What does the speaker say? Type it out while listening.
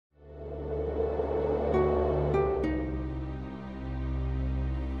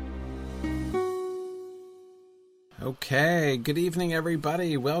Okay, good evening,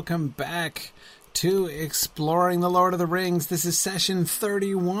 everybody. Welcome back to Exploring the Lord of the Rings. This is session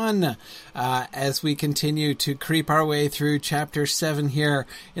 31 as we continue to creep our way through Chapter 7 here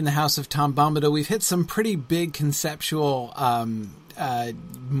in the House of Tom Bombadil. We've hit some pretty big conceptual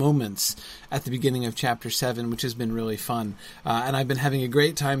moments at the beginning of Chapter 7, which has been really fun. And I've been having a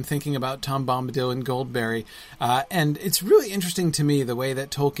great time thinking about Tom Bombadil and Goldberry. And it's really interesting to me the way that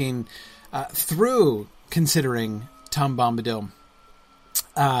Tolkien, through considering Tom Bombadil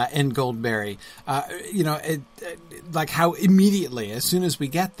and Goldberry, like how immediately, as soon as we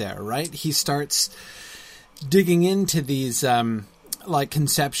get there, right, he starts digging into these like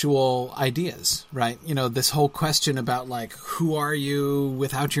conceptual ideas, right? You know, this whole question about like, who are you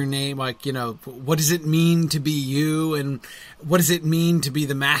without your name? Like, you know, what does it mean to be you? And what does it mean to be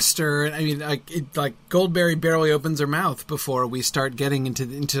the master? I mean, like Goldberry barely opens her mouth before we start getting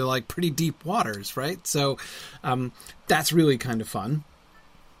into like pretty deep waters, right? So, that's really kind of fun.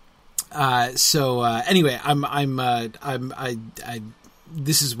 Anyway,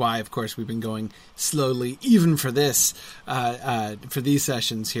 this is why, of course, we've been going slowly, even for this, for these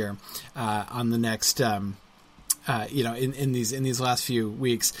sessions here, on the next, in these last few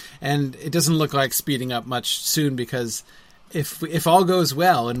weeks. And it doesn't look like speeding up much soon, because if all goes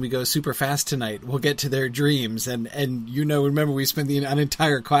well and we go super fast tonight, we'll get to their dreams. And remember we spent an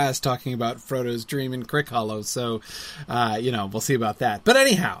entire class talking about Frodo's dream in Crickhollow. So, we'll see about that. But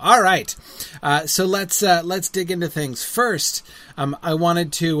anyhow, all right. So let's dig into things. First, I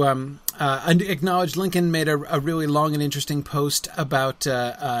wanted to acknowledge Lincoln made a really long and interesting post about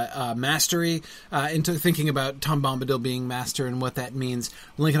mastery, into thinking about Tom Bombadil being master and what that means.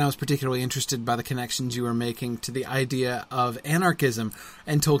 Lincoln, I was particularly interested by the connections you were making to the idea of anarchism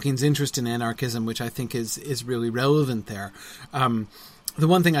and Tolkien's interest in anarchism, which I think is really relevant there. The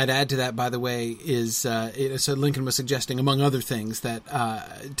one thing I'd add to that, by the way, is so Lincoln was suggesting, among other things, that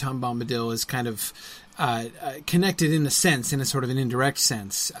Tom Bombadil is kind of connected in a sense, in a sort of an indirect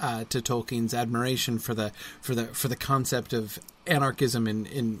sense, to Tolkien's admiration for the concept of anarchism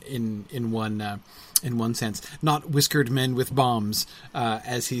in one sense, not whiskered men with bombs,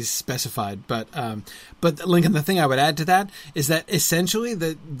 as he's specified. But Lincoln, the thing I would add to that is that essentially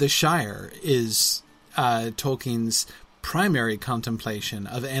the Shire is Tolkien's primary contemplation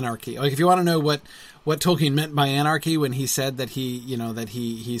of anarchy. Like, if you want to know what Tolkien meant by anarchy when he said that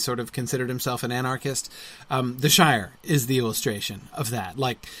he sort of considered himself an anarchist, the Shire is the illustration of that.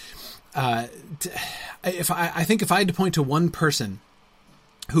 Like, if I had to point to one person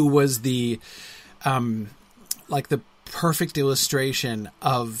who was the perfect illustration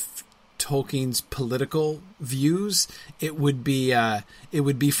of Tolkien's political views, it would be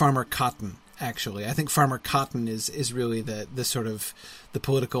Farmer Cotton. Actually, I think Farmer Cotton is really the sort of the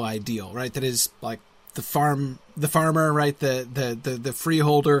political ideal, right? That is like the farmer, right? The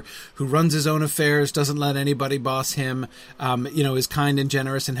freeholder who runs his own affairs, doesn't let anybody boss him, is kind and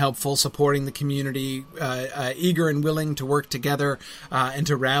generous and helpful, supporting the community, eager and willing to work together, and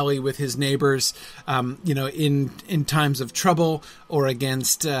to rally with his neighbors, in times of trouble or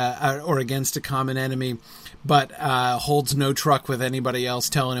against a common enemy, but holds no truck with anybody else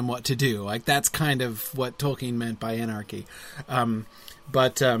telling him what to do. Like, that's kind of what Tolkien meant by anarchy.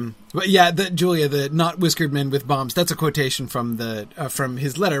 But yeah, Julia, the not whiskered men with bombs, that's a quotation from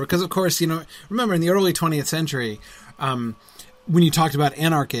his letter, because, of course, remember in the early 20th century, when you talked about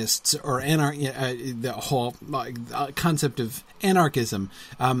anarchists or the whole concept of anarchism,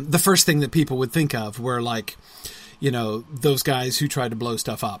 the first thing that people would think of were like, those guys who tried to blow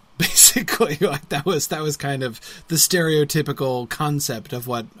stuff up, basically. Like, that was kind of the stereotypical concept of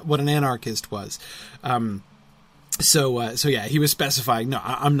what an anarchist was. So yeah, he was specifying, no,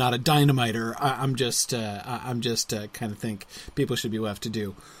 I'm not a dynamiter. I'm just kind of think people should be left to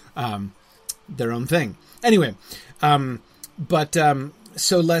do their own thing. Anyway,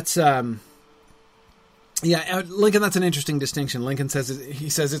 so let's. Yeah, Lincoln, that's an interesting distinction. Lincoln says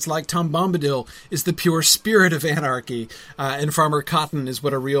it's like Tom Bombadil is the pure spirit of anarchy, and Farmer Cotton is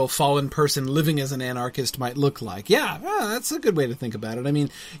what a real fallen person living as an anarchist might look like. Yeah, that's a good way to think about it. I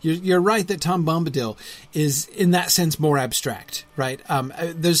mean, you're right that Tom Bombadil is, in that sense, more abstract, right?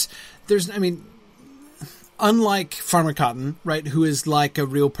 Unlike Farmer Cotton, right, who is like a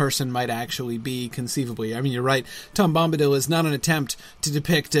real person might actually be conceivably. I mean, you're right. Tom Bombadil is not an attempt to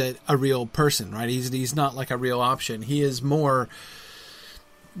depict a real person, right? He's not like a real option. He is more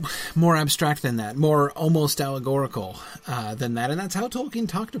abstract than that, more almost allegorical than that, and that's how Tolkien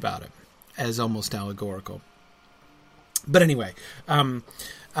talked about it, as almost allegorical. But anyway,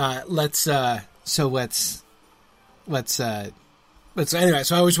 let's But so anyway,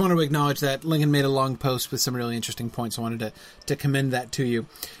 so I always want to acknowledge that Lincoln made a long post with some really interesting points. I wanted to commend that to you.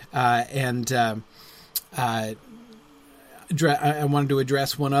 I wanted to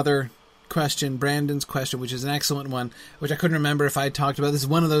address one other question, Brandon's question, which is an excellent one, which I couldn't remember if I had talked about. This is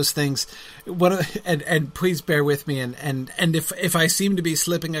one of those things. And please bear with me. And if I seem to be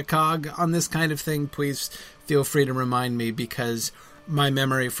slipping a cog on this kind of thing, please feel free to remind me, because my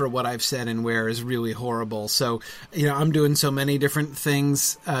memory for what I've said and where is really horrible. So, I'm doing so many different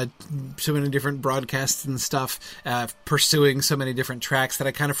things, so many different broadcasts and stuff, pursuing so many different tracks that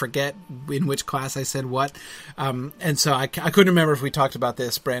I kind of forget in which class I said what. And so I couldn't remember if we talked about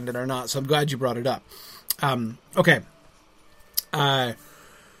this, Brandon, or not. So I'm glad you brought it up. Okay.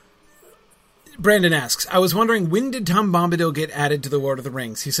 Brandon asks, I was wondering, when did Tom Bombadil get added to the Lord of the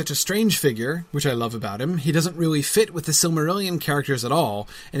Rings? He's such a strange figure, which I love about him. He doesn't really fit with the Silmarillion characters at all,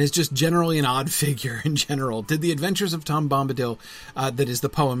 and is just generally an odd figure in general. Did the Adventures of Tom Bombadil, that is the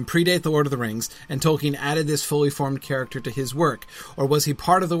poem, predate the Lord of the Rings, and Tolkien added this fully formed character to his work? Or was he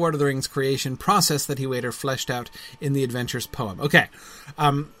part of the Lord of the Rings creation process that he later fleshed out in the Adventures poem? Okay,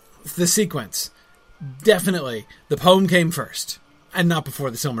 the sequence. Definitely, the poem came first. And not before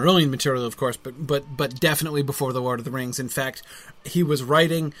the Silmarillion material, of course, but definitely before the Lord of the Rings. In fact, he was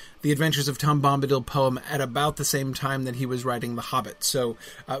writing the Adventures of Tom Bombadil poem at about the same time that he was writing The Hobbit. So,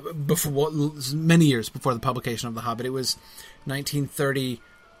 many years before the publication of The Hobbit. It was 1930...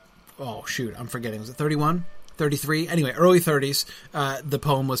 Oh, shoot, I'm forgetting. Was it 31? 33? Anyway, early 30s, the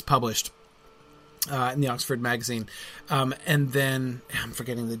poem was published in the Oxford Magazine. And then, I'm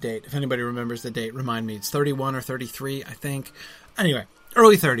forgetting the date. If anybody remembers the date, remind me. It's 31 or 33, I think. Anyway,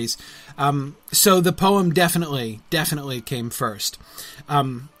 early 30s. So the poem definitely came first.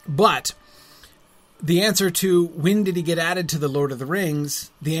 But the answer to when did he get added to the Lord of the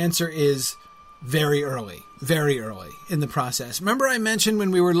Rings, the answer is very early in the process. Remember I mentioned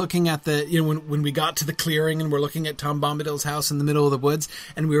when we were looking at when we got to the clearing and we're looking at Tom Bombadil's house in the middle of the woods,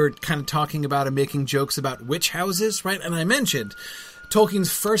 and we were kind of talking about and making jokes about witch houses, right? And I mentioned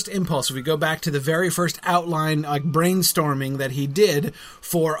Tolkien's first impulse, if we go back to the very first outline, like brainstorming that he did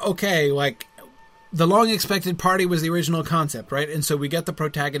for, the long-expected party was the original concept, right? And so we get the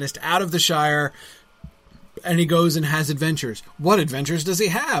protagonist out of the Shire, and he goes and has adventures. What adventures does he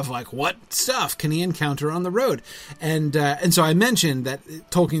have? What stuff can he encounter on the road? And so I mentioned that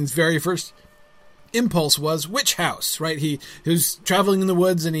Tolkien's very first impulse was witch house, right? He was traveling in the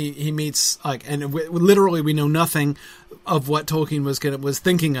woods and he meets literally we know nothing of what Tolkien was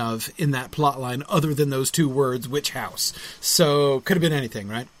thinking of in that plot line other than those two words, witch house. So could have been anything,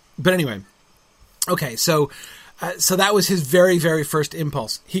 right? But anyway, okay, so that was his very, very first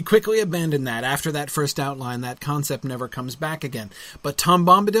impulse. He quickly abandoned that after that first outline. That concept never comes back again. But Tom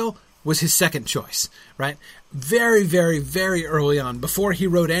Bombadil was his second choice, right? Very, very, very early on, before he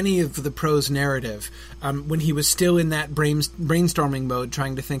wrote any of the prose narrative, when he was still in that brainstorming mode,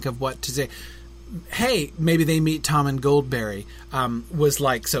 trying to think of what to say. Hey, maybe they meet Tom and Goldberry,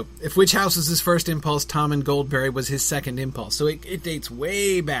 so if Witch House was his first impulse, Tom and Goldberry was his second impulse. So it dates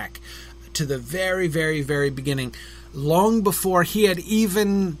way back to the very, very, very beginning, long before he had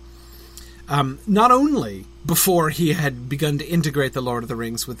even, not only before he had begun to integrate the Lord of the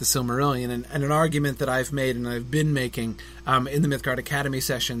Rings with the Silmarillion, and an argument that I've made and I've been making in the Mythgard Academy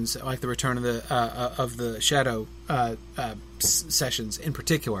sessions, like the Return of the Shadow sessions in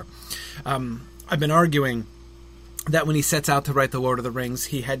particular. I've been arguing that when he sets out to write the Lord of the Rings,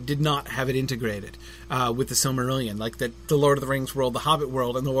 he did not have it integrated with the Silmarillion. Like that, the Lord of the Rings world, the Hobbit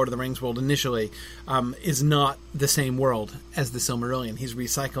world, and the Lord of the Rings world initially is not the same world as the Silmarillion. He's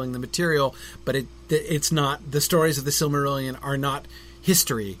recycling the material, but it's not. The stories of the Silmarillion are not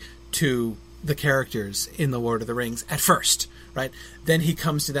history to the characters in the Lord of the Rings at first, right? Then he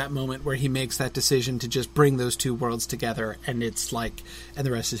comes to that moment where he makes that decision to just bring those two worlds together, and it's and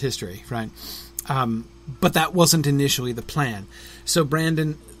the rest is history, right? But that wasn't initially the plan. So,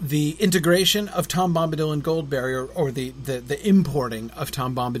 Brandon, the integration of Tom Bombadil and Goldberry, or the importing of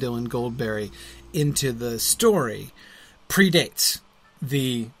Tom Bombadil and Goldberry into the story, predates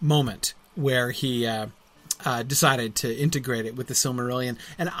the moment where he decided to integrate it with the Silmarillion.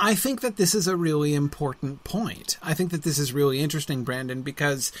 And I think that this is a really important point. I think that this is really interesting, Brandon,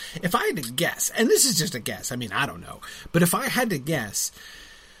 because if I had to guess, and this is just a guess, I mean, I don't know, but if I had to guess,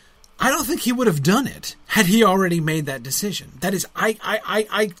 I don't think he would have done it had he already made that decision. That is,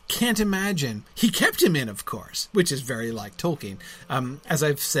 I can't imagine. He kept him in, of course, which is very like Tolkien. As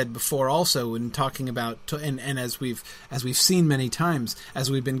I've said before, also in talking about and as we've seen many times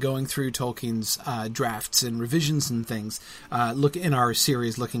as we've been going through Tolkien's drafts and revisions and things. Look in our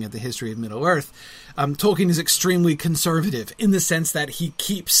series looking at the history of Middle Earth. Tolkien is extremely conservative in the sense that he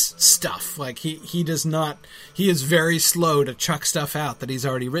keeps stuff. Like he does not. He is very slow to chuck stuff out that he's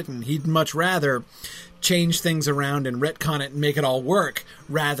already written. He'd much rather change things around and retcon it and make it all work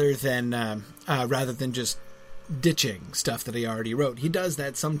rather than just ditching stuff that he already wrote. He does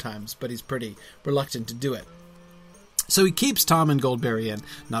that sometimes, but he's pretty reluctant to do it. So he keeps Tom and Goldberry in.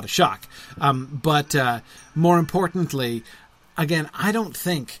 Not a shock. But more importantly, again, I don't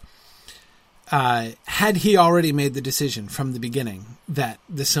think had he already made the decision from the beginning that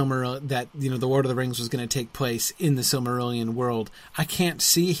the Lord of the Rings was going to take place in the Silmarillion world, I can't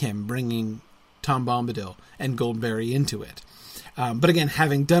see him bringing Tom Bombadil and Goldberry into it. But again,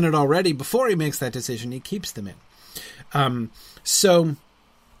 having done it already before he makes that decision, he keeps them in. So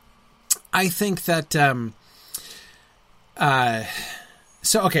I think that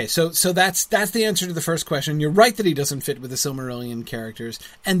So that's the answer to the first question. You're right that he doesn't fit with the Silmarillion characters.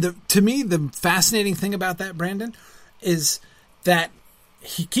 And to me, the fascinating thing about that, Brandon, is that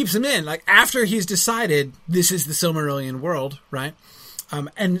he keeps them in. Like, after he's decided this is the Silmarillion world, right?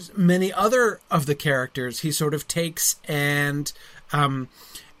 And many other of the characters he sort of takes and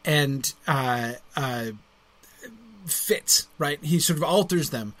fits, right? He sort of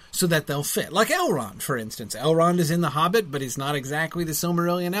alters them so that they'll fit. Like Elrond, for instance. Elrond is in The Hobbit, but he's not exactly the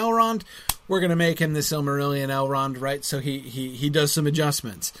Silmarillion Elrond. We're going to make him the Silmarillion Elrond, right? So he does some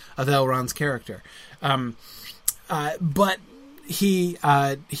adjustments of Elrond's character. But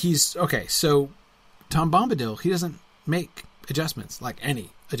he's... Okay, so Tom Bombadil, he doesn't make adjustments, like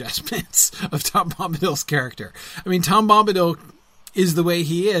any adjustments of Tom Bombadil's character. I mean, Tom Bombadil is the way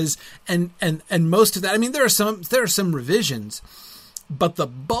he is, and most of that, I mean, there are some revisions, but the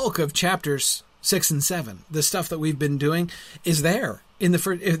bulk of chapters 6 and 7, the stuff that we've been doing, is there in the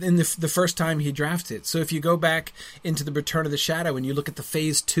first time he drafted it. So if you go back into the Return of the Shadow and you look at the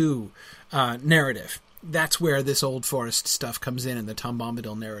Phase 2 narrative, that's where this Old Forest stuff comes in, and the Tom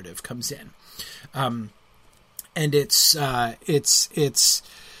Bombadil narrative comes in. And it's all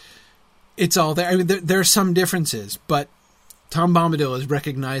there. I mean, there are some differences, but Tom Bombadil is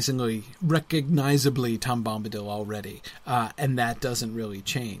recognizably Tom Bombadil already, and that doesn't really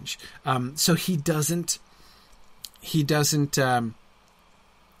change. So he doesn't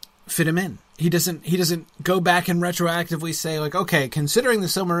fit him in. He doesn't go back and retroactively say, like, okay, considering the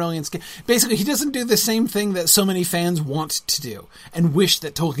Silmarillion, basically he doesn't do the same thing that so many fans want to do and wish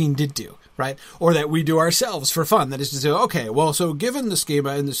that Tolkien did do, right? Or that we do ourselves for fun. That is to say, okay, well, so given the schema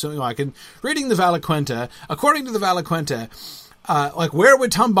and reading the Valaquenta, according to the Valaquenta, where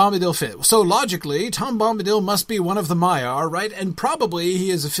would Tom Bombadil fit? So logically, Tom Bombadil must be one of the Maiar, right? And probably he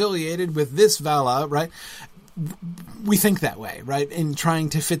is affiliated with this Vala, right? We think that way, right? In trying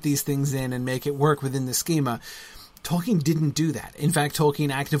to fit these things in and make it work within the schema. Tolkien didn't do that. In fact, Tolkien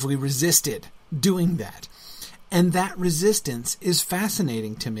actively resisted doing that. And that resistance is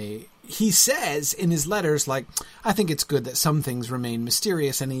fascinating to me. He says in his letters, like, I think it's good that some things remain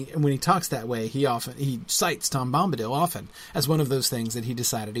mysterious. And when he talks that way, he cites Tom Bombadil often as one of those things that he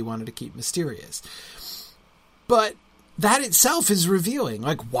decided he wanted to keep mysterious. But that itself is revealing,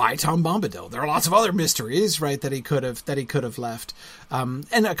 like, why Tom Bombadil? There are lots of other mysteries, right, that he could have left, and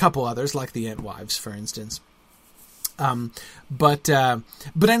a couple others, like the Entwives, for instance. But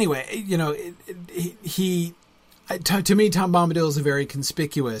anyway, you know, to me, Tom Bombadil is a very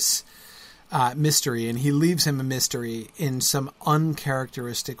conspicuous mystery, and he leaves him a mystery in some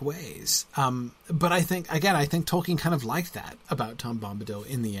uncharacteristic ways. But I think Tolkien kind of liked that about Tom Bombadil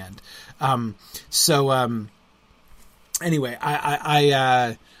in the end. Anyway,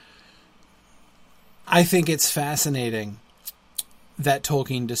 I think it's fascinating that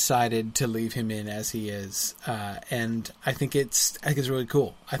Tolkien decided to leave him in as he is, and I think it's really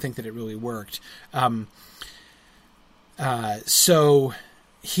cool. I think that it really worked. So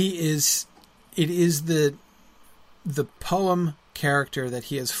it is the poem character that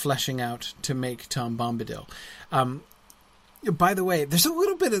he is fleshing out to make Tom Bombadil. By the way,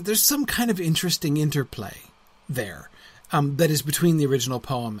 there's some kind of interesting interplay there. That is between the original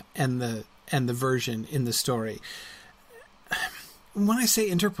poem and the version in the story. When I say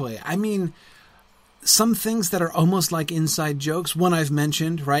interplay, I mean some things that are almost like inside jokes. One I've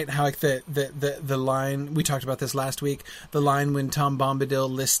mentioned, right? How like the line, we talked about this last week, the line when Tom Bombadil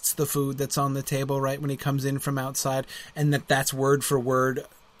lists the food that's on the table, right, when he comes in from outside, and that's word for word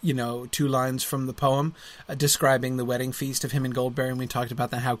 2 lines from the poem describing the wedding feast of him and Goldberry, and we talked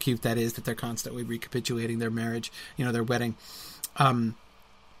about that, how cute that is, that they're constantly recapitulating their marriage, their wedding.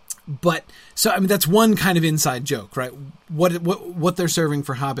 But so, I mean, that's one kind of inside joke, right? What they're serving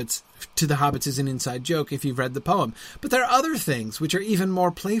for hobbits, to the hobbits, is an inside joke if you've read the poem. But there are other things which are even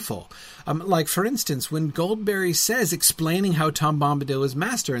more playful. Like, for instance, when Goldberry says, explaining how Tom Bombadil is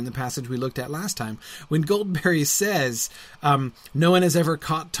master in the passage we looked at last time, when Goldberry says, no one has ever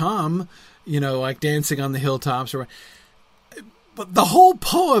caught Tom, like dancing on the hilltops, or... But the whole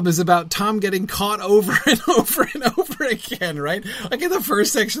poem is about Tom getting caught over and over and over again, right? Like in the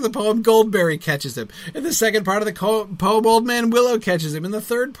first section of the poem, Goldberry catches him. In the second part of the poem, Old Man Willow catches him. In the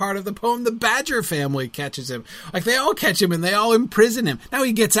third part of the poem, the Badger family catches him. Like, they all catch him and they all imprison him. Now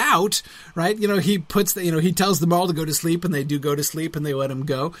he gets out, right? He puts he tells them all to go to sleep, and they do go to sleep, and they let him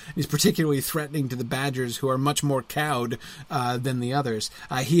go. And he's particularly threatening to the Badgers, who are much more cowed than the others.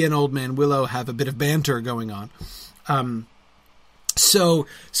 He and Old Man Willow have a bit of banter going on. So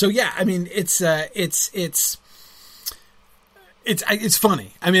yeah, I mean, it's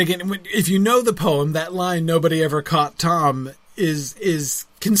funny. I mean, again, if you know the poem, that line, nobody ever caught Tom, is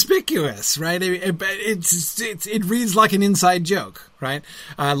conspicuous, right? It reads like an inside joke, right?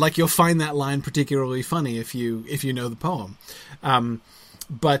 Like, you'll find that line particularly funny if you know the poem.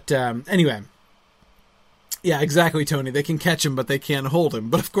 Anyway. Yeah, exactly, Tony. They can catch him, but they can't hold him.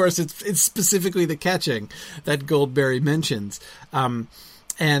 But of course, it's specifically the catching that Goldberry mentions. And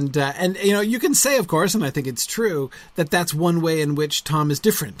you can say, of course, and I think it's true, that that's one way in which Tom is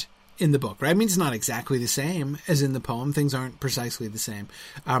different in the book, right? I mean, it's not exactly the same as in the poem. Things aren't precisely the same.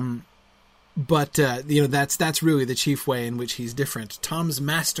 But that's really the chief way in which he's different. Tom's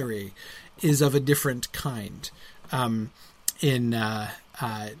mastery is of a different kind.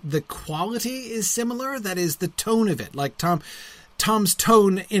 The quality is similar. That is, the tone of it. Like Tom's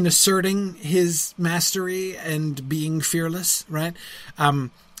tone in asserting his mastery and being fearless, right,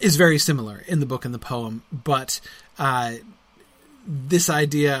 is very similar in the book and the poem. But this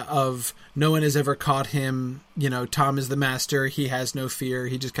idea of no one has ever caught him, Tom is the master, he has no fear,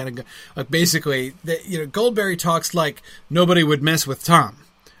 he just kind of like, basically, Goldberry talks like nobody would mess with Tom,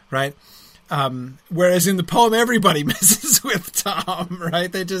 right? Whereas in the poem, everybody messes with Tom, right?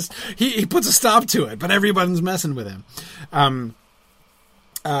 They just, he puts a stop to it, but everyone's messing with him.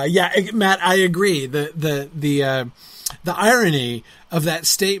 Yeah, Matt, I agree. The irony of that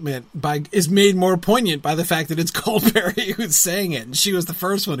statement is made more poignant by the fact that it's Goldberry who's saying it, and she was the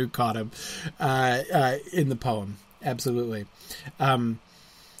first one who caught him, in the poem. Absolutely.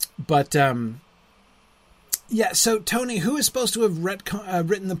 Yeah, so Tony, who is supposed to have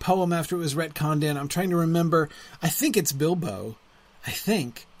written the poem after it was retconned in? I'm trying to remember. I think it's Bilbo. I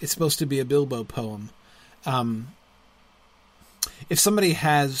think it's supposed to be a Bilbo poem. If somebody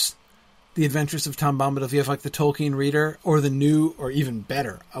has The Adventures of Tom Bombadil, if you have like the Tolkien Reader, or the new, or even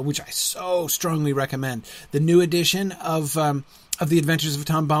better, which I so strongly recommend, the new edition of The Adventures of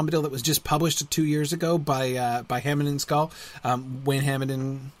Tom Bombadil that was just published 2 years ago by Hammond and Skull. Wayne Hammond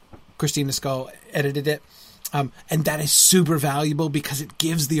and Christina Skull edited it. And that is super valuable because it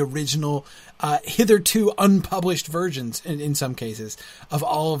gives the original, hitherto unpublished versions, in some cases, of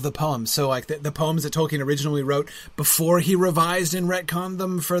all of the poems. So, like, the poems that Tolkien originally wrote before he revised and retconned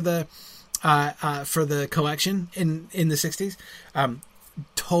them for the collection in the 60s,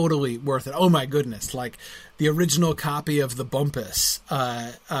 totally worth it. Oh my goodness! Like the original copy of the Bumpus,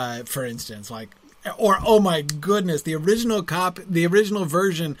 for instance, like. Or, oh my goodness, the original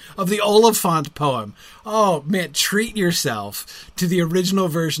version of the Oliphant poem. Oh man, treat yourself to the original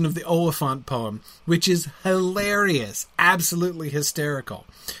version of the Oliphant poem, which is hilarious, absolutely hysterical.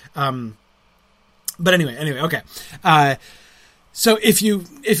 But anyway, okay. So if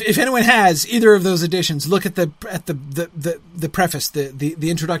anyone has either of those editions, look at the preface, the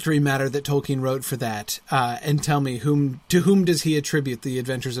introductory matter that Tolkien wrote for that, and tell me to whom does he attribute the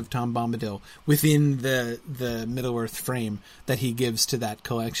Adventures of Tom Bombadil within the Middle-earth frame that he gives to that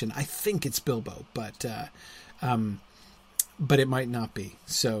collection. I think it's Bilbo, but it might not be.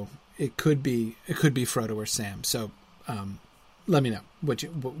 So it could be Frodo or Sam. So let me know what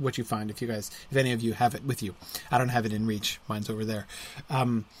you find if any of you have it with you. I don't have it in reach. Mine's over there.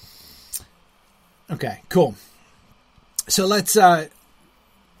 Okay, cool. So let's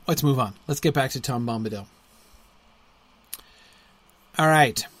move on. Let's get back to Tom Bombadil. All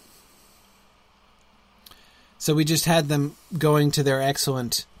right. So we just had them going to their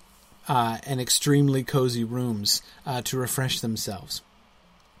excellent and extremely cozy rooms to refresh themselves.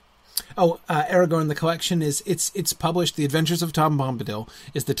 Aragorn, the collection it's published. The Adventures of Tom Bombadil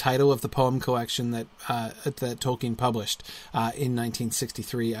is the title of the poem collection that Tolkien published in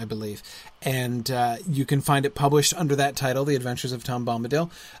 1963, I believe. And you can find it published under that title, The Adventures of Tom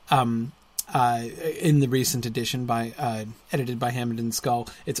Bombadil, in the recent edition edited by Hammond and Skull.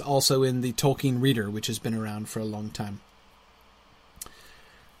 It's also in the Tolkien Reader, which has been around for a long time.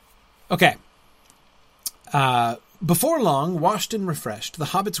 Okay. Before long, washed and refreshed, the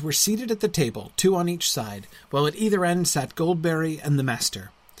hobbits were seated at the table, 2 on each side, while at either end sat Goldberry and the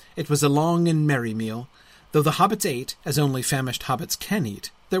Master. It was a long and merry meal. Though the hobbits ate, as only famished hobbits can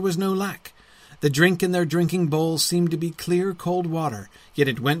eat, there was no lack. The drink in their drinking bowls seemed to be clear, cold water, yet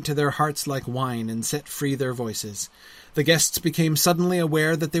it went to their hearts like wine and set free their voices. The guests became suddenly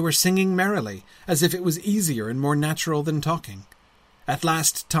aware that they were singing merrily, as if it was easier and more natural than talking. At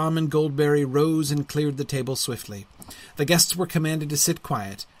last Tom and Goldberry rose and cleared the table swiftly. The guests were commanded to sit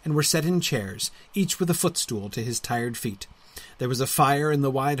quiet, and were set in chairs, each with a footstool to his tired feet. There was a fire in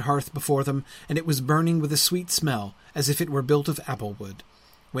the wide hearth before them, and it was burning with a sweet smell, as if it were built of apple wood.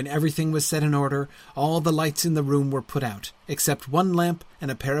 When everything was set in order, all the lights in the room were put out, except one lamp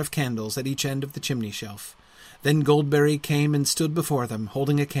and a pair of candles at each end of the chimney shelf. Then Goldberry came and stood before them,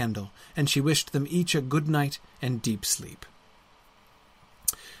 holding a candle, and she wished them each a good night and deep sleep.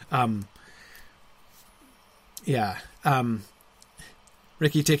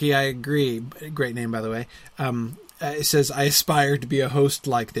 Ricky Ticky, I agree. Great name, by the way. It says, I aspire to be a host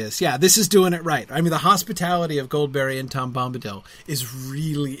like this. Yeah, this is doing it right. I mean, the hospitality of Goldberry and Tom Bombadil is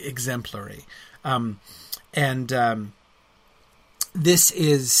really exemplary. This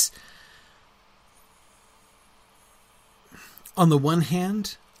is, on the one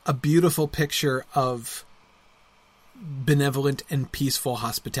hand, a beautiful picture of benevolent and peaceful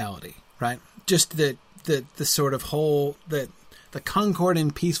hospitality, right? Just the sort of whole, the concord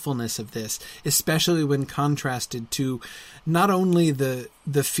and peacefulness of this, especially when contrasted to not only the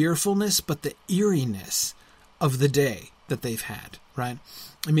fearfulness, but the eeriness of the day that they've had, right?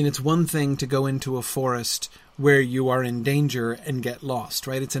 I mean, it's one thing to go into a forest where you are in danger and get lost,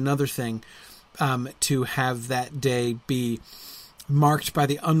 right? It's another thing to have that day be marked by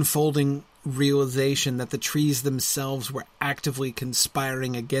the unfolding realization that the trees themselves were actively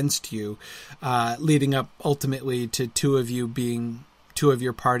conspiring against you, leading up ultimately to two of your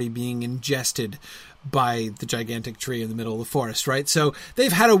party being ingested by the gigantic tree in the middle of the forest, right? So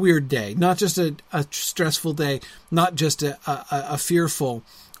they've had a weird day, not just a stressful day, not just a fearful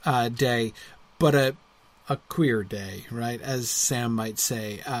day, but a queer day, right? As Sam might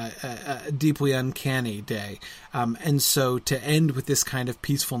say, a deeply uncanny day. And so to end with this kind of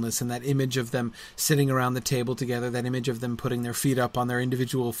peacefulness and that image of them sitting around the table together, that image of them putting their feet up on their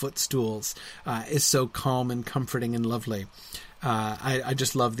individual footstools, is so calm and comforting and lovely. I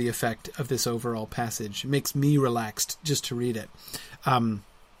just love the effect of this overall passage. It makes me relaxed just to read it.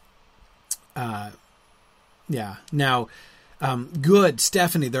 Now, good.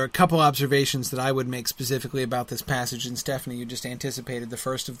 Stephanie, there are a couple observations that I would make specifically about this passage, and Stephanie, you just anticipated the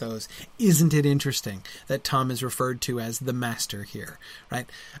first of those. Isn't it interesting that Tom is referred to as the Master here, right?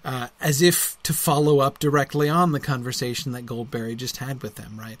 As if to follow up directly on the conversation that Goldberry just had with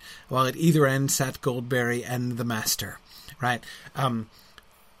them, right? While at either end sat Goldberry and the Master, right?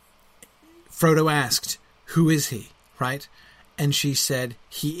 Frodo asked, "Who is he?" right? And she said,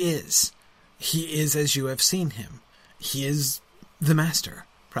 "He is. He is as you have seen him. He is the Master,"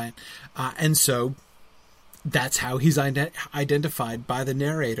 right? And so that's how he's identified by the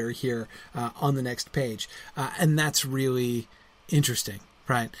narrator here on the next page. And that's really interesting,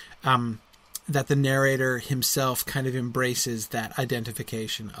 right? That the narrator himself kind of embraces that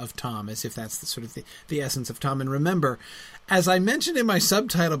identification of Tom, as if that's the sort of the essence of Tom. And remember, as I mentioned in my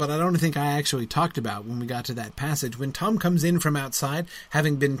subtitle, but I don't think I actually talked about when we got to that passage, when Tom comes in from outside,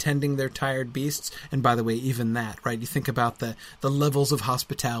 having been tending their tired beasts, and by the way, even that, right? You think about the levels of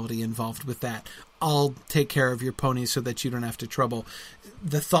hospitality involved with that. I'll take care of your ponies so that you don't have to trouble.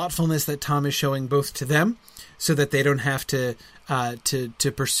 The thoughtfulness that Tom is showing both to them, so that they don't have to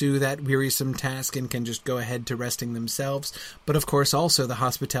pursue that wearisome task and can just go ahead to resting themselves. But of course, also the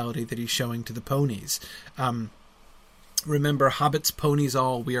hospitality that he's showing to the ponies. Remember, hobbits, ponies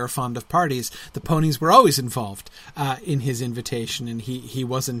all, we are fond of parties. The ponies were always involved in his invitation, and he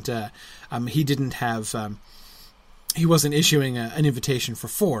wasn't. He didn't have. He wasn't issuing an invitation for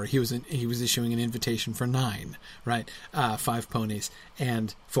 4. He was issuing an invitation for 9, right? 5 ponies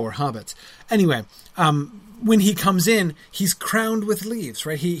and 4 hobbits. Anyway, when he comes in, he's crowned with leaves,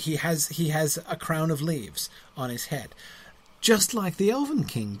 right? He has a crown of leaves on his head, just like the Elven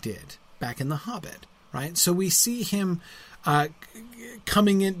King did back in The Hobbit, right? So we see him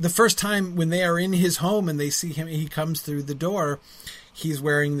coming in the first time when they are in his home and they see him, he comes through the door, he's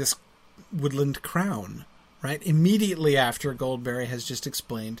wearing this woodland crown, right? Immediately after Goldberry has just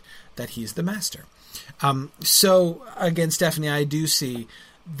explained that he's the master. So again, Stephanie, I do see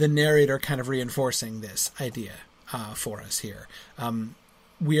the narrator kind of reinforcing this idea for us here.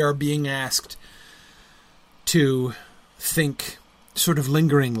 We are being asked to think sort of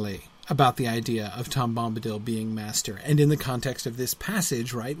lingeringly about the idea of Tom Bombadil being master. And in the context of this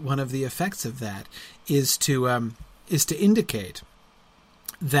passage, right, one of the effects of that is to indicate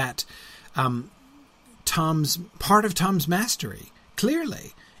that part of Tom's mastery,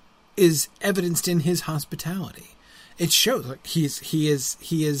 clearly, is evidenced in his hospitality. It shows like he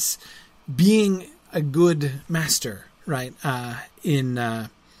is being a good master, right?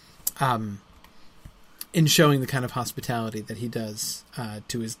 In showing the kind of hospitality that he does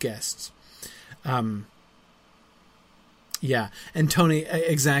to his guests. Yeah, and Tony,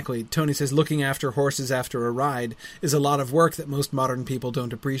 exactly. Tony says, looking after horses after a ride is a lot of work that most modern people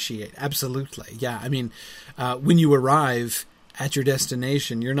don't appreciate. Absolutely, yeah. I mean, when you arrive at your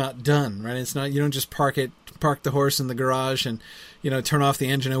destination, you're not done, right? It's not, you don't just park the horse in the garage and, turn off the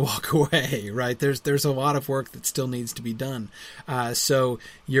engine and walk away, right? There's a lot of work that still needs to be done. So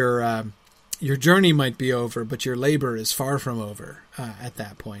your journey might be over, but your labor is far from over at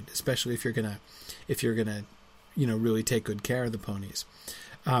that point, especially if you're gonna really take good care of the ponies.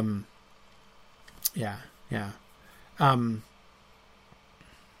 Yeah.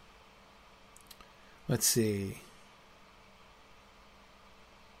 Let's see.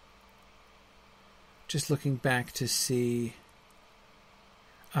 Just looking back to see.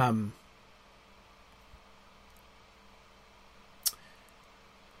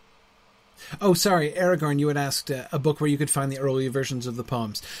 Oh, sorry, Aragorn, you had asked a book where you could find the early versions of the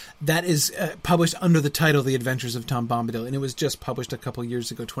poems. That is published under the title The Adventures of Tom Bombadil, and it was just published a couple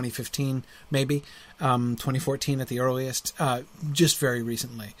years ago, 2015, maybe, 2014 at the earliest, just very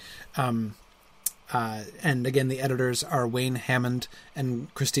recently. And again, the editors are Wayne Hammond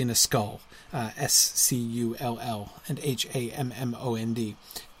and Christina Scull, Scull and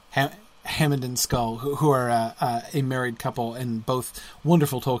Hammond. Hammond and Scull, who are a married couple and both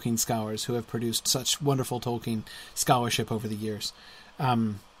wonderful Tolkien scholars who have produced such wonderful Tolkien scholarship over the years.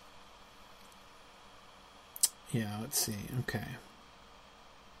 Let's see. Okay.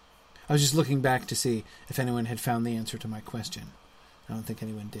 I was just looking back to see if anyone had found the answer to my question. I don't think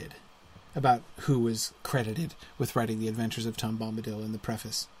anyone did. About who was credited with writing The Adventures of Tom Bombadil in the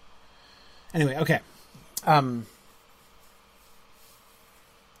preface. Anyway, okay.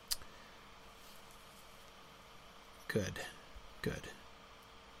 Good.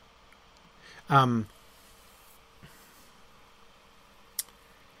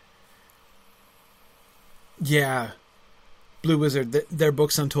 Yeah, Blue Wizard, their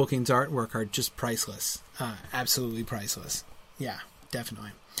books on Tolkien's artwork are just priceless. Absolutely priceless. Yeah, definitely.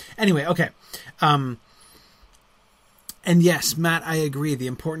 Anyway, okay. And yes, Matt, I agree. The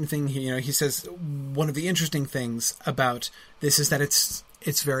important thing here, he says one of the interesting things about this is that it's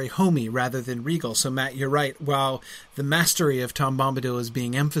very homey rather than regal. So, Matt, you're right. While the mastery of Tom Bombadil is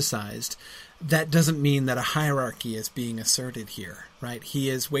being emphasized, that doesn't mean that a hierarchy is being asserted here, right? He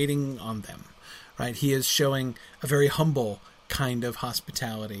is waiting on them, right? He is showing a very humble kind of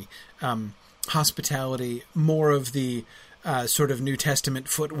hospitality. Hospitality, more of the sort of New Testament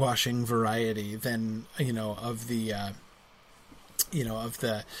foot washing variety than, of the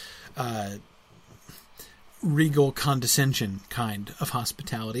regal condescension kind of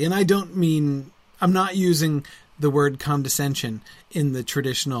hospitality. And I'm not using the word condescension in the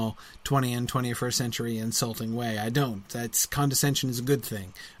traditional 20th and 21st century insulting way. I don't. Condescension is a good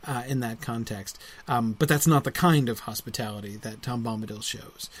thing in that context. But that's not the kind of hospitality that Tom Bombadil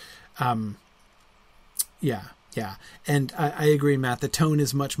shows. Yeah. And I agree, Matt. The tone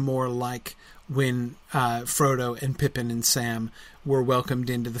is much more like when Frodo and Pippin and Sam were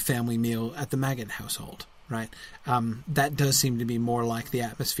welcomed into the family meal at the Maggot household. Right, that does seem to be more like the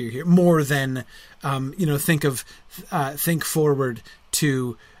atmosphere here, more than think forward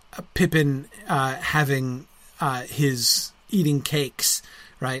to Pippin having his eating cakes,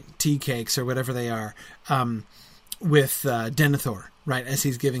 right, tea cakes or whatever they are, with Denethor, right, as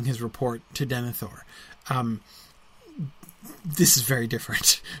he's giving his report to Denethor. This is very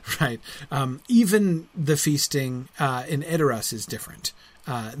different, right? Even the feasting in Edoras is different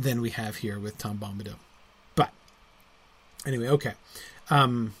than we have here with Tom Bombadil. Anyway, okay.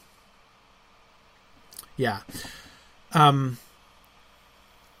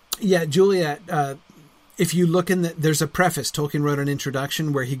 Juliet, if you look there's a preface. Tolkien wrote an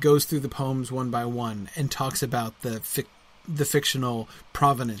introduction where he goes through the poems one by one and talks about the the fictional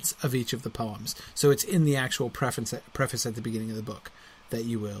provenance of each of the poems. So it's in the actual preface at the beginning of the book that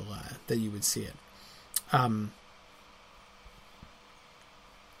you would see it.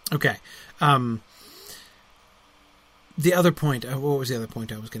 Okay. The other point, what was the other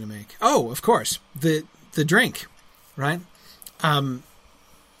point I was going to make? Oh, of course, the drink, right?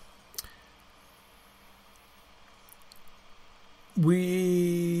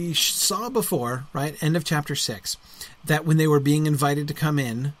 We saw before, right, end of chapter 6, that when they were being invited to come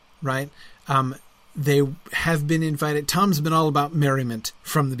in, right, they have been invited. Tom's been all about merriment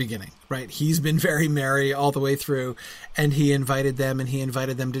from the beginning, right? He's been very merry all the way through, and he invited them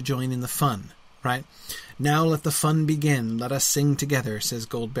to join in the fun, right? Now let the fun begin. Let us sing together, says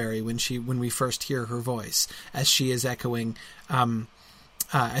Goldberry when we first hear her voice, as she is echoing. And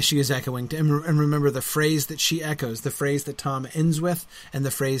remember the phrase that she echoes, the phrase that Tom ends with, and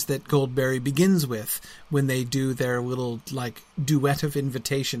the phrase that Goldberry begins with when they do their little duet of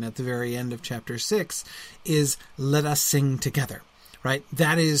invitation at the very end of chapter 6 is "Let us sing together." Right?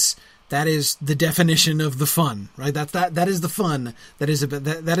 That is the definition of the fun, right? That is the fun. That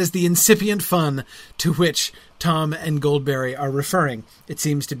is the incipient fun to which Tom and Goldberry are referring. It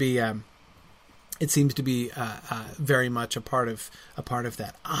seems to be very much a part of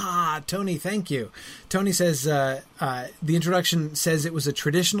that. Tony, thank you. Tony says the introduction says it was a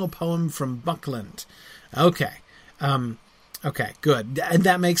traditional poem from Buckland. Okay. Okay, good. And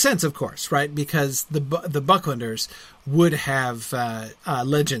that makes sense, of course, right? Because the Bucklanders would have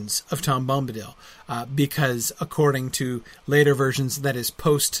legends of Tom Bombadil, because according to later versions, that is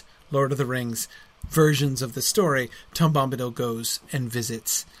post Lord of the Rings versions of the story, Tom Bombadil goes and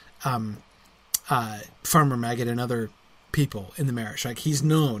visits Farmer Maggot and other people in the Marish. Like, he's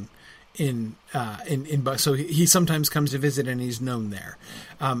known so he sometimes comes to visit, and he's known there.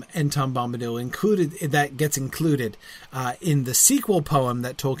 And Tom Bombadil gets included in the sequel poem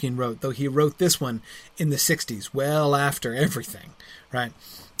that Tolkien wrote, though he wrote this one in the 60s, well after everything, right?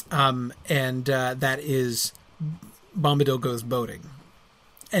 And that is Bombadil Goes Boating.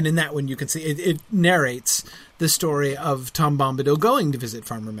 And in that one, you can see it narrates the story of Tom Bombadil going to visit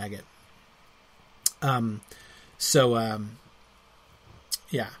Farmer Maggot.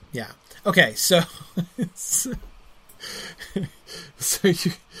 Yeah. Okay, so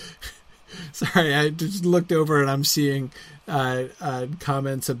you, sorry, I just looked over and I'm seeing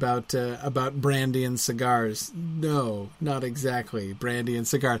comments about brandy and cigars. No, not exactly brandy and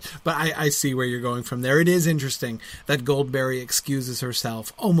cigars, but I see where you're going from there. It is interesting that Goldberry excuses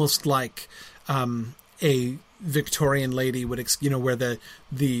herself almost like a Victorian lady would, where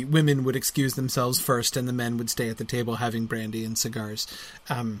the women would excuse themselves first and the men would stay at the table having brandy and cigars.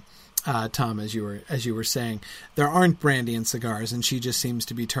 Tom, as you were saying, there aren't brandy and cigars, and she just seems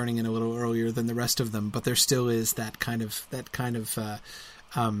to be turning in a little earlier than the rest of them. But there still is that kind of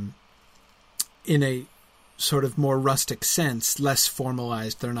in a sort of more rustic sense, less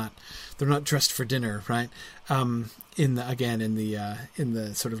formalized. They're not dressed for dinner, right? In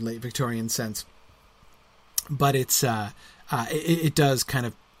the sort of late Victorian sense. But it does kind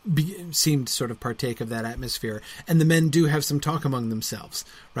of seem to sort of partake of that atmosphere. And the men do have some talk among themselves,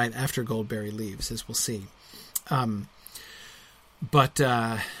 right, after Goldberry leaves, as we'll see.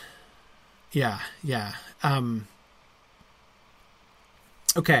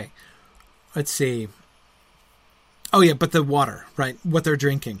 Okay, let's see. Oh, yeah, but the water, right, what they're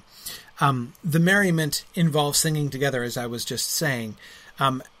drinking. The merriment involves singing together, as I was just saying.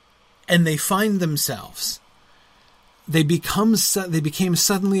 And they find themselves... They became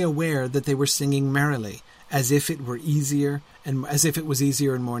suddenly aware that they were singing merrily, as if it was easier and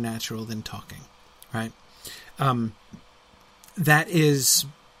more natural than talking, right? That is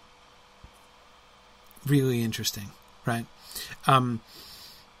really interesting, right?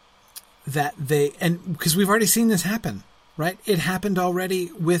 Because we've already seen this happen, right? It happened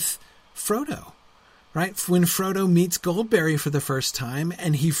already with Frodo. Right? When Frodo meets Goldberry for the first time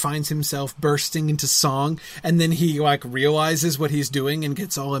and he finds himself bursting into song, and then he realizes what he's doing and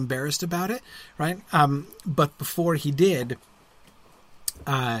gets all embarrassed about it, right? But before he did,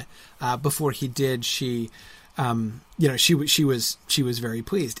 she was very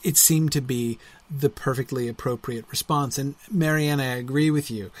pleased. It seemed to be the perfectly appropriate response. And Marianne, I agree with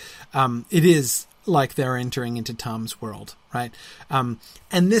you. It is like they're entering into Tom's world, right? And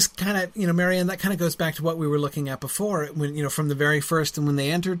this kind of, Marianne, that kind of goes back to what we were looking at before, when, from the very first and when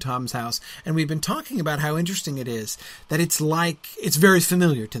they entered Tom's house. And we've been talking about how interesting it is that it's very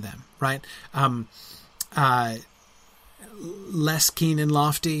familiar to them, right? Less keen and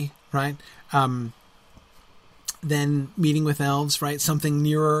lofty, right? than meeting with elves, right? Something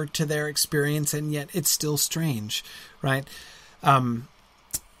nearer to their experience, and yet it's still strange, right? And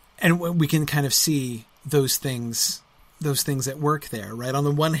we can kind of see those things at work there, right? On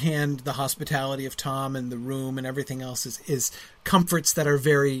the one hand, the hospitality of Tom and the room and everything else is comforts that are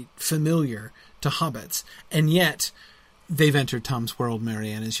very familiar to hobbits, and yet they've entered Tom's world,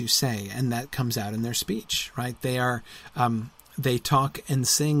 Marianne, as you say, and that comes out in their speech, right? They are, they talk and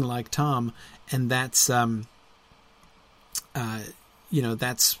sing like Tom, and that's,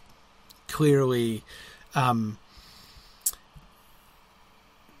 that's clearly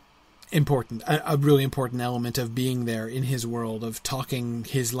important, a really important element of being there in his world, of talking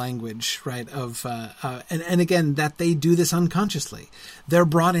his language, right? And again, that they do this unconsciously. They're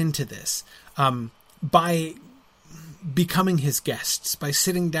brought into this by becoming his guests, by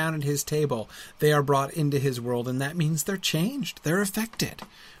sitting down at his table. They are brought into his world, and that means they're changed. They're affected,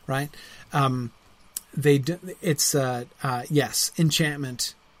 right? Yes,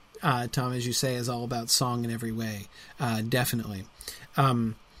 enchantment, Tom, as you say, is all about song in every way. Definitely.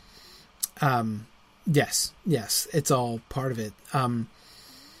 Yes, it's all part of it.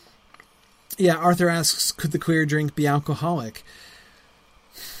 Arthur asks, could the queer drink be alcoholic?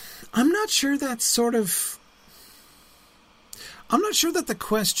 I'm not sure that the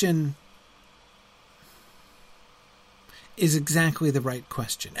question is exactly the right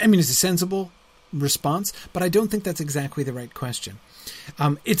question. I mean, it's a sensible response, but I don't think that's exactly the right question.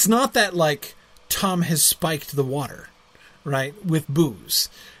 It's not that, like, Tom has spiked the water, right, with booze,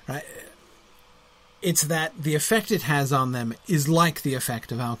 right? It's that the effect it has on them is like the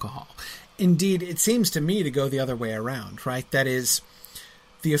effect of alcohol. Indeed, it seems to me to go the other way around, right? That is,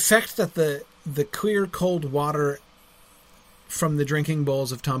 the effect that the clear, cold water from the drinking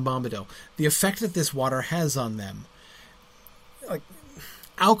bowls of Tom Bombadil, the effect that this water has on them, like,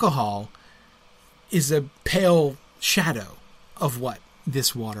 alcohol is a pale shadow of what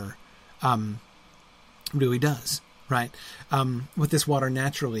this water really does, right? What this water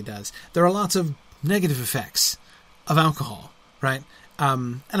naturally does. There are lots of negative effects of alcohol, right?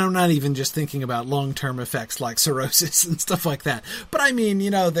 And I'm not even just thinking about long-term effects like cirrhosis and stuff like that. But I mean,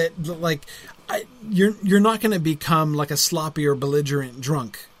 that, like, you're not going to become like a sloppy or belligerent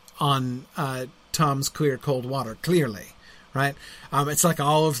drunk on Tom's clear, cold water, clearly, right? It's like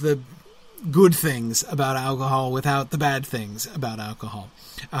all of the good things about alcohol without the bad things about alcohol.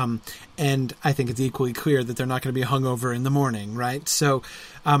 And I think it's equally clear that they're not going to be hungover in the morning, right? So,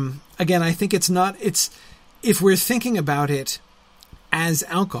 again, I think if we're thinking about it as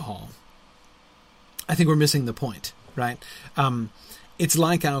alcohol, I think we're missing the point, right? It's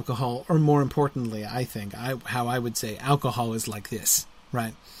like alcohol, or more importantly, I think, how I would say alcohol is like this,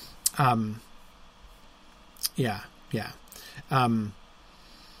 right?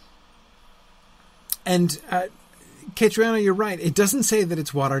 Catriona, you're right. It doesn't say that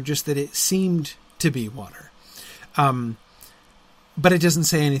it's water, just that it seemed to be water. But it doesn't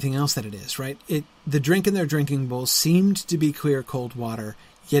say anything else that it is, right? The drink in their drinking bowl seemed to be clear, cold water,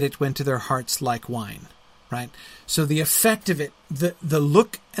 yet it went to their hearts like wine, right? So the effect of it, the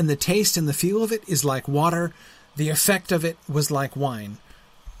look and the taste and the feel of it is like water. The effect of it was like wine.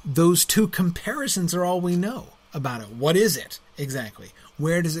 Those two comparisons are all we know about it. What is it exactly?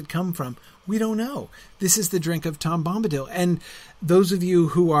 Where does it come from? We don't know. This is the drink of Tom Bombadil. And those of you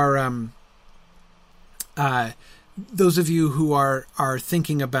who are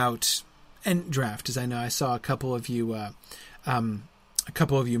thinking about Entdraft, as I know I saw a couple of you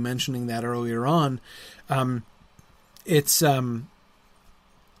mentioning that earlier on. I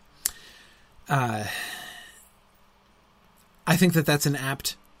think that's an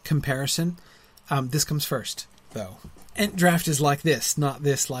apt comparison. This comes first, though. Entdraft is like this, not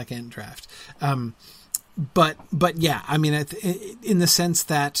this like Entdraft. But yeah, I mean, in the sense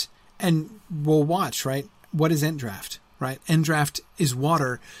that, and we'll watch, right? What is Entdraft, right? Entdraft is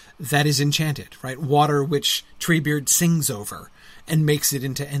water that is enchanted, right? Water which Treebeard sings over and makes it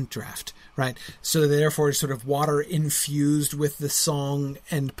into Entdraft, right? So therefore, it's sort of water infused with the song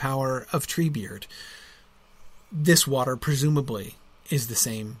and power of Treebeard. This water, presumably, is the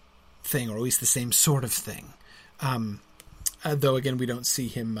same thing, or at least the same sort of thing. Though again, we don't see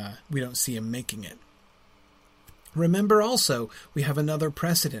him making it. Remember also, we have another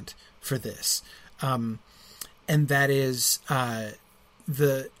precedent for this, and that is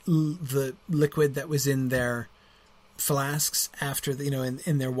the liquid that was in their flasks after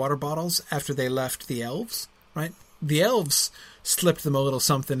in their water bottles after they left the elves, right? The elves slipped them a little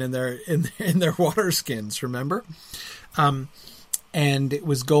something in their water skins, remember? And it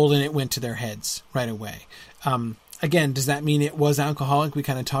was golden. It went to their heads right away. Again, does that mean it was alcoholic? We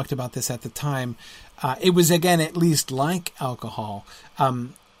kind of talked about this at the time. It was, again, at least like alcohol.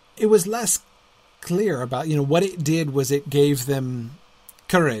 It was less clear about, what it did was it gave them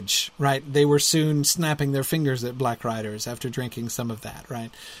courage, right? They were soon snapping their fingers at Black Riders after drinking some of that,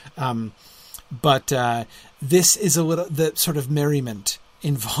 right? But this is a little, the sort of merriment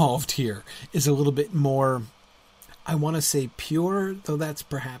involved here is a little bit more, I want to say pure, though that's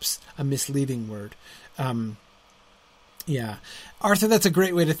perhaps a misleading word. Yeah. Arthur, that's a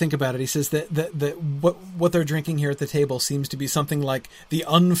great way to think about it. He says that what they're drinking here at the table seems to be something like the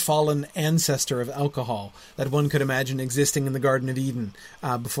unfallen ancestor of alcohol that one could imagine existing in the Garden of Eden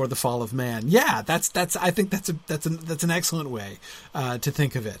before the fall of man. Yeah, that's I think that's an excellent way to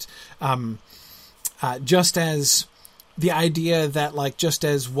think of it. Just as the idea that, like, just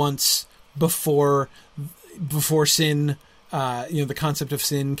as once before sin, the concept of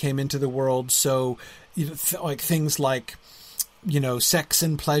sin came into the world, so things like, sex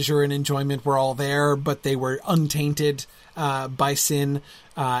and pleasure and enjoyment were all there, but they were untainted by sin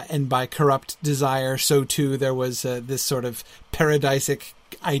and by corrupt desire. So too there was this sort of paradisic,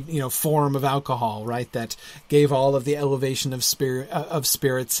 form of alcohol, right? That gave all of the elevation of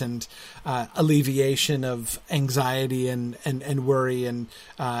spirits and alleviation of anxiety and worry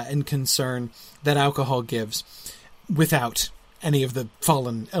and concern that alcohol gives, without any of the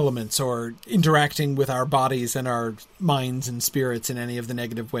fallen elements or interacting with our bodies and our minds and spirits in any of the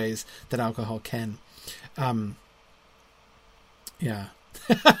negative ways that alcohol can. Yeah.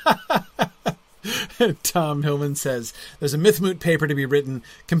 Tom Hillman says, there's a Mythmoot paper to be written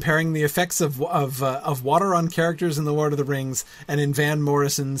comparing the effects of water on characters in The Lord of the Rings and in Van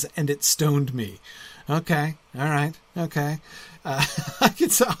Morrison's And It Stoned Me. Okay. All right. Okay.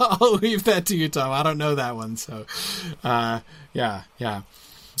 I'll leave that to you, Tom. I don't know that one. So, yeah.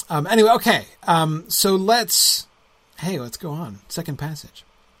 Anyway, okay. So let's go on. Second passage.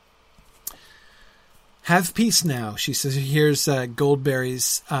 Have peace now, she says. Here's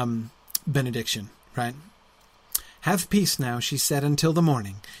Goldberry's benediction, right? Have peace now, she said, until the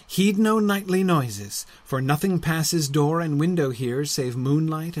morning. Heed no nightly noises, for nothing passes door and window here save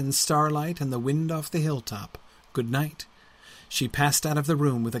moonlight and starlight and the wind off the hilltop. Good night. She passed out of the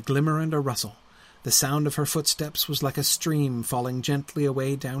room with a glimmer and a rustle. The sound of her footsteps was like a stream falling gently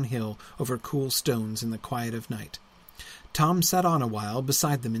away downhill over cool stones in the quiet of night. Tom sat on a while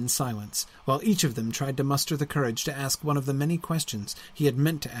beside them in silence, while each of them tried to muster the courage to ask one of the many questions he had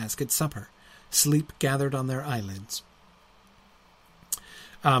meant to ask at supper. Sleep gathered on their eyelids.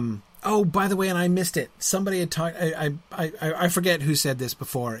 Oh, by the way, and I missed it. Somebody had talked. I forget who said this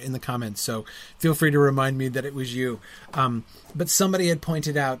before in the comments, so feel free to remind me that it was you. But somebody had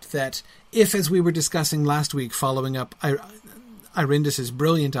pointed out that if, as we were discussing last week, following up Irindis's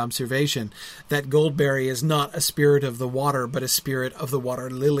brilliant observation, that Goldberry is not a spirit of the water, but a spirit of the water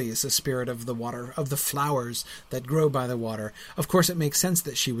lilies, a spirit of the water, of the flowers that grow by the water. Of course, it makes sense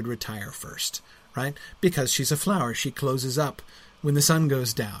that she would retire first, right? Because she's a flower. She closes up when the sun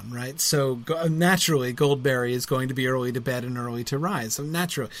goes down, right? So naturally, Goldberry is going to be early to bed and early to rise. So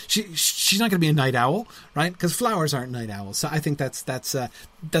naturally, she's not going to be a night owl, right? Because flowers aren't night owls. So I think that's a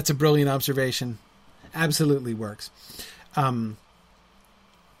brilliant observation. Absolutely works.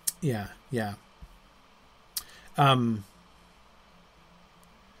 Yeah.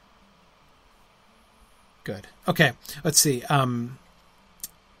 Good. Okay. Let's see.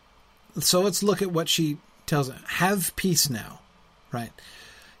 So let's look at what she tells them. Have peace now, right?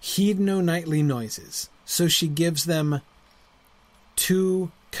 Heed no nightly noises. So she gives them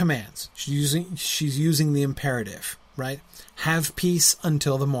two commands. She's using the imperative, right? Have peace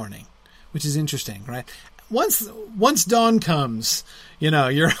until the morning, which is interesting, right? Once dawn comes, you're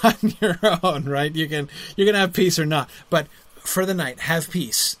on your own, right? You're gonna have peace or not. But for the night, have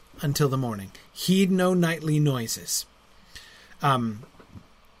peace until the morning. Heed no nightly noises.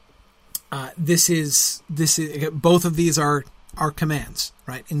 This is both of these are commands,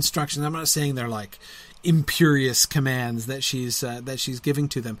 right? Instructions. I'm not saying they're like imperious commands that she's giving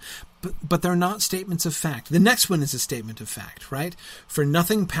to them, but they're not statements of fact. The next one is a statement of fact, right? For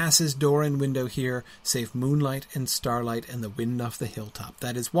nothing passes door and window here save moonlight and starlight and the wind off the hilltop.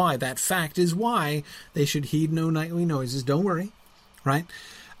 That fact is why they should heed no nightly noises. Don't worry, right?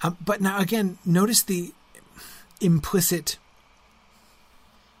 But now again, notice the implicit.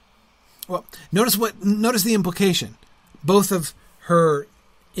 Well, notice the implication, both of her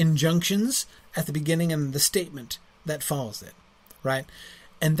injunctions at the beginning and the statement that follows it, right?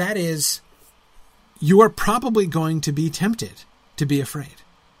 And that is, you are probably going to be tempted to be afraid,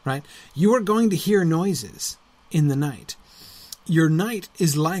 right? You are going to hear noises in the night. Your night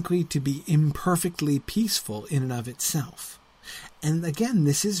is likely to be imperfectly peaceful in and of itself. And again,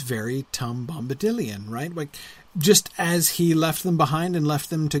 this is very Tom Bombadilian, right? Like, just as he left them behind and left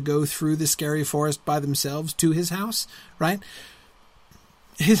them to go through the scary forest by themselves to his house, right?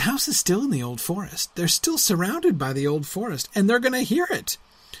 His house is still in the old forest. They're still surrounded by the old forest, and they're going to hear it,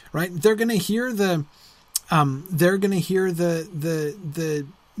 right? They're going to hear the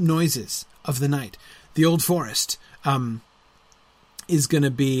noises of the night. The old forest is going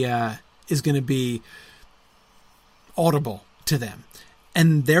to be audible to them,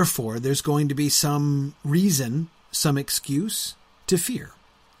 and therefore there's going to be some reason, some excuse to fear.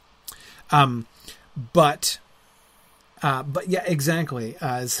 But yeah, exactly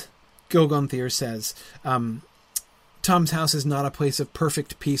as Gilgonthier says, Tom's house is not a place of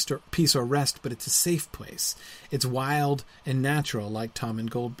perfect peace or rest, but it's a safe place. It's wild and natural, like Tom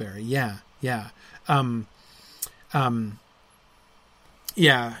and Goldberry. Yeah. Yeah,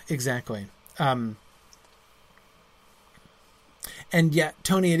 exactly. And yet,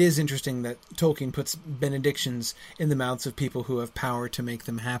 Tony, it is interesting that Tolkien puts benedictions in the mouths of people who have power to make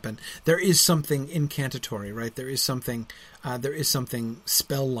them happen. There is something incantatory, right? There is something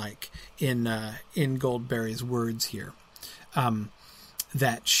spell-like in Goldberry's words here,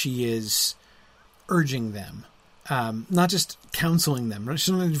 that she is urging them, not just counseling them, right?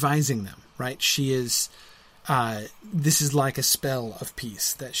 She's not advising them, right? She is. This is like a spell of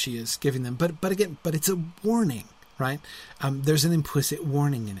peace that she is giving them, but it's a warning. Right? There's an implicit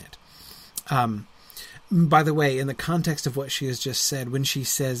warning in it. By the way, in the context of what she has just said, when she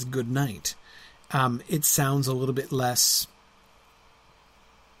says good night, it sounds a little bit less,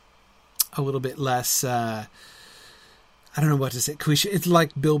 I don't know what to say. It's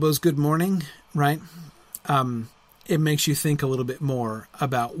like Bilbo's good morning, right? It makes you think a little bit more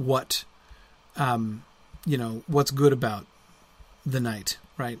about what, what's good about the night,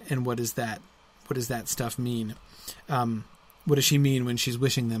 right? And what does that stuff mean? What does she mean when she's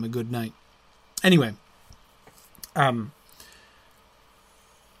wishing them a good night? Anyway,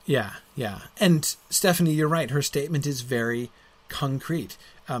 yeah. And Stephanie, you're right. Her statement is very concrete.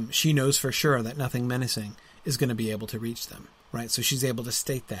 She knows for sure that nothing menacing is going to be able to reach them, right? So she's able to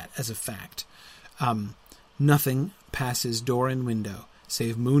state that as a fact. Nothing passes door and window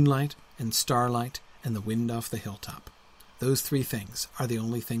save moonlight and starlight and the wind off the hilltop. Those three things are the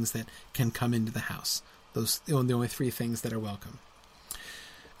only things that can come into the house. Those are the only three things that are welcome.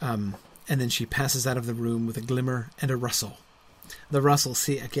 And then she passes out of the room with a glimmer and a rustle. The rustle,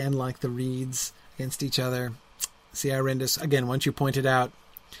 see, again, like the reeds against each other. See, Arindus, again, once you point it out,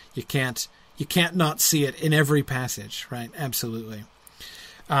 you can't not see it in every passage, right? Absolutely.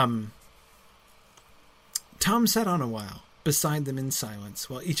 Tom sat on a while beside them in silence,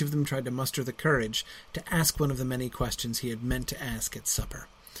 while each of them tried to muster the courage to ask one of the many questions he had meant to ask at supper.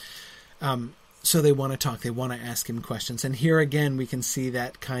 So they want to talk. They want to ask him questions. And here again, we can see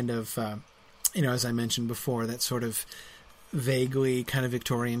that kind of, as I mentioned before, that sort of vaguely kind of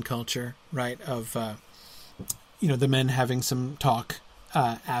Victorian culture, right? Of, the men having some talk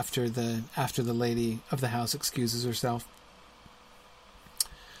after the lady of the house excuses herself.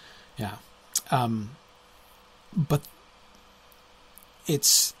 Yeah. But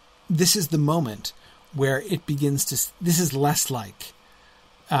this is the moment where it begins to, this is less like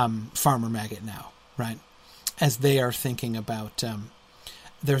Farmer Maggot now, right? As they are thinking about,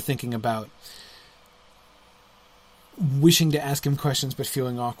 wishing to ask him questions, but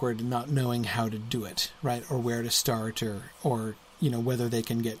feeling awkward and not knowing how to do it, right? Or where to start, or whether they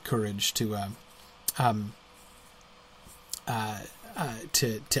can get courage to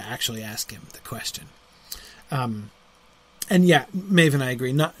actually ask him the question. And yeah, Maeve and I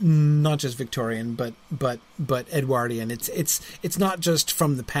agree. Not just Victorian, but Edwardian. It's not just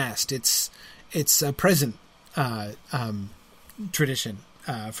from the past. It's a present tradition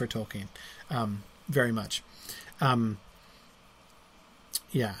for Tolkien, very much.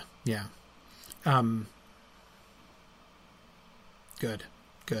 Yeah. Good.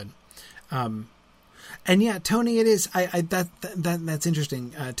 And yeah, Tony, it is. That's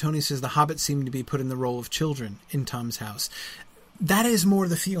interesting. Tony says the hobbits seem to be put in the role of children in Tom's house. That is more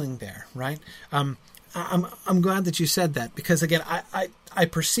the feeling there, right? I'm glad that you said that, because again, I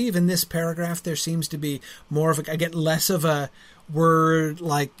perceive in this paragraph there seems to be more of I get less of a word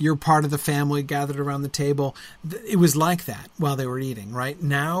like you're part of the family gathered around the table. It was like that while they were eating, right?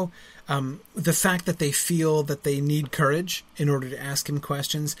 Now, the fact that they feel that they need courage in order to ask him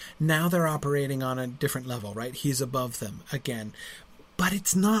questions, now they're operating on a different level, right? He's above them again. But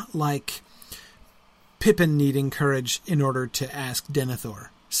it's not like Pippin needing courage in order to ask Denethor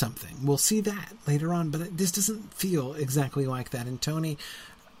something. We'll see that later on, but this doesn't feel exactly like that. And Tony,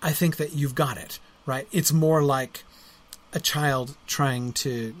 I think that you've got it, right? It's more like a child trying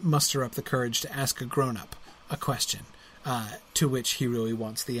to muster up the courage to ask a grown-up a question to which he really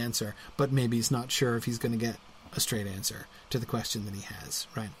wants the answer, but maybe he's not sure if he's going to get a straight answer to the question that he has,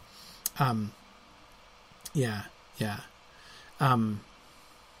 right?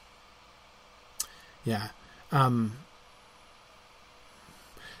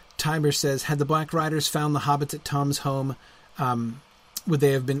 Tiber says, had the Black Riders found the hobbits at Tom's home, would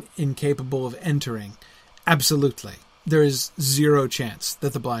they have been incapable of entering? Absolutely. There is zero chance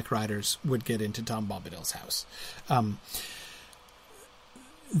that the Black Riders would get into Tom Bombadil's house.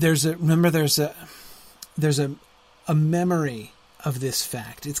 There's a memory of this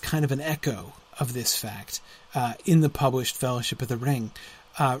fact. It's kind of an echo of this fact in the published Fellowship of the Ring.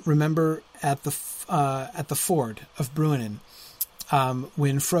 Remember at the ford of Bruinen,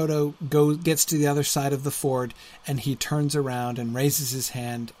 when Frodo gets to the other side of the ford and he turns around and raises his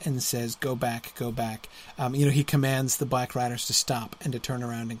hand and says, "Go back, go back." He commands the Black Riders to stop and to turn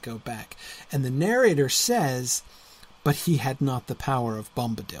around and go back. And the narrator says, "But he had not the power of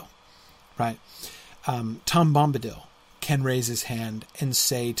Bombadil," right? Tom Bombadil can raise his hand and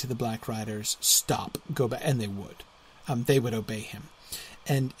say to the Black Riders, "Stop, go back," and they would. They would obey him.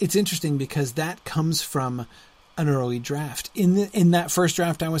 And it's interesting because that comes from an early draft. In that first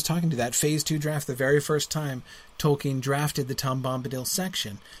draft I was talking to, that Phase 2 draft, the very first time Tolkien drafted the Tom Bombadil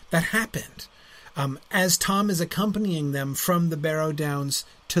section, that happened. As Tom is accompanying them from the Barrow Downs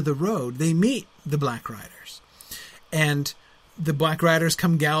to the road, they meet the Black Riders. And the Black Riders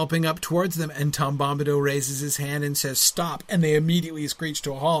come galloping up towards them, and Tom Bombadil raises his hand and says, "Stop," and they immediately screech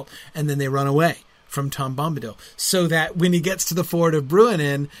to a halt, and then they run away from Tom Bombadil. So that when he gets to the ford of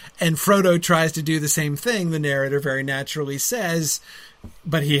Bruinen and Frodo tries to do the same thing, the narrator very naturally says,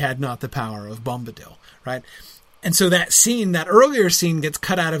 "But he had not the power of Bombadil," right? And so that scene, that earlier scene, gets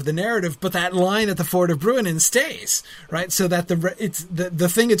cut out of the narrative, but that line at the ford of Bruinen stays, right? So that the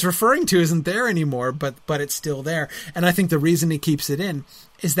thing it's referring to isn't there anymore, but it's still there. And I think the reason he keeps it in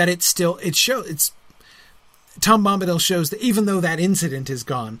is that Tom Bombadil shows that even though that incident is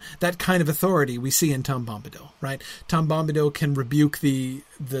gone, that kind of authority we see in Tom Bombadil, right? Tom Bombadil can rebuke the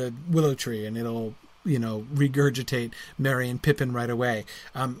willow tree and it'll, regurgitate Merry and Pippin right away.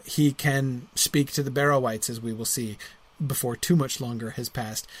 He can speak to the Barrow-wights, as we will see, before too much longer has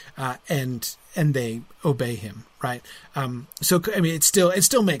passed, and they obey him, right? It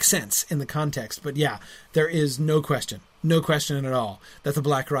still makes sense in the context, but yeah, there is no question at all that the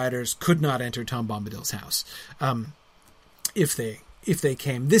Black Riders could not enter Tom Bombadil's house if they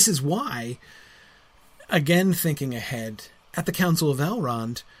came. This is why, again thinking ahead, at the Council of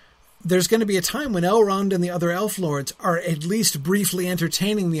Elrond, there's going to be a time when Elrond and the other elf lords are at least briefly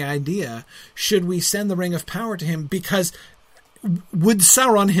entertaining the idea, should we send the Ring of Power to him? Because would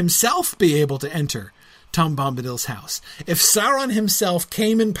Sauron himself be able to enter Tom Bombadil's house? If Sauron himself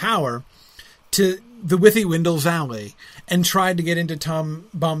came in power to the Withywindle Valley and tried to get into Tom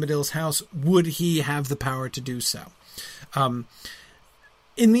Bombadil's house, would he have the power to do so? In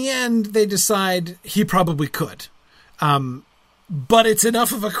the end, they decide he probably could. But it's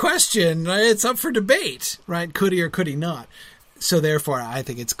enough of a question. It's up for debate, right? Could he or could he not? So therefore, I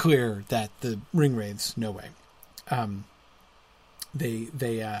think it's clear that the Ringwraiths, no way.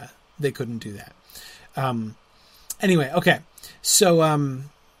 They couldn't do that. Anyway, okay. So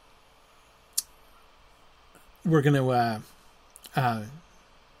we're going to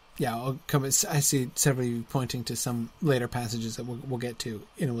I'll come. I see several of you pointing to some later passages that we'll get to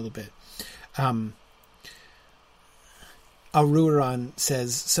in a little bit. Al-Ruaran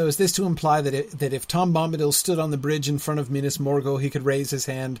says, so is this to imply that if Tom Bombadil stood on the bridge in front of Minas Morgul, he could raise his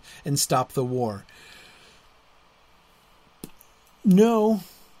hand and stop the war? No,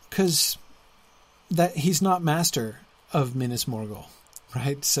 because that he's not master of Minas Morgul,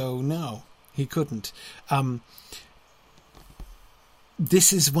 right? So no, he couldn't.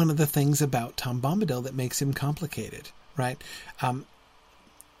 This is one of the things about Tom Bombadil that makes him complicated, right?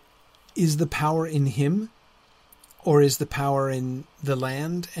 Is the power in him? Or is the power in the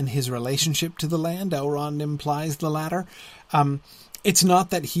land and his relationship to the land? Elrond implies the latter. It's not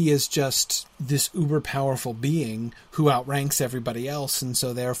that he is just this uber-powerful being who outranks everybody else and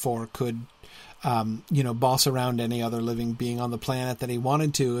so therefore could, boss around any other living being on the planet that he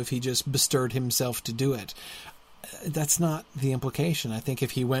wanted to if he just bestirred himself to do it. That's not the implication. I think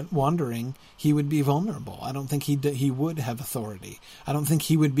if he went wandering, he would be vulnerable. I don't think he would have authority. I don't think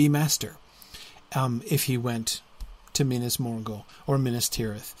he would be master if he went to Minas Morgul or Minas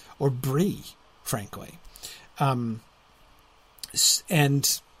Tirith or Bree, frankly. And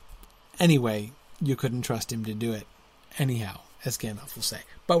anyway, you couldn't trust him to do it anyhow. as Gandalf will say.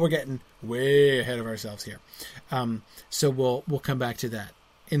 But we're getting way ahead of ourselves here. So we'll come back to that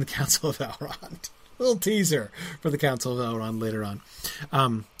in the Council of Elrond. A little teaser for the Council of Elrond later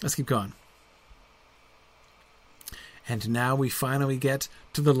on. Let's keep going. And now we finally get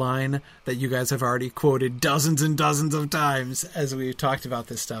to the line that you guys have already quoted dozens and dozens of times as we've talked about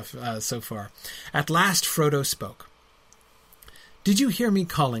this stuff so far. At last Frodo spoke. "Did you hear me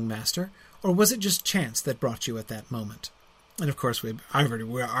calling, Master, or was it just chance that brought you at that moment?" And of course, we've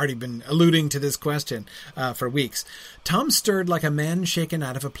already been alluding to this question for weeks. Tom stirred like a man shaken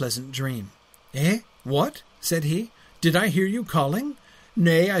out of a pleasant dream. "Eh? What?" said he. "Did I hear you calling?"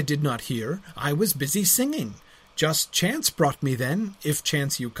 "Nay, I did not hear. I was busy singing. Just chance brought me then, if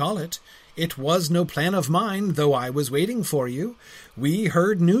chance you call it. It was no plan of mine, though I was waiting for you. We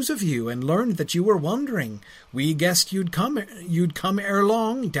heard news of you and learned that you were wandering. We guessed you'd come ere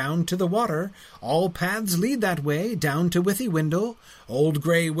long down to the water. All paths lead that way, down to Withywindle. Old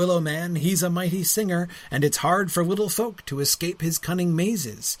grey Willow Man, he's a mighty singer, and it's hard for little folk to escape his cunning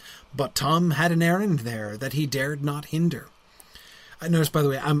mazes. But Tom had an errand there that he dared not hinder." I noticed, by the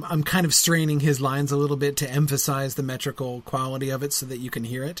way, I'm kind of straining his lines a little bit to emphasize the metrical quality of it so that you can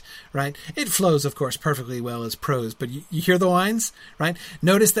hear it, right? It flows, of course, perfectly well as prose, but you hear the lines, right?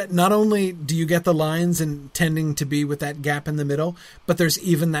 Notice that not only do you get the lines and tending to be with that gap in the middle, but there's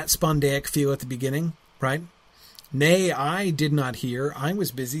even that spondaic feel at the beginning, right? "Nay, I did not hear. I was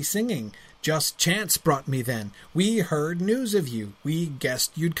busy singing. Just chance brought me then. We heard news of you. We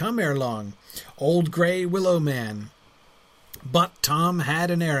guessed you'd come ere long. Old grey Willow Man." But Tom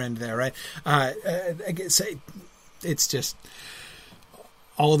had an errand there, right? It's just,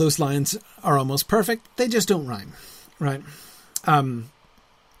 all of those lines are almost perfect. They just don't rhyme, right?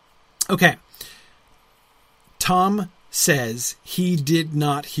 Okay. Tom says he did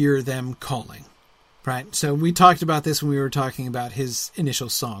not hear them calling, right? So we talked about this when we were talking about his initial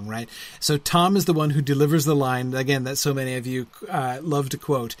song, right? So Tom is the one who delivers the line, again, that so many of you love to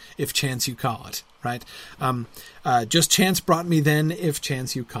quote, "If chance you call it," right? Just chance brought me then, if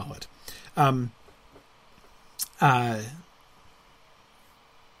chance you call it.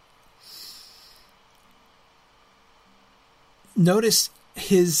 Notice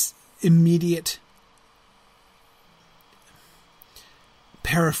his immediate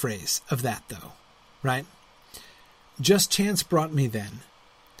paraphrase of that, though, right? "Just chance brought me then.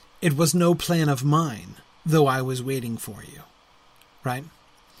 It was no plan of mine, though I was waiting for you," right?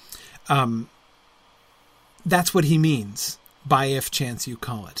 That's what he means by "if chance you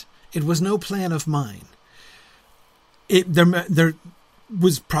call it." It was no plan of mine. There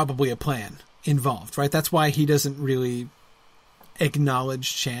was probably a plan involved, right? That's why he doesn't really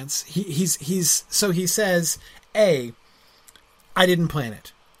acknowledge chance. So he says, A, I didn't plan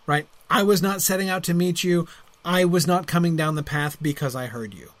it, right? I was not setting out to meet you. I was not coming down the path because I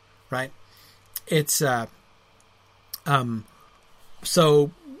heard you, right? It's,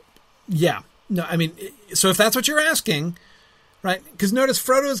 so yeah. No, I mean, so if that's what you're asking, right? Because notice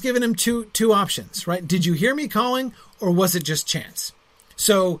Frodo's given him two options, right? Did you hear me calling, or was it just chance?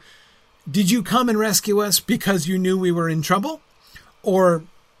 So, did you come and rescue us because you knew we were in trouble, or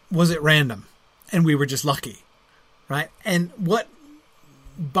was it random and we were just lucky, right? And what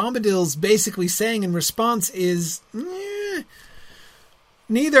Bombadil's basically saying in response is,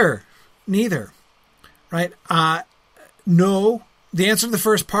 neither, right? No. The answer to the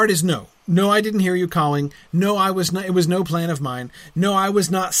first part is no. No, I didn't hear you calling. No, I was not. It was no plan of mine. No, I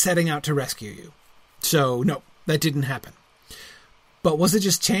was not setting out to rescue you. So, no, that didn't happen. But was it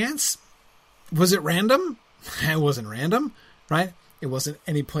just chance? Was it random? It wasn't random, right? It wasn't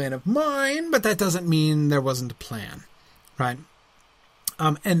any plan of mine, but that doesn't mean there wasn't a plan, right?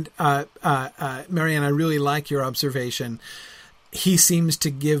 Marianne, I really like your observation. He seems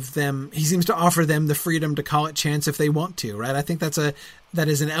to offer them the freedom to call it chance if they want to, right? I think that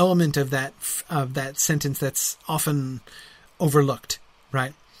is an element of that sentence that's often overlooked,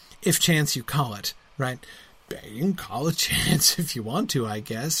 right? If chance you call it, right? You can call it chance if you want to, I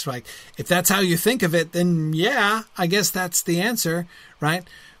guess. Like, if that's how you think of it, then yeah, I guess that's the answer, right?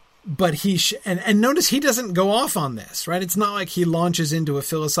 But and notice he doesn't go off on this, right? It's not like he launches into a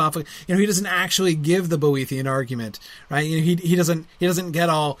philosophical, he doesn't actually give the Boethian argument, right? He doesn't get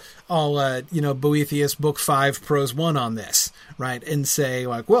all Boethius book 5 prose 1 on this, right? And say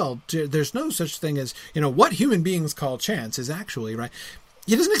like, well, there's no such thing as, what human beings call chance is actually, right?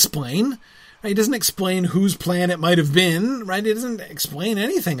 He doesn't explain, right? He doesn't explain whose plan it might have been, right? He doesn't explain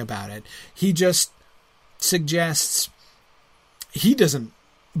anything about it. He just suggests he doesn't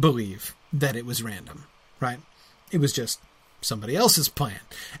believe that it was random, right? It was just somebody else's plan.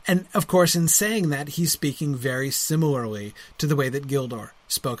 And of course, in saying that, he's speaking very similarly to the way that Gildor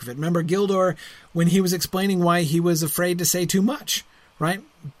spoke of it. Remember Gildor, when he was explaining why he was afraid to say too much, right?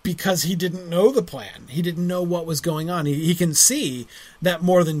 Because he didn't know the plan. He didn't know what was going on. He can see that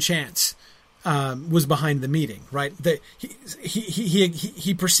more than chance was behind the meeting, right? That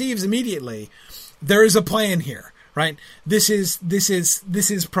he perceives immediately there is a plan here, right? This is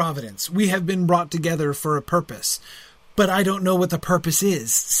providence. We have been brought together for a purpose, but I don't know what the purpose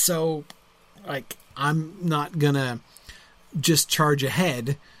is. So, like, I'm not gonna just charge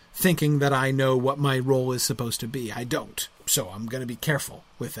ahead thinking that I know what my role is supposed to be. I don't. So I'm going to be careful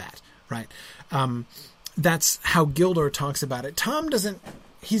with that, right? That's how Gildor talks about it. Tom doesn't,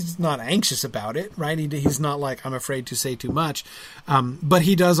 he's not anxious about it, right? He's not like, I'm afraid to say too much. But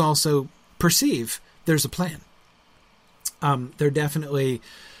he does also perceive there's a plan. There's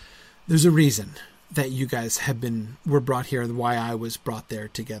a reason that you guys were brought here, why I was brought there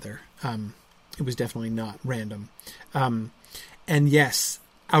together. It was definitely not random. And yes,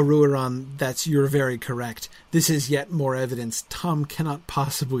 Aruaran, you're very correct. This is yet more evidence. Tom cannot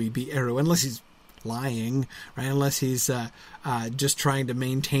possibly be Eru, unless he's lying, right? Unless he's just trying to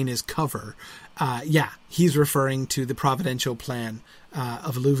maintain his cover. He's referring to the providential plan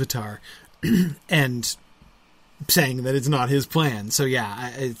of Iluvatar and saying that it's not his plan. So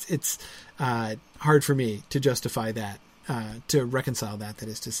it's hard for me to justify that, to reconcile that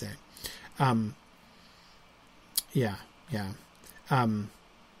is to say.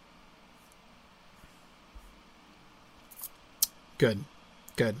 Good.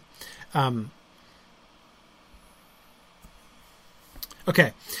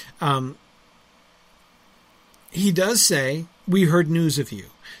 Okay. He does say, we heard news of you.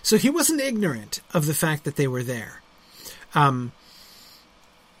 So he wasn't ignorant of the fact that they were there.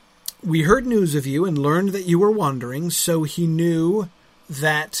 We heard news of you and learned that you were wandering, so he knew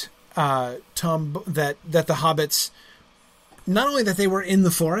that that the hobbits, not only that they were in the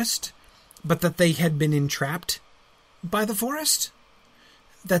forest, but that they had been entrapped by the forest,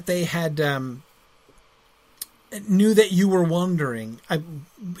 that they had knew that you were wandering.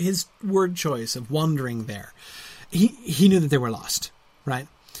 His word choice of wandering there, he knew that they were lost, right?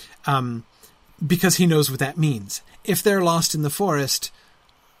 Because he knows what that means. If they're lost in the forest,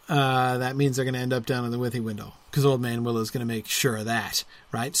 that means they're going to end up down in the Withywindle, because Old Man Willow's going to make sure of that,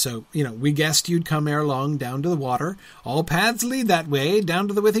 right? So, we guessed you'd come ere long down to the water. All paths lead that way, down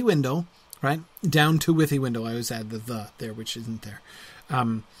to the Withywindle, right? Down to Withywindle. I always add the there, which isn't there.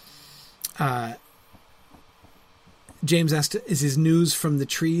 James asked, is his news from the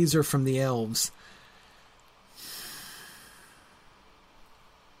trees or from the elves?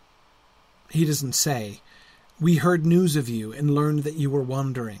 He doesn't say. We heard news of you and learned that you were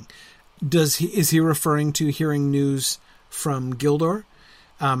wandering. Is he referring to hearing news from Gildor?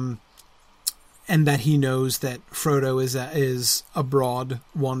 And that he knows that Frodo is abroad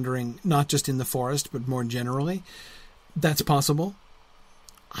wandering, not just in the forest, but more generally? That's possible.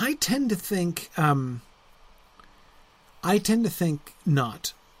 I tend to think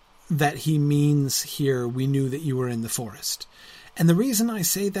not, that he means here, we knew that you were in the forest. And the reason I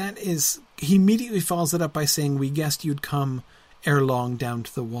say that is he immediately follows it up by saying, we guessed you'd come ere long down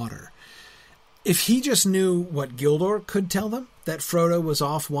to the water. If he just knew what Gildor could tell them, that Frodo was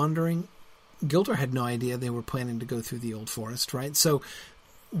off wandering, Gildor had no idea they were planning to go through the Old Forest, right? So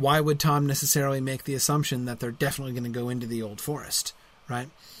why would Tom necessarily make the assumption that they're definitely going to go into the Old Forest, right?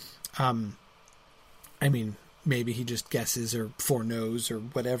 Maybe he just guesses or foreknows or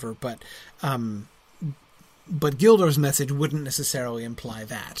whatever, but Gildor's message wouldn't necessarily imply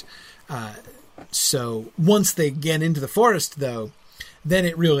that. So once they get into the forest, though, then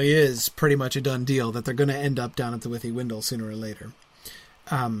it really is pretty much a done deal that they're going to end up down at the Withywindle sooner or later.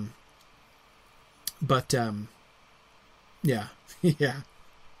 Yeah.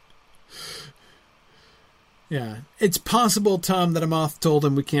 It's possible, Tom, that a moth told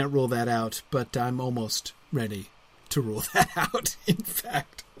him we can't rule that out, but I'm almost ready to rule that out, in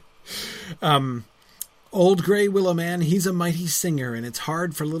fact. Old Grey Willow Man, he's a mighty singer, and it's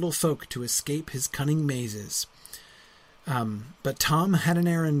hard for little folk to escape his cunning mazes. But Tom had an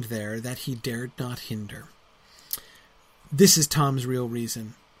errand there that he dared not hinder. This is Tom's real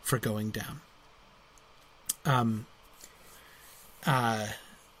reason for going down. And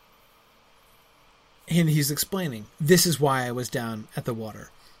he's explaining, this is why I was down at the water.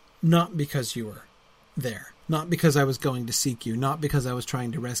 Not because you were there. Not because I was going to seek you. Not because I was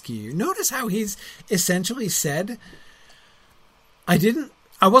trying to rescue you. Notice how he's essentially said, I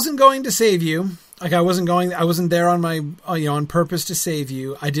wasn't going to save you. Like I wasn't there on my, on purpose to save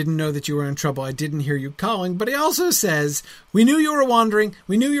you. I didn't know that you were in trouble. I didn't hear you calling. But he also says, we knew you were wandering.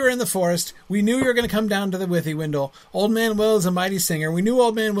 We knew you were in the forest. We knew you were going to come down to the Withywindle. Old Man Willow is a mighty singer. We knew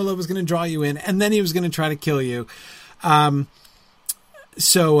Old Man Willow was going to draw you in, and then he was going to try to kill you.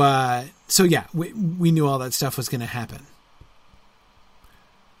 So yeah, we knew all that stuff was going to happen.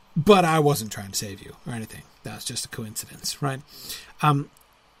 But I wasn't trying to save you or anything. That was just a coincidence, right?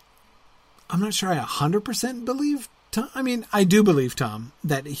 I'm not sure I 100% believe Tom. I mean, I do believe Tom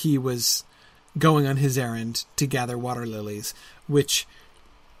that he was going on his errand to gather water lilies, which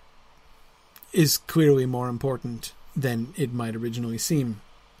is clearly more important than it might originally seem.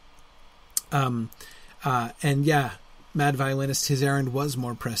 And yeah, Mad Violinist, his errand was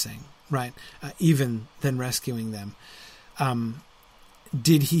more pressing, right? Even than rescuing them.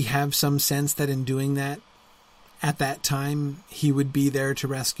 Did he have some sense that in doing that, at that time, he would be there to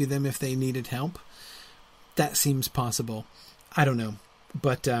rescue them if they needed help? That seems possible. I don't know.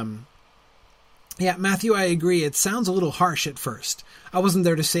 But, yeah, Matthew, I agree. It sounds a little harsh at first. I wasn't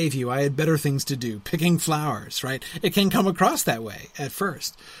there to save you. I had better things to do. Picking flowers, right? It can come across that way at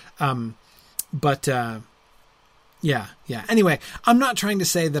first. Yeah. Anyway, I'm not trying to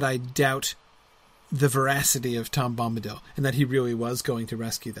say that I doubt the veracity of Tom Bombadil and that he really was going to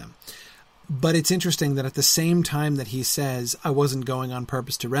rescue them. But it's interesting that at the same time that he says, I wasn't going on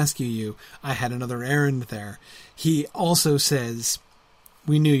purpose to rescue you, I had another errand there, he also says,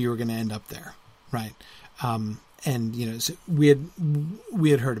 we knew you were going to end up there, right? And, so we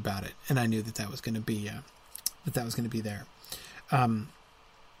had heard about it, and I knew that was going to be, there.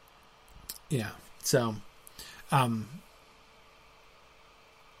 Yeah. So,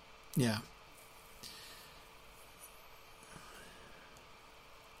 yeah.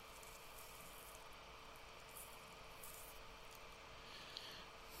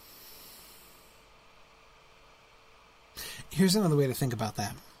 Here's another way to think about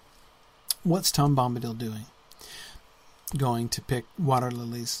that. What's Tom Bombadil doing? Going to pick water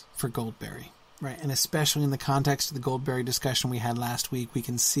lilies for Goldberry, right? And especially in the context of the Goldberry discussion we had last week, we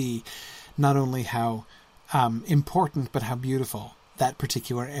can see not only how important, but how beautiful that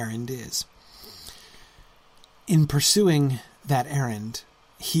particular errand is. In pursuing that errand,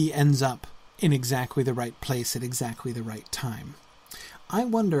 he ends up in exactly the right place at exactly the right time. I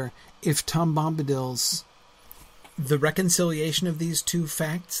wonder if Tom Bombadil's the reconciliation of these two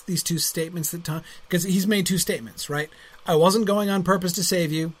facts, these two statements that Tom, because he's made two statements, right? I wasn't going on purpose to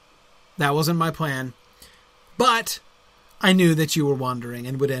save you. That wasn't my plan. But I knew that you were wandering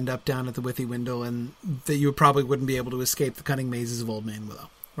and would end up down at the Withywindle and that you probably wouldn't be able to escape the cunning mazes of Old Man Willow,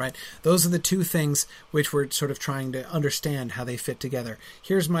 right? Those are the two things which we're sort of trying to understand how they fit together.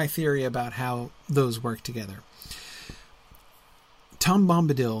 Here's my theory about how those work together. Tom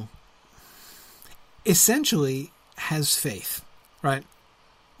Bombadil essentially has faith, right?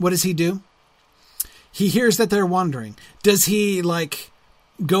 What does he do? He hears that they're wandering. Does he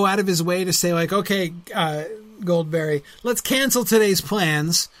go out of his way to say okay, Goldberry, let's cancel today's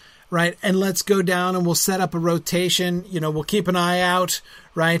plans, right? And let's go down and we'll set up a rotation. We'll keep an eye out,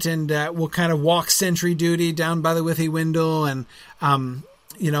 right? And we'll kind of walk sentry duty down by the Withywindle and, and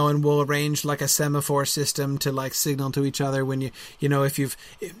we'll arrange a semaphore system to signal to each other when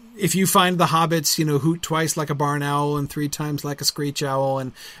if you find the hobbits, hoot twice like a barn owl and 3 times like a screech owl.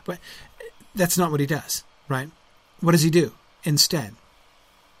 But that's not what he does, right? What does he do instead?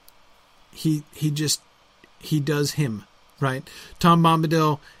 He does him, right? Tom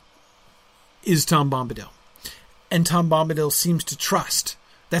Bombadil is Tom Bombadil. And Tom Bombadil seems to trust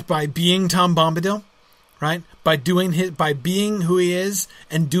that by being Tom Bombadil, right? By being who he is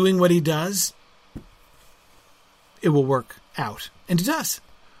and doing what he does, it will work out. And it does,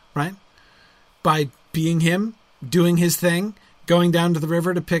 right? By being him, doing his thing, going down to the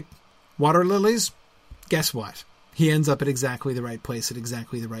river to pick water lilies, guess what? He ends up at exactly the right place at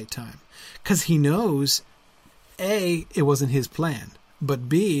exactly the right time. Because he knows, A, it wasn't his plan, but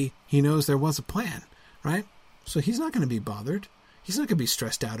B, he knows there was a plan, right? So he's not going to be bothered. He's not going to be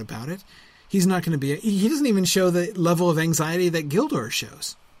stressed out about it. He's not going to be... He doesn't even show the level of anxiety that Gildor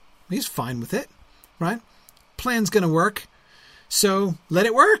shows. He's fine with it, right? Plan's going to work, so let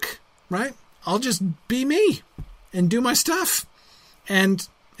it work, right? I'll just be me and do my stuff, and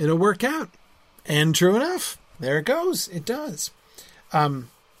it'll work out. And true enough, there it goes. It does.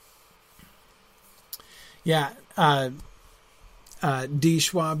 D.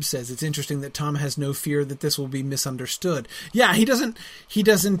 Schwab says it's interesting that Tom has no fear that this will be misunderstood. Yeah, he doesn't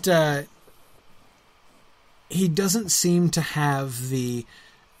seem to have the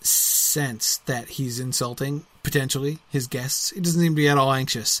sense that he's insulting, potentially, his guests. He doesn't seem to be at all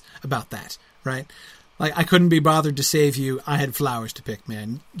anxious about that, right? Like, I couldn't be bothered to save you. I had flowers to pick,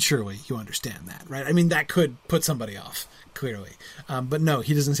 man. Surely you understand that, right? I mean, that could put somebody off, clearly. But no,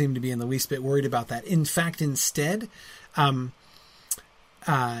 he doesn't seem to be in the least bit worried about that. In fact, instead, what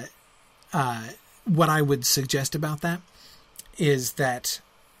I would suggest about that is that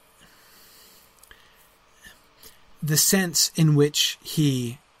the sense in which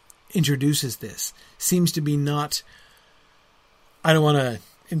he introduces this seems to be not, I don't want to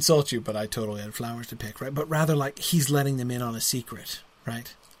insult you, but I totally had flowers to pick, right? But rather like he's letting them in on a secret,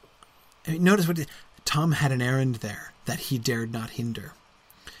 right? I mean, notice Tom had an errand there that he dared not hinder.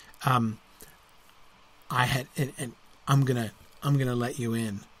 I had, and I'm gonna let you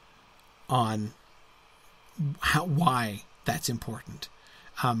in on why that's important.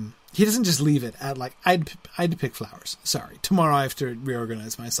 He doesn't just leave it at like, I had to pick flowers. Sorry, tomorrow I have to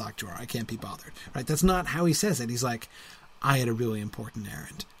reorganize my sock drawer. I can't be bothered, right? That's not how he says it. He's like, I had a really important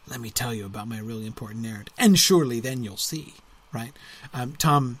errand. Let me tell you about my really important errand. And surely then you'll see, right?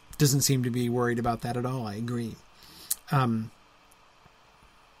 Tom doesn't seem to be worried about that at all. I agree.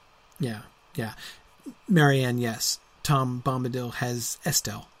 Yeah. Marianne, yes. Tom Bombadil has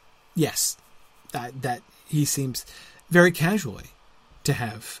Estelle. Yes. That he seems very casually to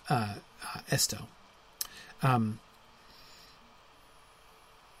have Estelle.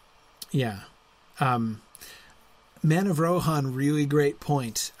 Man of Rohan, really great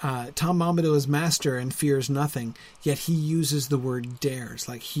point. Tom Bombadil is master and fears nothing, yet he uses the word dares,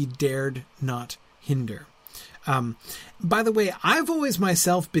 like he dared not hinder. By the way, I've always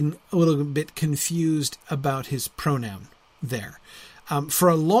myself been a little bit confused about his pronoun there. For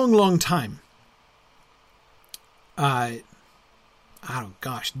a long, long time,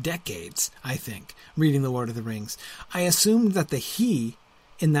 decades, I think, reading The Lord of the Rings, I assumed that the he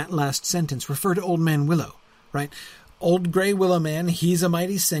in that last sentence referred to Old Man Willow, right? Old Grey Willow Man, he's a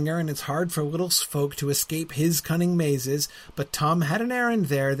mighty singer, and it's hard for little folk to escape his cunning mazes, but Tom had an errand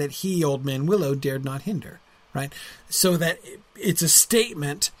there that he, Old Man Willow, dared not hinder, right? So that it's a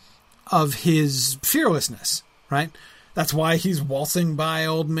statement of his fearlessness, right? That's why he's waltzing by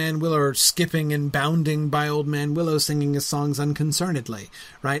Old Man Willow, or skipping and bounding by Old Man Willow, singing his songs unconcernedly,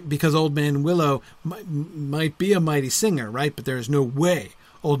 right? Because Old Man Willow might be a mighty singer, right? But there's no way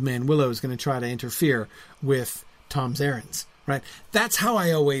Old Man Willow is going to try to interfere with Tom's errands, right? That's how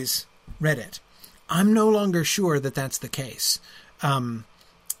I always read it. I'm no longer sure that that's the case. I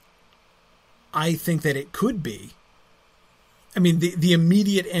think that it could be. I mean, the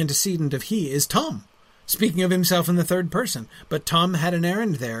immediate antecedent of he is Tom, speaking of himself in the third person. But Tom had an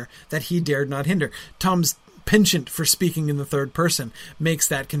errand there that he dared not hinder. Tom's penchant for speaking in the third person makes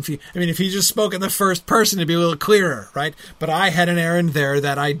that confusing. I mean, if he just spoke in the first person, it'd be a little clearer, right? But I had an errand there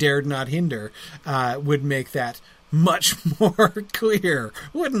that I dared not hinder would make that much more clear,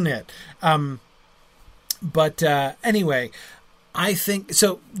 wouldn't it? But anyway, I think,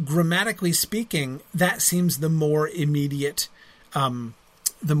 so grammatically speaking, that seems the more immediate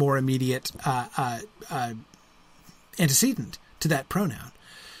antecedent to that pronoun.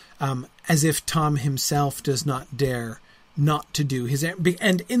 As if Tom himself does not dare not to do his...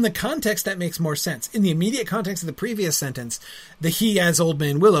 And in the context, that makes more sense. In the immediate context of the previous sentence, the he as Old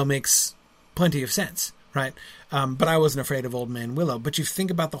Man Willow makes plenty of sense, right? But I wasn't afraid of Old Man Willow. But you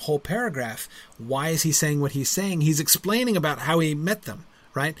think about the whole paragraph. Why is he saying what he's saying? He's explaining about how he met them,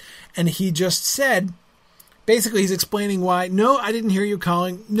 right? And he just said... Basically, he's explaining why, no, I didn't hear you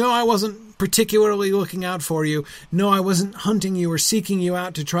calling. No, I wasn't particularly looking out for you. No, I wasn't hunting you or seeking you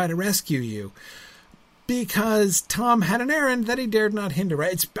out to try to rescue you. Because Tom had an errand that he dared not hinder,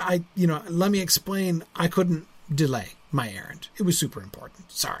 right? Let me explain. I couldn't delay my errand. It was super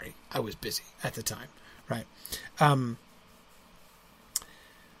important. Sorry, I was busy at the time, right?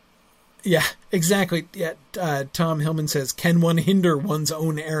 Yeah, exactly. Yeah, Tom Hillman says, can one hinder one's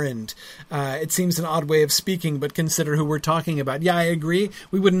own errand? It seems an odd way of speaking, but consider who we're talking about. Yeah, I agree.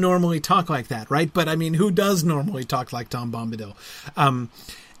 We wouldn't normally talk like that, right? But I mean, who does normally talk like Tom Bombadil?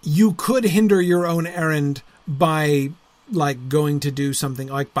 You could hinder your own errand by like going to do something,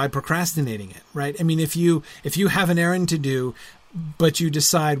 like by procrastinating it, right? I mean, if you have an errand to do, but you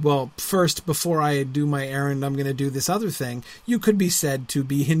decide, well, first, before I do my errand, I'm going to do this other thing, you could be said to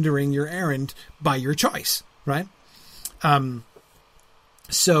be hindering your errand by your choice, right?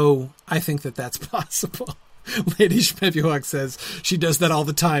 So I think that that's possible. Lady Schmebulok says she does that all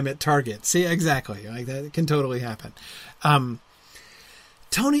the time at Target. See, exactly. Like that, it can totally happen.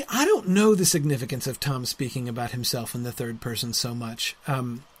 Tony, I don't know the significance of Tom speaking about himself in the third person so much.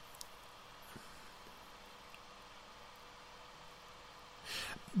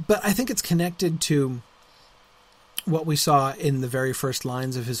 But I think it's connected to what we saw in the very first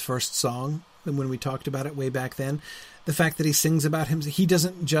lines of his first song, than when we talked about it way back then. The fact that he sings about him, he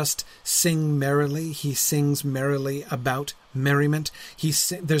doesn't just sing merrily, he sings merrily about merriment.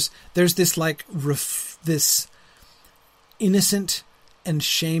 There's this like this innocent and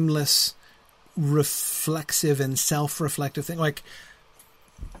shameless, reflexive and self-reflective thing. Like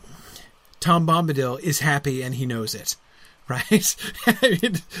Tom Bombadil is happy and he knows it, right? I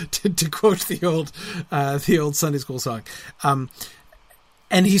mean, to quote the old Sunday school song, and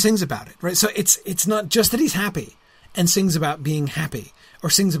he sings about it, right? So it's not just that he's happy and sings about being happy or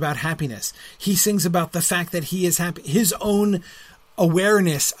sings about happiness. He sings about the fact that he is happy. His own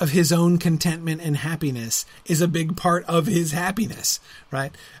awareness of his own contentment and happiness is a big part of his happiness,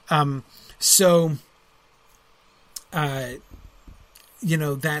 right? So,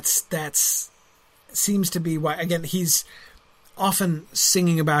 that's seems to be why, again, he's often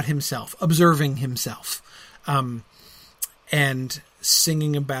singing about himself, observing himself, and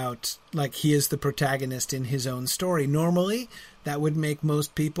singing about, like, he is the protagonist in his own story. Normally, that would make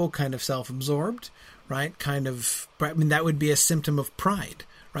most people kind of self-absorbed, right? That would be a symptom of pride,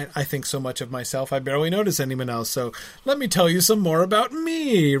 right? I think so much of myself, I barely notice anyone else, so let me tell you some more about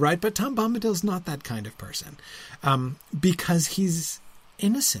me, right? But Tom Bombadil's not that kind of person, because he's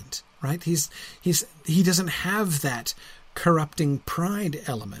innocent, right? He doesn't have that corrupting pride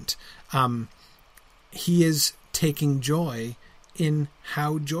element. He is taking joy in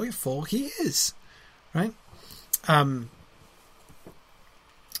how joyful he is, right?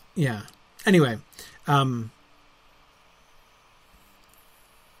 Yeah. Anyway,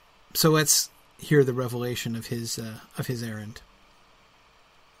 so let's hear the revelation of his errand.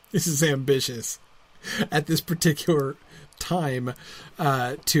 This is ambitious at this particular time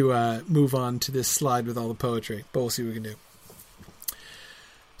to move on to this slide with all the poetry, but we'll see what we can do.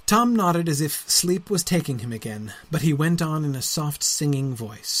 Tom nodded as if sleep was taking him again, but he went on in a soft singing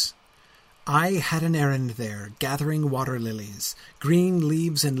voice. I had an errand there, gathering water lilies, green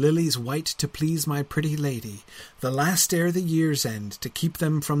leaves and lilies white to please my pretty lady, the last ere the year's end, to keep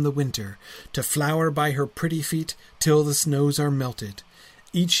them from the winter, to flower by her pretty feet till the snows are melted.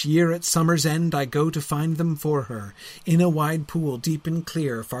 Each year at summer's end I go to find them for her, in a wide pool deep and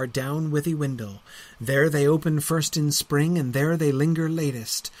clear, far down Withy Windle. There they open first in spring, and there they linger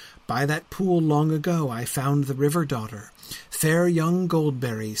latest. By that pool long ago I found the river daughter, fair young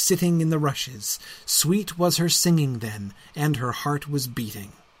Goldberry, sitting in the rushes. Sweet was her singing then, and her heart was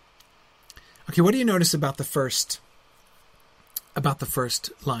beating. Okay, what do you notice about the first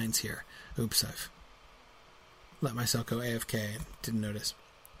lines here? Oops, I've let myself go AFK and didn't notice.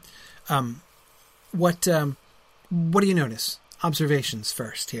 What do you notice? Observations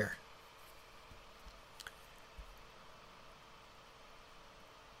first here.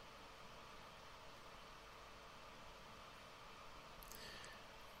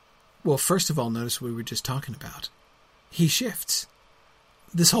 Well, first of all, notice what we were just talking about. He shifts.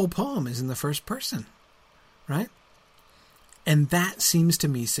 This whole poem is in the first person, right? And that seems to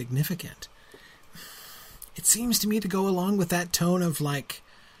me significant. It seems to me to go along with that tone of, like,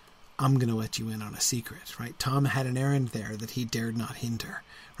 I'm going to let you in on a secret, right? Tom had an errand there that he dared not hinder,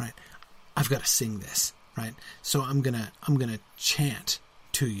 right? I've got to sing this, right? So I'm going to chant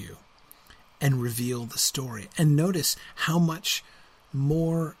to you and reveal the story. And notice how much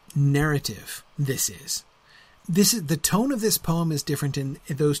more narrative this is. The tone of this poem is different in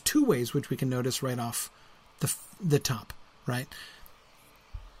those two ways, which we can notice right off the top, right?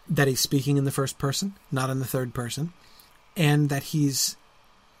 That he's speaking in the first person, not in the third person, and that he's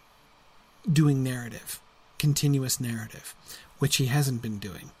doing narrative, continuous narrative, which he hasn't been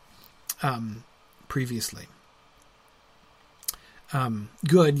doing previously.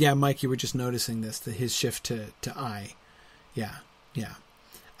 Good, yeah, Mike, you were just noticing this, his shift to I. Yeah.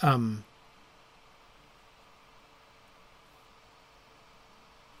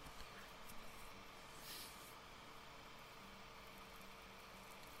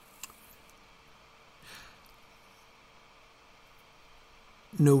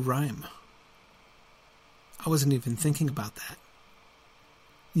 No rhyme. I wasn't even thinking about that.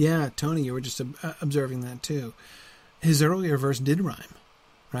 Yeah, Tony, you were just observing that too. His earlier verse did rhyme,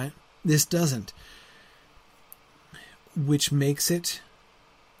 right? This doesn't. Which makes it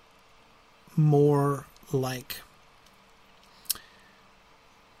more like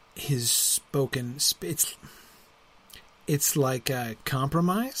his spoken... It's like a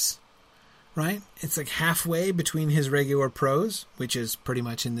compromise, right? It's like halfway between his regular prose, which is pretty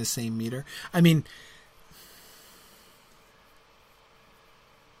much in the same meter. I mean,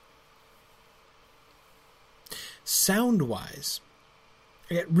 sound-wise,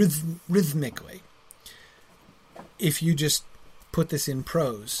 rhythmically, if you just put this in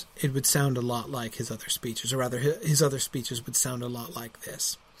prose, it would sound a lot like his other speeches, or rather his other speeches would sound a lot like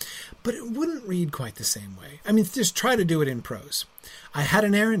this. But it wouldn't read quite the same way. I mean, just try to do it in prose. I had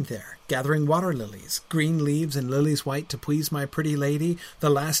an errand there, gathering water lilies, green leaves and lilies white to please my pretty lady, the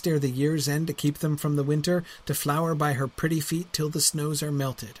last ere the year's end to keep them from the winter, to flower by her pretty feet till the snows are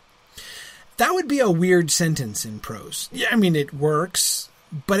melted. That would be a weird sentence in prose. Yeah, I mean, it works,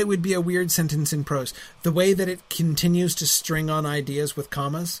 but it would be a weird sentence in prose. The way that it continues to string on ideas with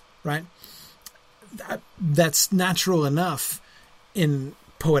commas, right? That's natural enough in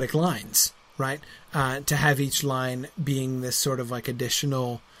poetic lines, right? To have each line being this sort of like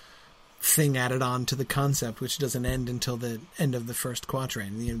additional thing added on to the concept, which doesn't end until the end of the first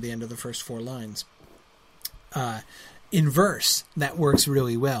quatrain, the end of the first 4 lines. In verse, that works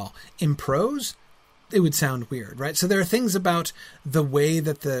really well. In prose, it would sound weird, right? So there are things about the way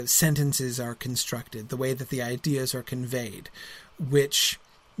that the sentences are constructed, the way that the ideas are conveyed, which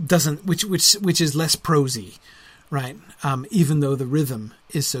is less prosy, right? Even though the rhythm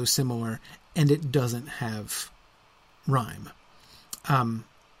is so similar and it doesn't have rhyme.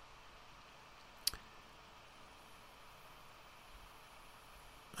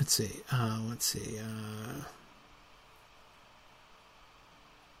 Let's see.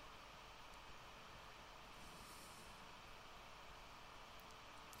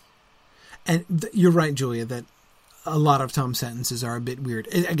 And you're right, Julia, that a lot of Tom's sentences are a bit weird.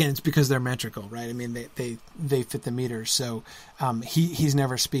 Again, it's because they're metrical, right? I mean, they fit the meter. So he's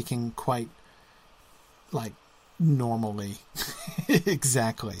never speaking quite like normally.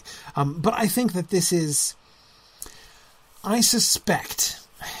 Exactly. But I think that this is, I suspect,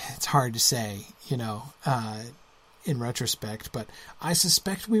 it's hard to say, in retrospect, but I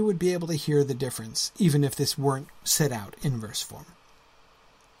suspect we would be able to hear the difference, even if this weren't set out in verse form.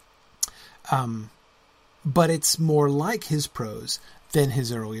 But it's more like his prose than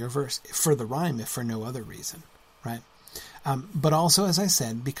his earlier verse, for the rhyme, if for no other reason, right? But also, as I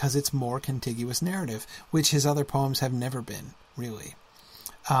said, because it's more contiguous narrative, which his other poems have never been, really.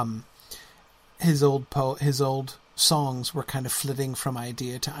 His old songs were kind of flitting from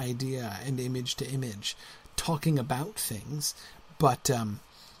idea to idea and image to image, talking about things, but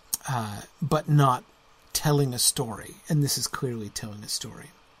not telling a story. And this is clearly telling a story.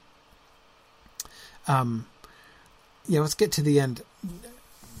 Let's get to the end.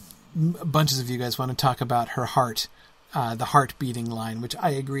 Bunches of you guys want to talk about her heart, the heart beating line, which I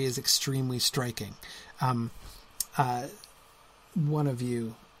agree is extremely striking. One of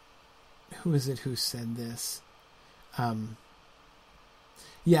you, who is it who said this?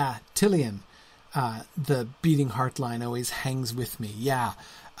 Tillian, the beating heart line always hangs with me. Yeah.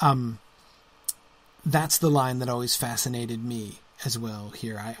 That's the line that always fascinated me as well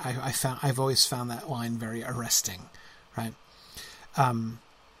here. I've always found that line very arresting, right?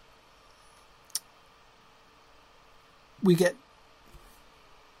 We get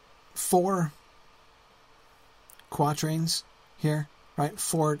 4 quatrains here, right?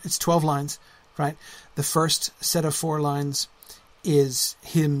 It's 12 lines, right? The first set of 4 lines is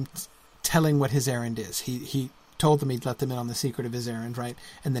him telling what his errand is. He told them he'd let them in on the secret of his errand, right?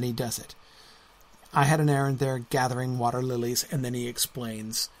 And then he does it. I had an errand there gathering water lilies, and then he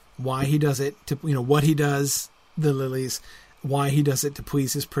explains why he does it, what he does, the lilies, why he does it to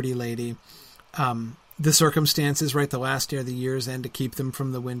please his pretty lady, the circumstances, right, the last ere the year's end to keep them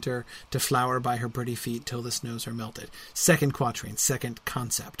from the winter, to flower by her pretty feet till the snows are melted. Second quatrain, second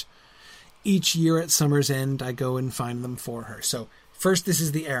concept. Each year at summer's end I go and find them for her. So first, this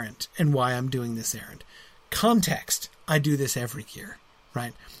is the errand and why I'm doing this errand. Context, I do this every year,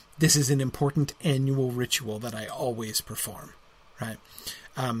 right? This is an important annual ritual that I always perform, right?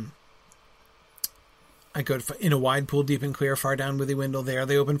 I go in a wide pool, deep and clear, far down Withy Windle. There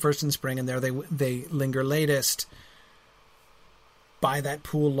they open first in spring, and there they linger latest. By that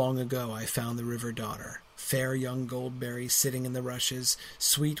pool long ago I found the river daughter, fair young Goldberry, sitting in the rushes.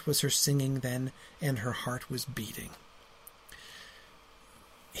 Sweet was her singing then, and her heart was beating.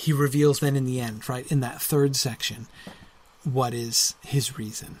 He reveals then in the end, right, in that third section, what is his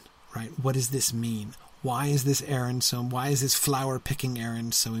reason, right? What does this mean? Why is this flower picking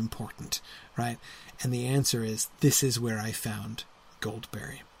errand so important, right? And the answer is, this is where I found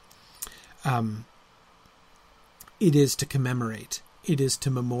Goldberry. It is to commemorate. It is to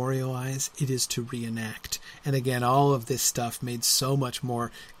memorialize. It is to reenact. And again, all of this stuff made so much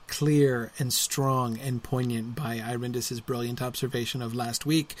more clear and strong and poignant by Irindis's brilliant observation of last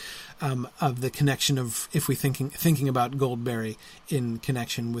week, of the connection of, if we thinking about Goldberry in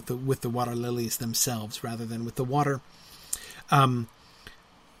connection with the water lilies themselves rather than with the water.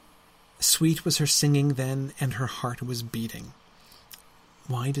 Sweet was her singing then, and her heart was beating.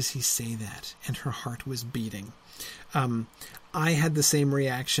 Why does he say that? And her heart was beating. I had the same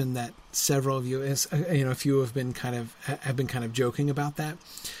reaction that several of you, as a few have been kind of joking about that.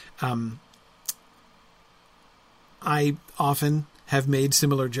 I often have made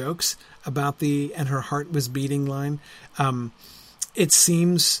similar jokes about the "and her heart was beating" line. It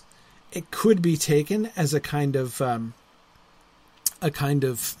seems it could be taken as a kind of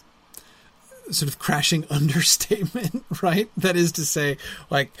sort of crashing understatement, right? That is to say,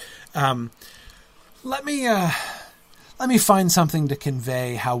 like, let me find something to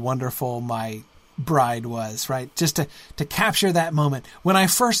convey how wonderful my bride was, right? Just to capture that moment. When I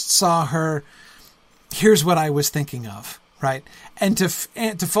first saw her, here's what I was thinking of, right? And to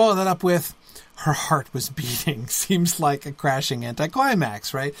follow that up with, her heart was beating, seems like a crashing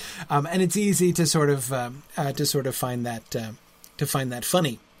anticlimax, right? And it's easy to sort of find that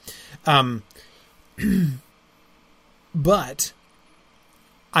funny. But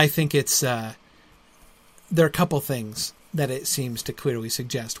I think it's there are a couple things that it seems to clearly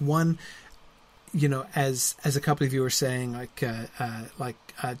suggest. One, as a couple of you were saying, like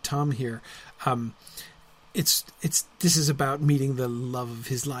Tom here, this is about meeting the love of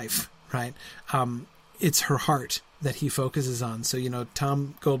his life, right? It's her heart that he focuses on. So,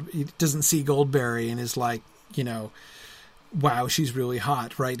 Tom he doesn't see Goldberry and is like, wow, she's really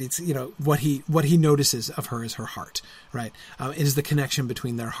hot, right? It's, what he notices of her is her heart, right? It is the connection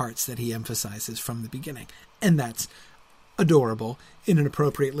between their hearts that he emphasizes from the beginning. And that's adorable in an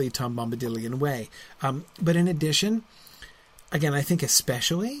appropriately Tom Bombadilian way. But in addition, again, I think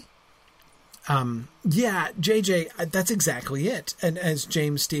especially, JJ, that's exactly it. And as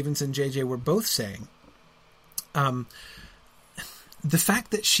James Stevens and JJ were both saying, the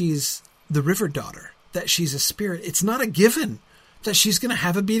fact that she's the river daughter, that she's a spirit, it's not a given that she's going to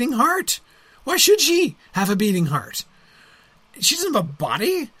have a beating heart. Why should she have a beating heart? She doesn't have a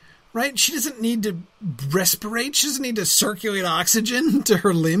body, right? She doesn't need to respirate. She doesn't need to circulate oxygen to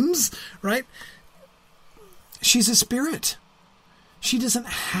her limbs, right? She's a spirit. She doesn't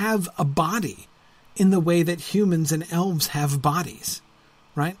have a body in the way that humans and elves have bodies,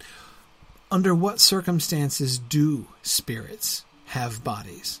 right? Under what circumstances do spirits have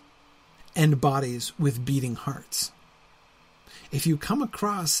bodies? And bodies with beating hearts? If you come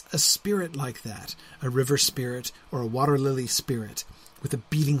across a spirit like that, a river spirit or a water lily spirit with a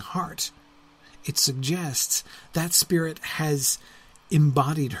beating heart, it suggests that spirit has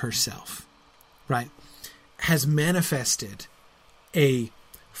embodied herself, right? Has manifested a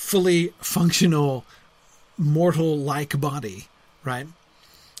fully functional mortal-like body, right?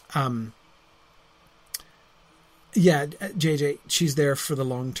 JJ, she's there for the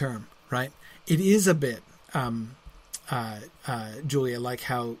long term, right? It is a bit, Julia, like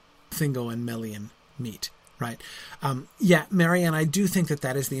how Thingol and Melian meet, right? Marianne, I do think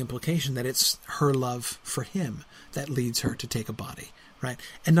that is the implication, that it's her love for him that leads her to take a body, right?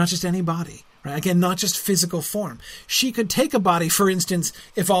 And not just any body, right? Again, not just physical form. She could take a body, for instance,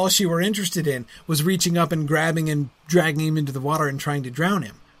 if all she were interested in was reaching up and grabbing and dragging him into the water and trying to drown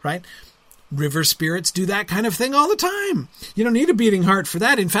him, right? River spirits do that kind of thing all the time. You don't need a beating heart for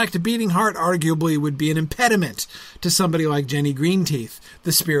that. In fact, a beating heart arguably would be an impediment to somebody like Jenny Greenteeth,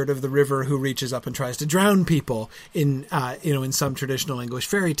 the spirit of the river who reaches up and tries to drown people in some traditional English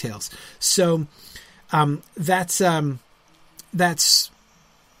fairy tales. So that's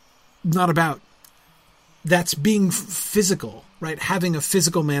not about, that's being physical, right? Having a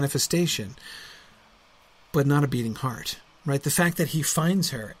physical manifestation, but not a beating heart. Right, the fact that he finds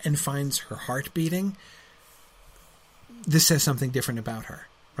her and finds her heart beating, this says something different about her,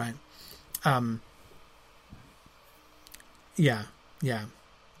 right?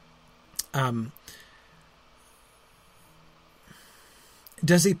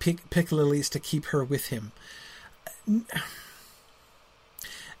 Does he pick lilies to keep her with him?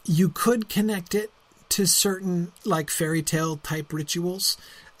 You could connect it to certain like fairy tale type rituals.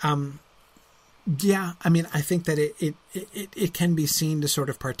 I think that it can be seen to sort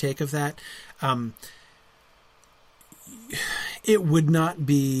of partake of that. It would not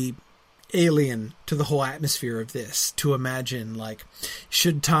be alien to the whole atmosphere of this to imagine, like,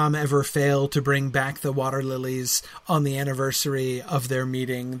 should Tom ever fail to bring back the water lilies on the anniversary of their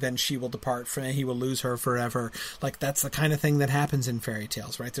meeting, then she will depart from it. He will lose her forever. Like, that's the kind of thing that happens in fairy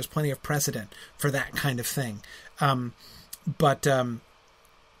tales, right? There's plenty of precedent for that kind of thing.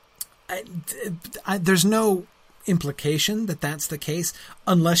 There's no implication that that's the case,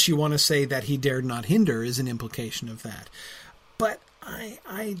 unless you want to say that he dared not hinder is an implication of that. But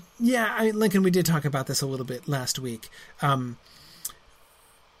Lincoln, we did talk about this a little bit last week.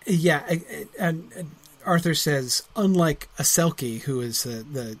 Arthur says, unlike a Selkie, who is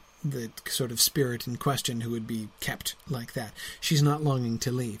the sort of spirit in question who would be kept like that, she's not longing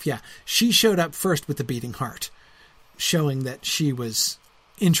to leave. Yeah, she showed up first with a beating heart, showing that she was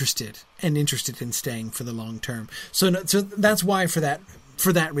interested in staying for the long term. So that's why, for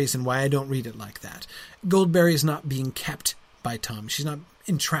that reason, why I don't read it like that. Goldberry is not being kept by Tom. She's not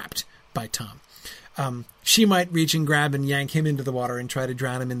entrapped by Tom. She might reach and grab and yank him into the water and try to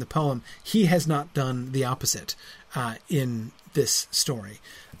drown him in the poem. He has not done the opposite in this story.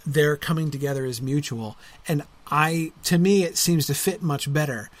 Their coming together is mutual, and to me, it seems to fit much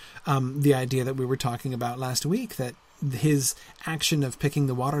better the idea that we were talking about last week, that his action of picking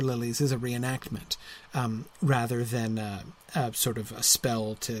the water lilies is a reenactment rather than a sort of a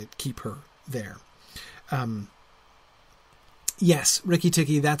spell to keep her there. Yes, Ricky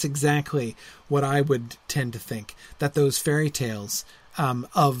Ticky, that's exactly what I would tend to think, that those fairy tales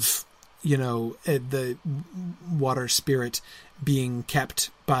of, the water spirit being kept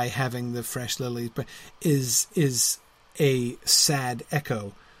by having the fresh lilies is a sad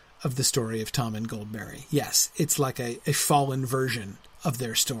echo of the story of Tom and Goldberry. Yes, it's like a fallen version of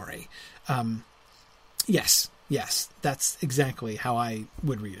their story. Yes, that's exactly how I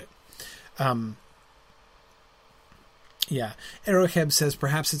would read it. Yeah. Eroheb says,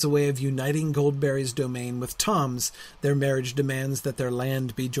 perhaps it's a way of uniting Goldberry's domain with Tom's. Their marriage demands that their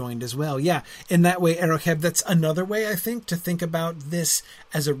land be joined as well. Yeah, in that way, Eroheb, that's another way, I think, to think about this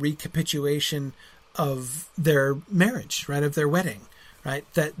as a recapitulation of their marriage, right, of their wedding, right?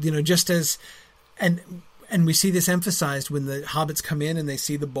 That, just as... And we see this emphasized when the hobbits come in and they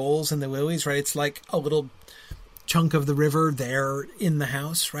see the bowls and the lilies, right? It's like a little chunk of the river there in the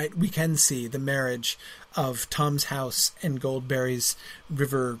house, right? We can see the marriage of Tom's house and Goldberry's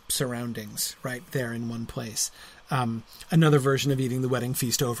river surroundings right there in one place. Another version of eating the wedding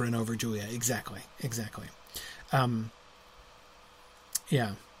feast over and over, Julia. Exactly.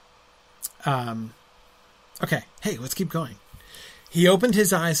 Yeah. Okay. Hey, let's keep going. He opened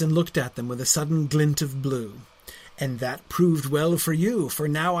his eyes and looked at them with a sudden glint of blue. And that proved well for you, for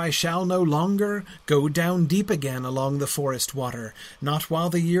now I shall no longer go down deep again along the forest water, not while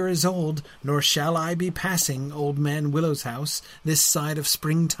the year is old, nor shall I be passing Old Man Willow's house this side of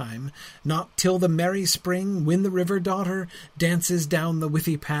springtime, not till the merry spring, when the river daughter dances down the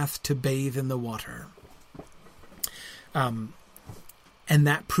withy path to bathe in the water. And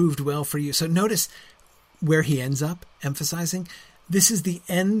that proved well for you. So notice where he ends up emphasizing. This is the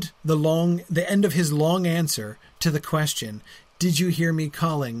end of his long answer to the question, did you hear me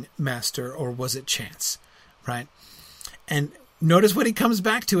calling, master, or was it chance? Right? And notice what he comes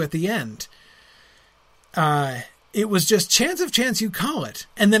back to at the end. It was just chance of chance you call it.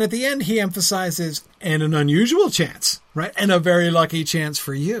 And then at the end he emphasizes, and an unusual chance, right? And a very lucky chance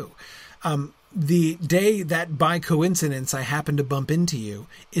for you. The day that by coincidence I happened to bump into you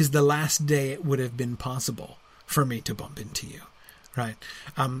is the last day it would have been possible for me to bump into you. Right.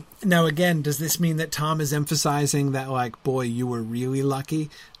 Now, again, does this mean that Tom is emphasizing that, like, boy, you were really lucky?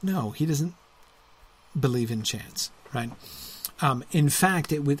 No, he doesn't believe in chance. Right. In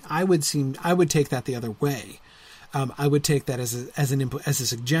fact, I would take that the other way. I would take that as a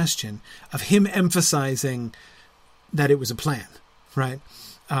suggestion of him emphasizing that it was a plan. Right.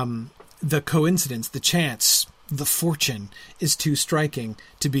 The coincidence, the chance, the fortune is too striking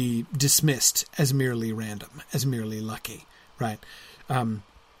to be dismissed as merely random, as merely lucky. Right.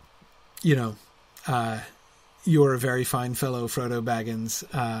 You're a very fine fellow, Frodo Baggins,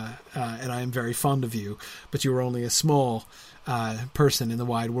 and I am very fond of you, but you are only a small person in the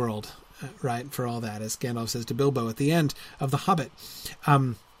wide world, right, for all that, as Gandalf says to Bilbo at the end of The Hobbit.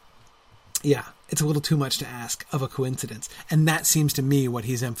 Yeah, it's a little too much to ask of a coincidence, and that seems to me what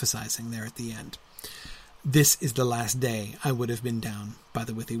he's emphasizing there at the end. This is the last day I would have been down by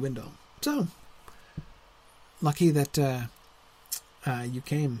the Withy Window. So, lucky that... you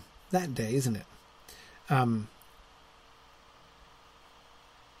came that day, isn't it?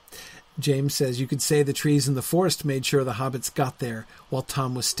 James says, you could say the trees in the forest made sure the hobbits got there while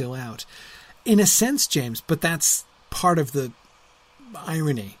Tom was still out. In a sense, James, but that's part of the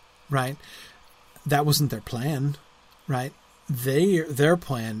irony, right? That wasn't their plan, right? Their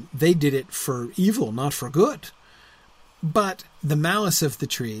plan, they did it for evil, not for good. But the malice of the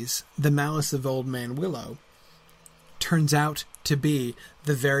trees, the malice of Old Man Willow, turns out to be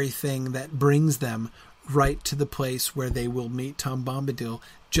the very thing that brings them right to the place where they will meet Tom Bombadil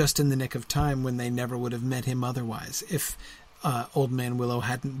just in the nick of time, when they never would have met him otherwise if Old Man Willow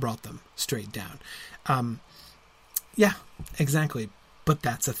hadn't brought them straight down. Yeah, exactly. But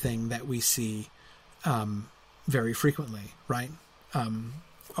that's a thing that we see very frequently, right?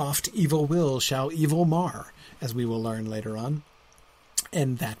 Oft evil will shall evil mar, as we will learn later on.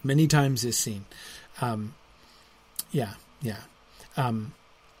 And that many times is seen. Yeah.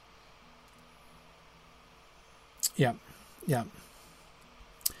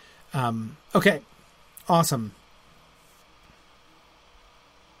 Okay. Awesome.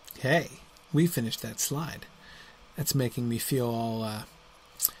 Hey, we finished that slide. That's making me feel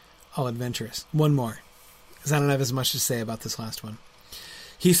all adventurous. One more, because I don't have as much to say about this last one.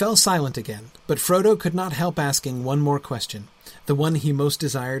 He fell silent again, but Frodo could not help asking one more question, the one he most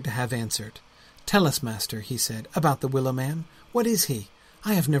desired to have answered. "Tell us, master," he said, "about the Willow Man. What is he?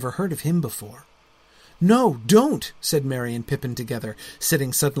 I have never heard of him before." "No, don't," said Merry and Pippin together,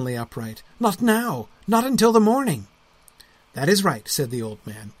 sitting suddenly upright. "Not now. Not until the morning." "That is right," said the old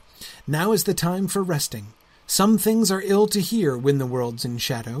man. "Now is the time for resting. Some things are ill to hear when the world's in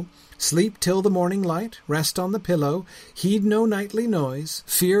shadow. Sleep till the morning light, rest on the pillow, heed no nightly noise,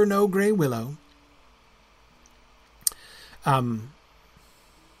 fear no grey willow."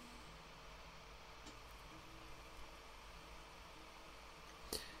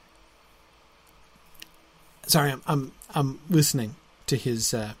 Sorry, I'm listening to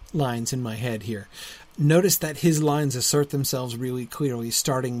his lines in my head here. Notice that his lines assert themselves really clearly,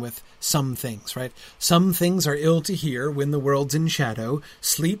 starting with some things, right? Some things are ill to hear when the world's in shadow.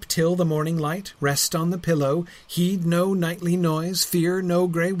 Sleep till the morning light, rest on the pillow, heed no nightly noise, fear no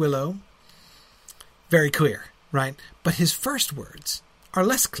grey willow. Very clear, right? But his first words are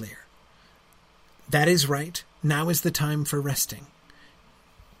less clear. That is right. Now is the time for resting.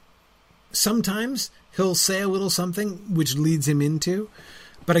 Sometimes he'll say a little something which leads him into,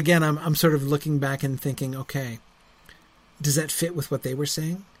 but again, I'm sort of looking back and thinking, okay, does that fit with what they were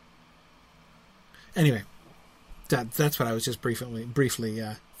saying? Anyway, that's what I was just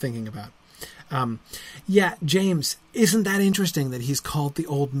briefly thinking about. Yeah, James, isn't that interesting that he's called the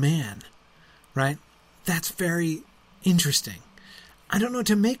old man, right? That's very interesting. I don't know what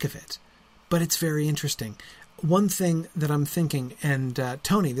to make of it, but it's very interesting. One thing that I'm thinking, and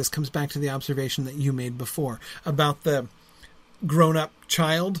Tony, this comes back to the observation that you made before about the grown-up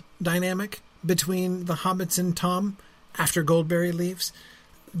child dynamic between the hobbits and Tom after Goldberry leaves.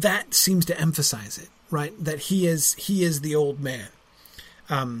 That seems to emphasize it, right? That he is the old man.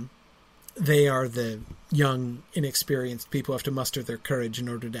 They are the young, inexperienced people who have to muster their courage in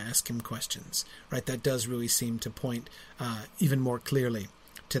order to ask him questions, right? That does really seem to point even more clearly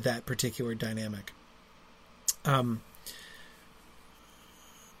to that particular dynamic.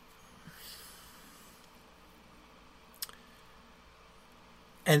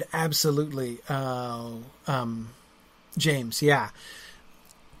 And absolutely, James, yeah.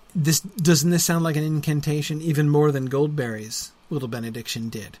 Doesn't this sound like an incantation even more than Goldberry's little benediction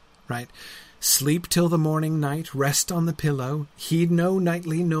did, right? Sleep till the morning night, rest on the pillow, heed no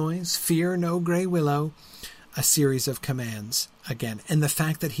nightly noise, fear no grey willow. A series of commands again. And the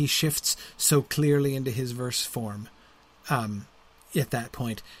fact that he shifts so clearly into his verse form at that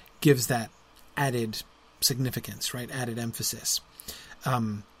point gives that added significance, right? Added emphasis.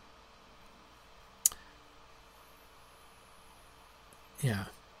 Yeah.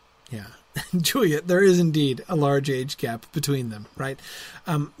 Julia, there is indeed a large age gap between them, right?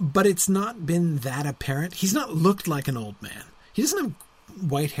 But it's not been that apparent. He's not looked like an old man. He doesn't have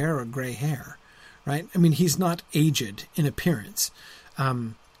white hair or gray hair, right? I mean, he's not aged in appearance.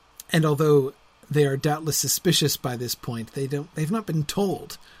 And although they are doubtless suspicious by this point, they've not been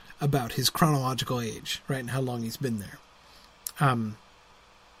told about his chronological age, right? And how long he's been there.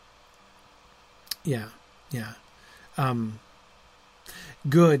 Yeah.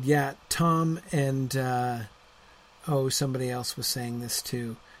 Good. Yeah. Tom and, somebody else was saying this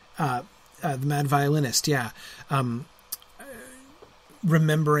too. The Mad Violinist. Yeah.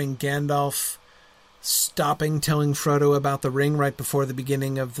 Remembering Gandalf stopping telling Frodo about the ring right before the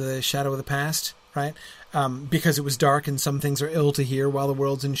beginning of the Shadow of the Past, right? Because it was dark and some things are ill to hear while the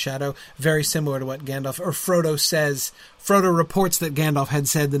world's in shadow. Very similar to what Gandalf, or Frodo says. Frodo reports that Gandalf had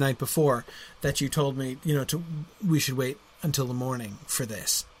said the night before that you told me, we should wait until the morning for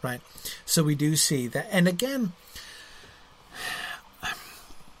this, right? So we do see that. And again,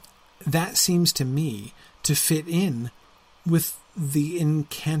 that seems to me to fit in with the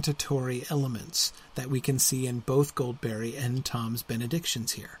incantatory elements that we can see in both Goldberry and Tom's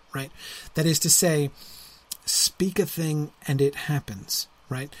benedictions here, right? That is to say, speak a thing and it happens,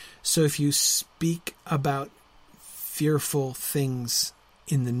 right? So if you speak about fearful things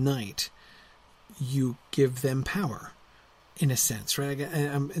in the night, you give them power, in a sense, right?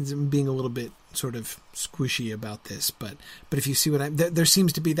 I'm being a little bit sort of squishy about this, but if you see what there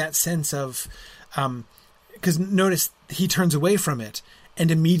seems to be that sense of, because notice he turns away from it and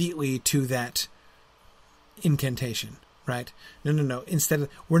immediately to that incantation, right? No. Instead,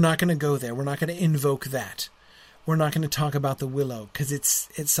 we're not going to go there. We're not going to invoke that. We're not going to talk about the willow, because it's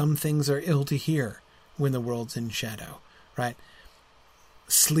some things are ill to hear when the world's in shadow, right?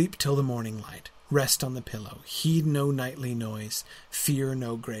 Sleep till the morning light. Rest on the pillow. Heed no nightly noise. Fear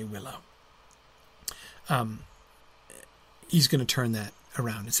no grey willow. He's going to turn that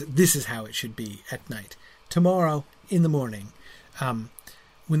around and say, this is how it should be at night. Tomorrow, in the morning,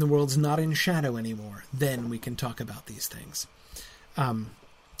 when the world's not in shadow anymore, then we can talk about these things.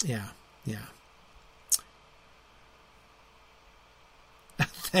 Yeah.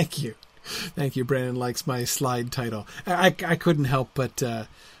 Thank you. Brandon likes my slide title. I couldn't help but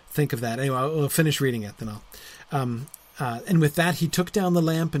think of that. Anyway, I'll finish reading it, then I'll... and with that, he took down the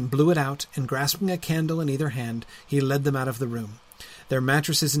lamp and blew it out, and grasping a candle in either hand, he led them out of the room. Their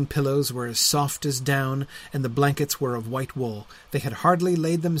mattresses and pillows were as soft as down, and the blankets were of white wool. They had hardly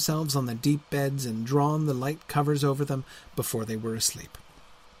laid themselves on the deep beds and drawn the light covers over them before they were asleep.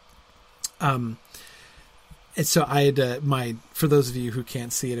 And so I had for those of you who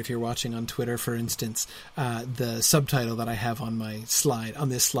can't see it, if you're watching on Twitter, for instance, the subtitle that I have on my slide, on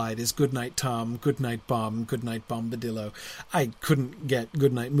this slide, is "Good Night Tom, Good Night Bomb, Good Night Bombadillo." I couldn't get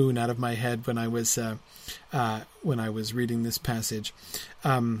 "Good Night Moon" out of my head when I was reading this passage,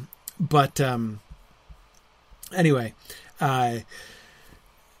 but anyway,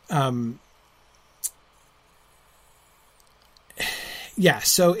 yeah.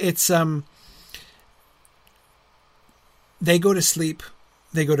 So it's they go to sleep,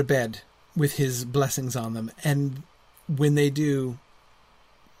 they go to bed with his blessings on them. And when they do,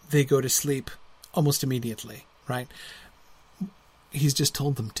 they go to sleep almost immediately, right? He's just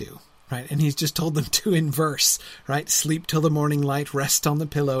told them to, right? And he's just told them to in verse, right? Sleep till the morning light, rest on the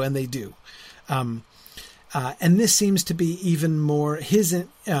pillow, and they do. And this seems to be even more, his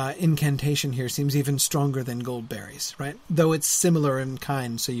incantation here seems even stronger than Goldberry's, right? Though it's similar in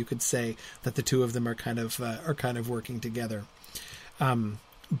kind, so you could say that the two of them are kind of working together. Lady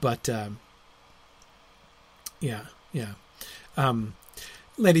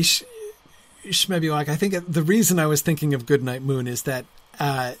Schmebuak, I think the reason I was thinking of Goodnight Moon is that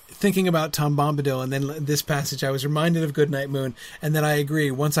thinking about Tom Bombadil and then this passage, I was reminded of Goodnight Moon, and then I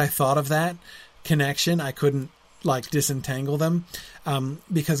agree. Once I thought of that connection, I couldn't disentangle them,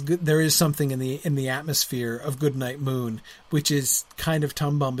 because there is something in the atmosphere of Goodnight Moon which is kind of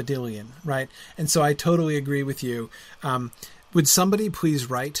Tom Bombadilian, right? And so I totally agree with you. Would somebody please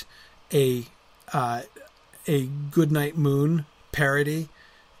write a Goodnight Moon parody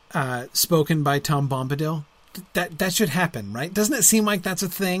spoken by Tom Bombadil? That should happen, right? Doesn't it seem like that's a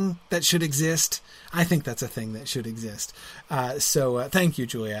thing that should exist? I think that's a thing that should exist. So thank you,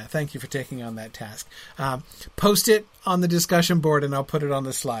 Julia. Thank you for taking on that task. Post it on the discussion board and I'll put it on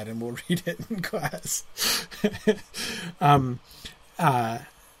the slide and we'll read it in class.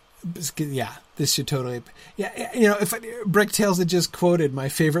 Yeah, this should totally... Yeah, you know, if Bricktails had just quoted my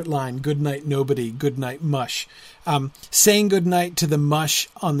favorite line, "Good night, nobody, good night, mush." Saying goodnight to the mush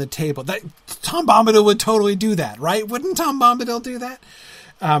on the table. Tom Bombadil would totally do that, right? Wouldn't Tom Bombadil do that?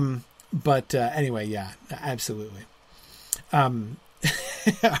 But anyway, yeah, absolutely.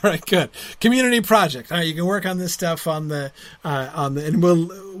 All right, good. Community project. All right, you can work on this stuff on the, and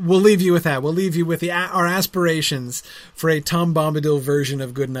we'll leave you with that. We'll leave you with our aspirations for a Tom Bombadil version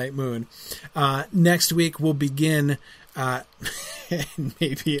of Goodnight Moon. Next week we'll begin, and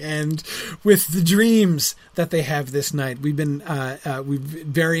maybe end with the dreams that they have this night. We've been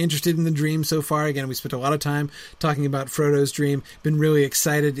very interested in the dream so far. Again, we spent a lot of time talking about Frodo's dream. Been really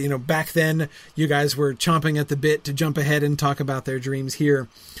excited. You know, back then you guys were chomping at the bit to jump ahead and talk about their dreams here.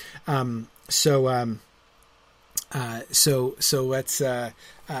 So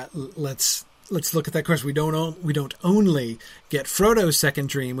let's look at that. Of course, we don't only get Frodo's second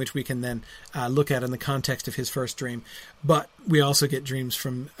dream, which we can then look at in the context of his first dream, but we also get dreams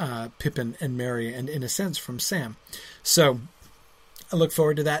from Pippin and Merry, and in a sense from Sam. So I look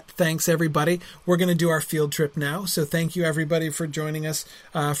forward to that. Thanks, everybody. We're going to do our field trip now. So thank you, everybody, for joining us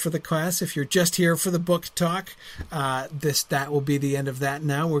for the class. If you're just here for the book talk, that will be the end of that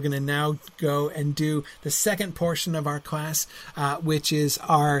now. We're going to now go and do the second portion of our class, which is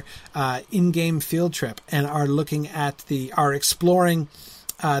our in-game field trip, and are looking at our exploring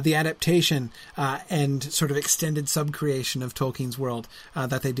the adaptation and sort of extended sub-creation of Tolkien's world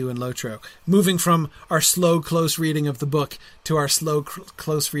that they do in Lotro. Moving from our slow, close reading of the book to our slow,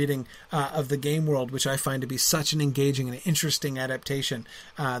 close reading of the game world, which I find to be such an engaging and interesting adaptation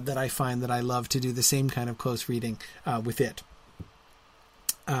that I find that I love to do the same kind of close reading with it.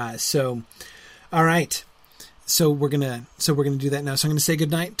 All right. So we're gonna do that now. So I'm gonna say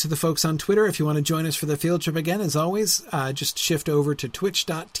goodnight to the folks on Twitter. If you want to join us for the field trip again, as always, just shift over to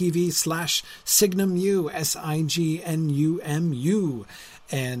twitch.tv/SignumU, SIGNUMU,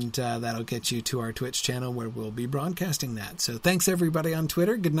 and that'll get you to our Twitch channel where we'll be broadcasting that. So thanks everybody on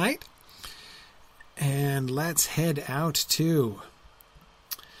Twitter. Good night, and let's head out to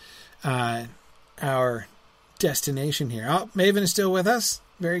our destination here. Oh, Maven is still with us.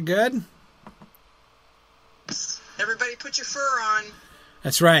 Very good. Everybody put your fur on.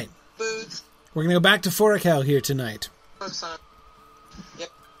 That's right. Boots. We're going to go back to Foracal here tonight. Yep.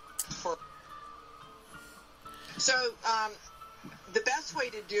 So, the best way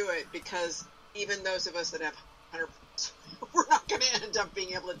to do it, because even those of us that have 100, we're not going to end up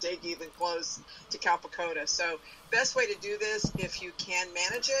being able to take even close to Calpacota. So, best way to do this, if you can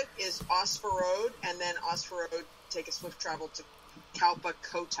manage it, is Osphorode, and then Osphorode, take a swift travel to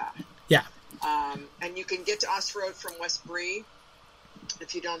Calpacota. Yeah. And you can get to Osphorode from West Bree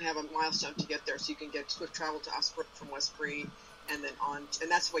if you don't have a milestone to get there. So you can get swift travel to Osphorode from West Bree and then on.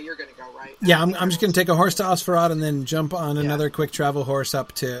 And that's the way you're going to go, right? Yeah, I'm just going to take a horse to Osphorode and then jump on another quick travel horse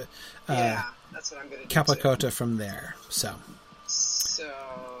up to that's what I'm going to do Calpacota from there. So.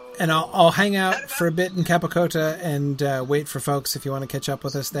 And And I'll hang out for a bit in Calpacota and wait for folks if you want to catch up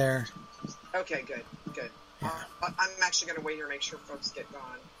with us there. Okay, good. Yeah. I'm actually going to wait here and make sure folks get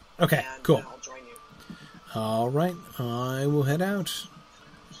gone. Okay, and cool. Then I'll join you. All right, I will head out.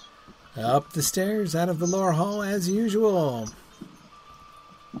 Up the stairs, out of the lore hall as usual.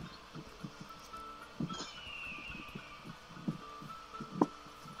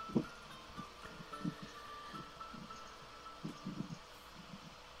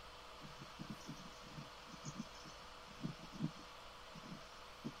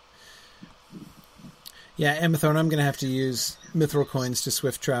 Yeah, Amathorn, I'm going to have to use Mithril coins to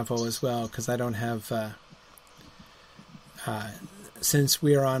swift travel as well, because I don't have... since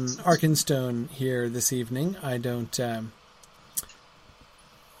we are on Arkenstone here this evening, I don't...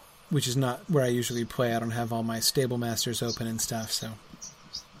 which is not where I usually play. I don't have all my stable masters open and stuff, so...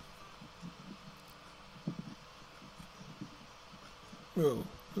 Whoa.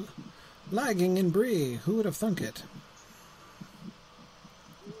 Lagging in Bree. Who would have thunk it?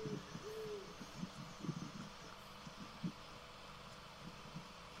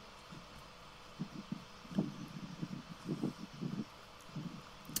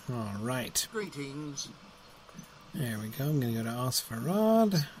 All right. Greetings. There we go. I'm going to go to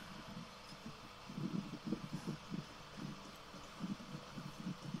Osphorod.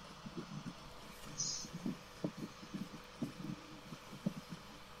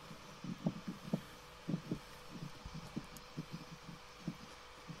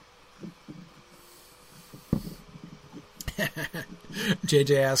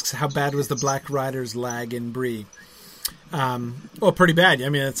 JJ asks, how bad was the Black Riders lag in Bree? Well, pretty bad. I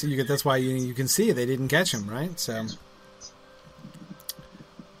mean, that's why you can see they didn't catch him, right? So,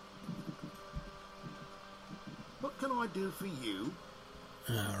 What can I do for you?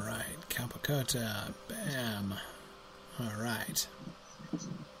 all right, Calpacota, bam. All right.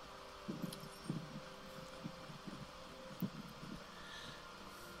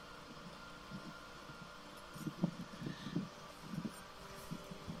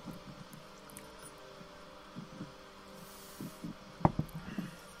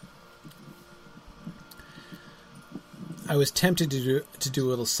 I was tempted to do a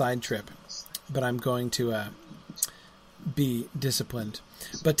little side trip, but I'm going to be disciplined.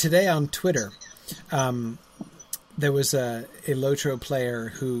 But today on Twitter, there was a Lotro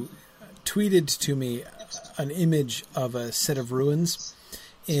player who tweeted to me an image of a set of ruins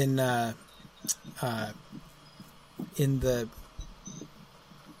in the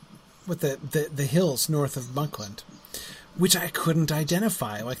hills north of Bunkland, which I couldn't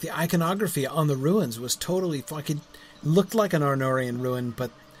identify. Like, the iconography on the ruins was totally fucking... looked like an Arnorian ruin, but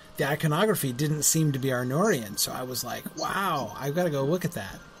the iconography didn't seem to be Arnorian. So I was like, wow, I've got to go look at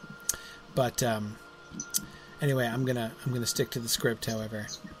that. But anyway, I'm gonna stick to the script, however.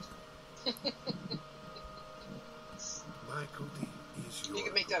 You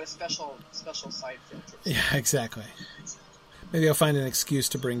can make that a special side filter. Yeah, exactly. Maybe I'll find an excuse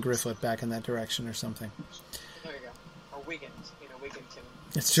to bring Grifflet back in that direction or something. There you go. Or Wigan. Wigan can...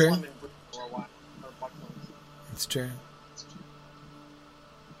 It's true. For a while. Or Buckland. It's true.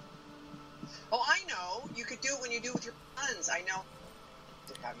 Oh, I know. You could do it when you do with your sons. I know.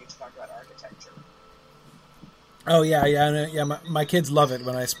 To have you talk about architecture. Oh, yeah. My kids love it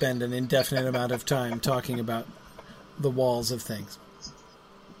when I spend an indefinite amount of time talking about the walls of things.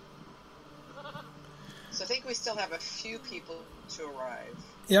 So I think we still have a few people to arrive.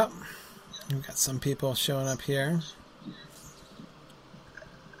 Yep. We've got some people showing up here.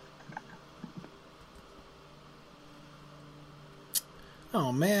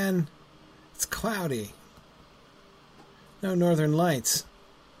 Oh man, it's cloudy. No northern lights.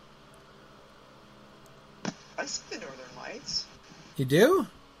 I see the northern lights. You do?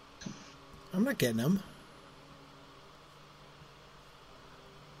 I'm not getting them.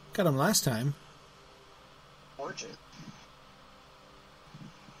 Got them last time. Origin.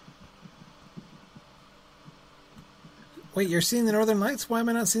 Wait, you're seeing the northern lights? Why am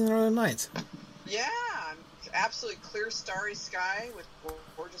I not seeing the northern lights? Yeah, absolutely clear, starry sky with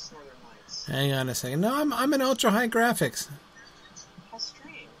gorgeous northern lights. Hang on a second. No, I'm in ultra high graphics. How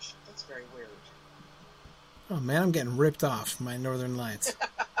strange. That's very weird. Oh man, I'm getting ripped off my northern lights.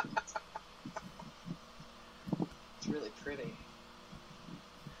 It's really pretty.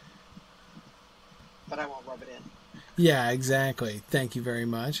 But I won't rub it in. Yeah, exactly. Thank you very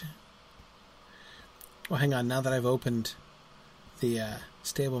much. Well, hang on. Now that I've opened the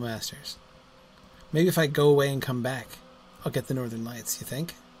Stable Masters, maybe if I go away and come back, I'll get the northern lights. You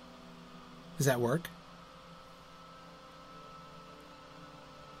think? Does that work?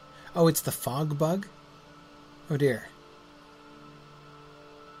 Oh, it's the fog bug? Oh dear.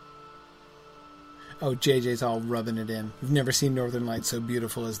 Oh, JJ's all rubbing it in. You've never seen northern lights so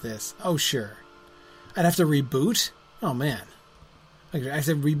beautiful as this. Oh, sure. I'd have to reboot? Oh, man. Like, I have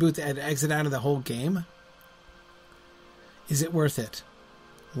to reboot and exit out of the whole game? Is it worth it?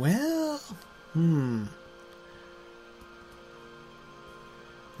 Well,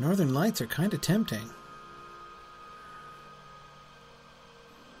 Northern lights are kind of tempting.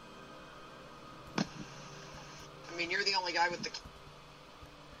 I mean, you're the only guy with the...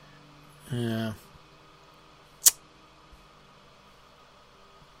 Yeah.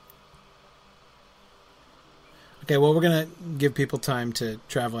 Okay, well, we're going to give people time to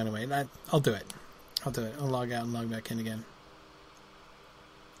travel anyway. I'll do it. I'll log out and log back in again.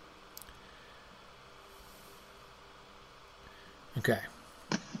 Okay.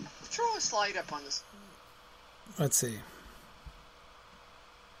 Throw a slide up on this. Let's see.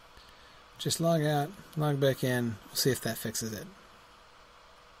 Just log out, log back in. We'll see if that fixes it.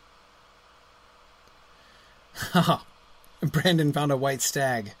 Haha. Brandon found a white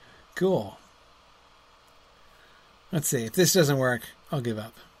stag. Cool. Let's see. If this doesn't work, I'll give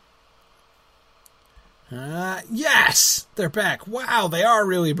up. Yes! They're back. Wow, they are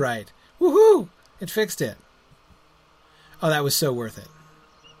really bright. Woohoo! It fixed it. Oh, that was so worth it.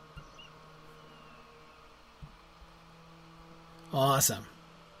 Awesome.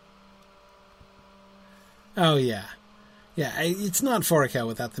 Oh, yeah. Yeah, it's not Forakel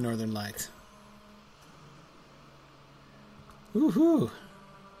without the northern lights. Woohoo!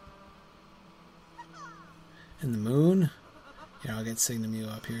 And the moon. Yeah, I'll get Signa Mew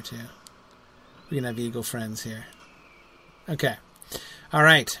up here, too. We can have eagle friends here. Okay. All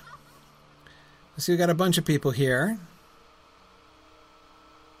right. So we got a bunch of people here.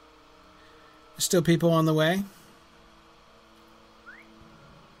 There's still people on the way.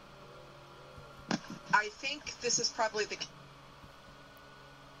 I think this is probably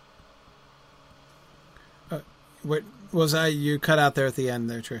the... What was I? You cut out there at the end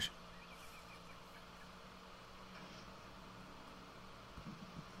there, Trish.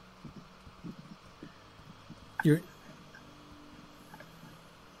 You're...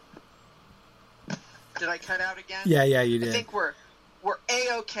 Did I cut out again? Yeah, you did. I think we're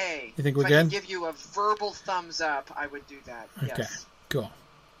A-okay. You think we're if good? I could give you a verbal thumbs up, I would do that. Okay, yes. cool.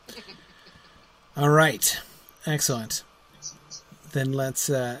 All right, excellent. Then let's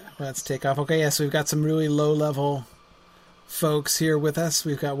take off. Okay, so we've got some really low-level folks here with us.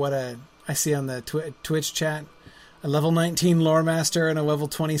 We've got I see on the Twitch chat, a level 19 lore master and a level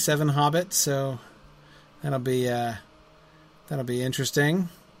 27 hobbit. So that'll be interesting.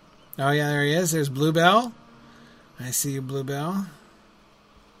 Oh yeah, there he is. There's Bluebell. I see you, Bluebell.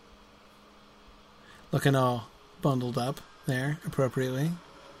 Looking all bundled up there appropriately.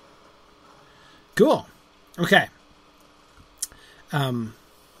 Cool. Okay. Oh,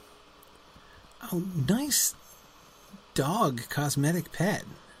 nice dog cosmetic pet.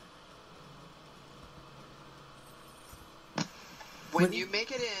 When you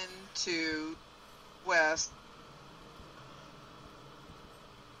make it into West...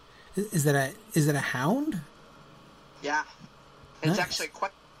 Is that a hound? Yeah. It's Nice. actually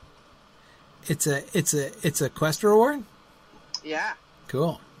quite... It's a quest reward? Yeah.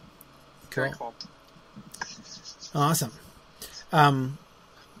 Cool. Very cool. Awesome.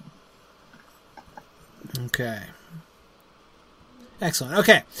 Okay. Excellent.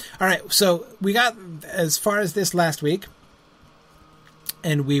 Okay. All right. So we got as far as this last week,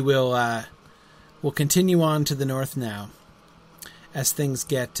 and we will we'll continue on to the north now as things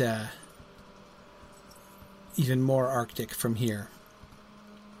get even more Arctic from here.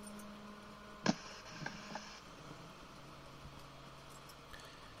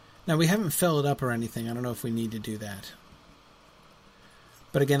 Now, we haven't filled it up or anything. I don't know if we need to do that.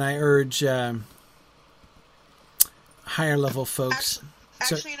 But again, I urge higher level folks.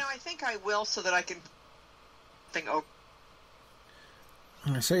 Actually, I think I will so that I can think. Oh,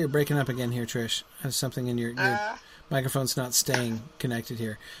 I saw you're breaking up again here, Trish. Has something in your microphone's not staying connected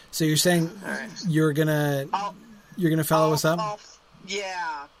here. So you're saying you're gonna follow us up?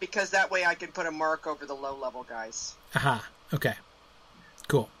 Yeah, because that way I can put a mark over the low level guys. Aha. Okay.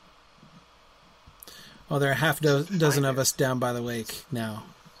 Cool. Well, there are a half dozen of us down by the lake now,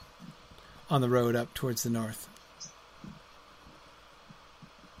 on the road up towards the north.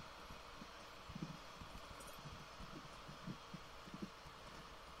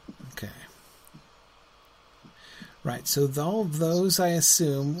 Okay. Right, so all of those, I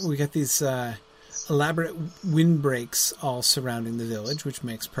assume, we got these elaborate windbreaks all surrounding the village, which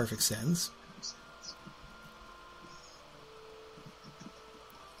makes perfect sense.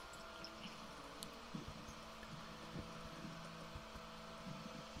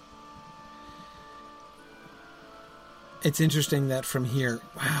 It's interesting that from here,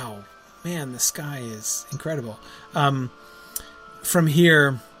 wow, man, the sky is incredible. From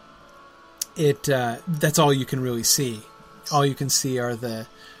here, that's all you can really see. All you can see are the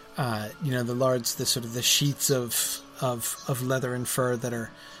sheets of leather and fur that are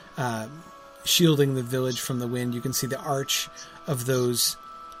shielding the village from the wind. You can see the arch of those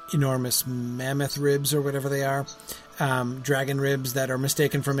enormous mammoth ribs or whatever they are. Dragon ribs that are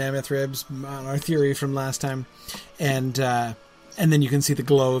mistaken for mammoth ribs, on our theory from last time, and then you can see the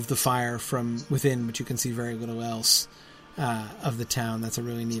glow of the fire from within, but you can see very little else of the town. That's a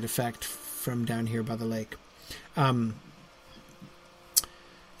really neat effect from down here by the lake. A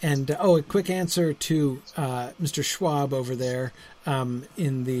quick answer to Mr. Schwab over there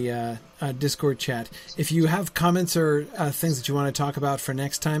in the Discord chat. If you have comments or things that you want to talk about for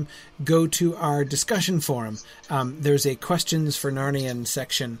next time, go to our discussion forum. There's a questions for Narnian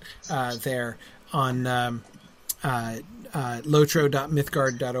section there on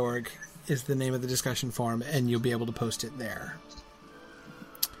lotro.mythgard.org is the name of the discussion forum, and you'll be able to post it there.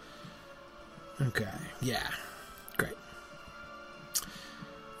 Okay, yeah, great.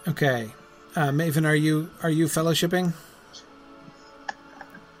 Okay, Maven, are you fellowshipping?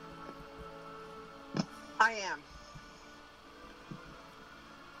 I am.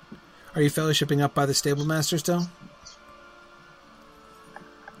 Are you fellowshipping up by the stable master still?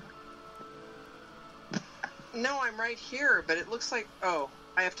 No, I'm right here, but it looks like I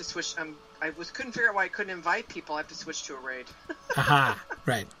have to switch. Couldn't figure out why I couldn't invite people. I have to switch to a raid. Aha,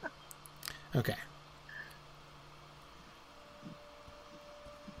 right. Okay.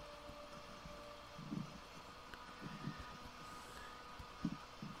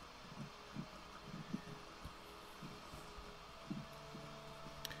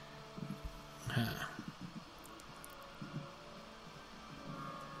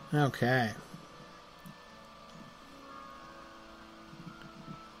 Okay.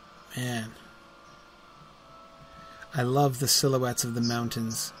 Man. I love the silhouettes of the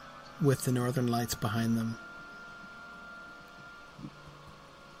mountains with the northern lights behind them.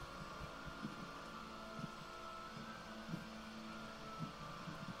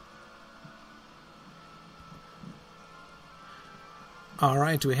 All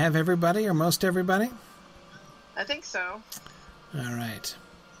right, do we have everybody or most everybody? I think so. All right.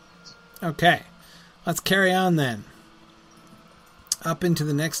 Okay, let's carry on then. Up into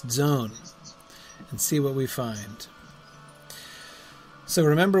the next zone and see what we find. So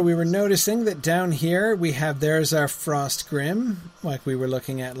remember, we were noticing that down here there's our Frost Grim, like we were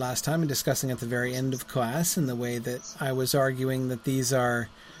looking at last time and discussing at the very end of class, in the way that I was arguing that these are,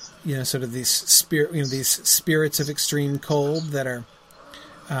 sort of these spirits of extreme cold that are,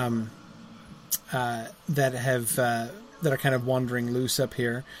 that are kind of wandering loose up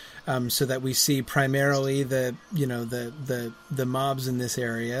here. So that we see primarily the mobs in this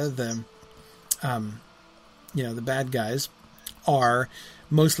area, the bad guys, are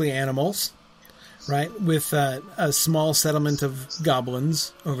mostly animals, right? With a small settlement of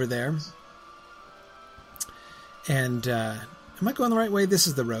goblins over there. And am I going the right way? This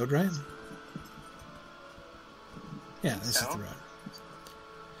is the road, right? Yeah, this is the road.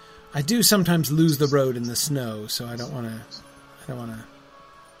 I do sometimes lose the road in the snow, so I don't want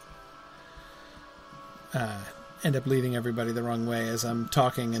to end up leading everybody the wrong way as I'm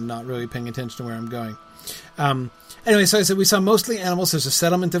talking and not really paying attention to where I'm going. Anyway, so I said we saw mostly animals. There's a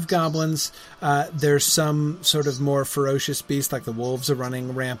settlement of goblins. There's some sort of more ferocious beasts, like the wolves are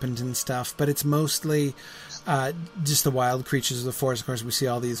running rampant and stuff. But it's mostly just the wild creatures of the forest. Of course, we see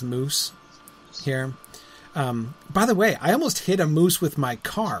all these moose here. By the way, I almost hit a moose with my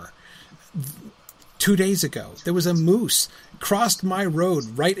car 2 days ago. There was a moose crossed my road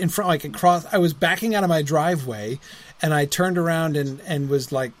right in front. I was backing out of my driveway, and I turned around and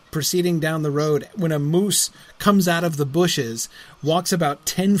was like proceeding down the road when a moose comes out of the bushes, walks about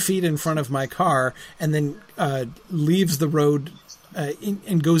 10 feet in front of my car, and then leaves the road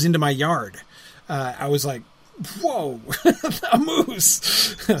and goes into my yard. I was like, whoa, a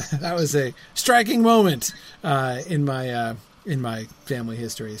moose. That was a striking moment in my family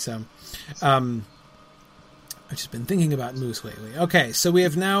history. So I've just been thinking about moose lately. Okay, so we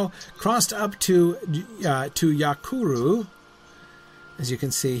have now crossed up to Yakuru, as you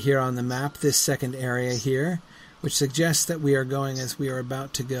can see here on the map, this second area here, which suggests that we are going as we are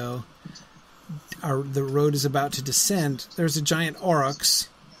about to go. The road is about to descend. There's a giant aurochs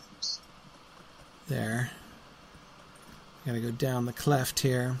there. Got to go down the cleft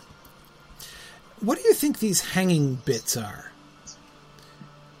here. What do you think these hanging bits are?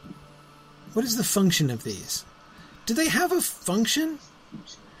 What is the function of these? Do they have a function?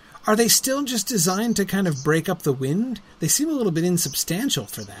 Are they still just designed to kind of break up the wind? They seem a little bit insubstantial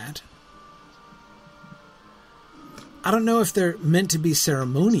for that. I don't know if they're meant to be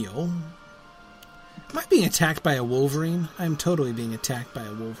ceremonial. Am I being attacked by a wolverine? I'm totally being attacked by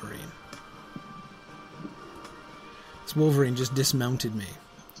a wolverine. This wolverine just dismounted me.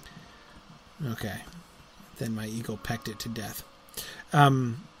 Okay. Then my eagle pecked it to death.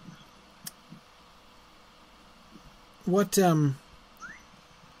 Do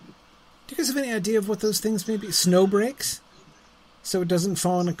you guys have any idea of what those things may be? Snow brakes? So it doesn't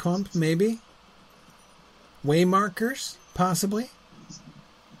fall in a clump, maybe? Way markers? Possibly?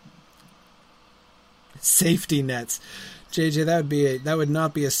 Safety nets. JJ, that would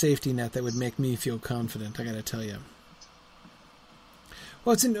not be a safety net that would make me feel confident, I gotta tell you.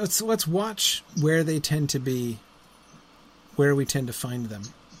 Well, let's watch where they tend to be, where we tend to find them.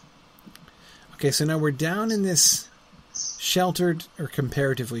 Okay, so now we're down in this sheltered, or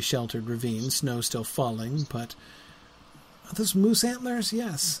comparatively sheltered ravine. Snow still falling, but are those moose antlers?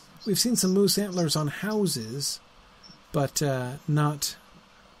 Yes. We've seen some moose antlers on houses, but not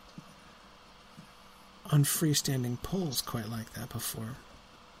on freestanding poles quite like that before.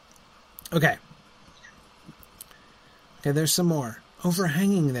 Okay. Okay, there's some more.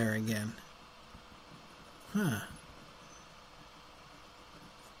 Overhanging there again. Huh.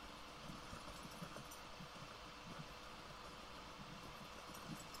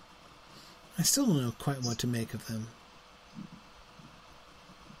 I still don't know quite what to make of them.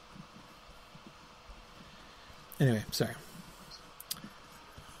 Anyway, sorry.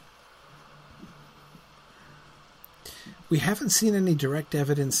 We haven't seen any direct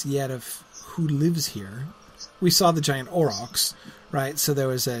evidence yet of who lives here. We saw the giant aurochs, right? So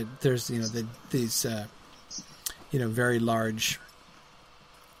there's these very large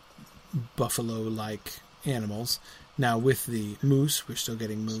buffalo-like animals. Now with the moose, we're still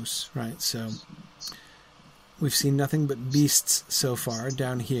getting moose, right? So we've seen nothing but beasts so far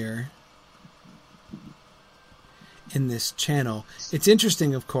down here in this channel. It's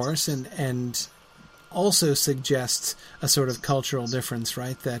interesting, of course, and also suggests a sort of cultural difference,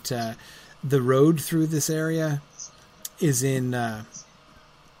 right? That the road through this area is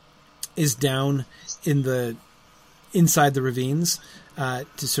down in the inside the ravines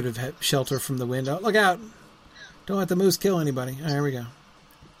to sort of shelter from the wind. Oh, look out! Don't let the moose kill anybody. Oh, here we go.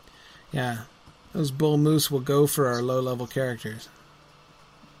 Yeah, those bull moose will go for our low-level characters.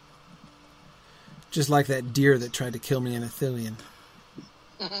 Just like that deer that tried to kill me in Athelion.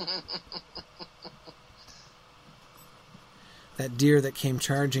 That deer that came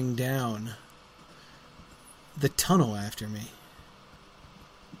charging down the tunnel after me.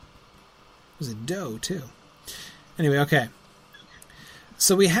 It was a doe, too. Anyway, okay.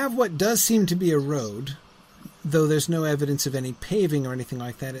 So we have what does seem to be a road, though there's no evidence of any paving or anything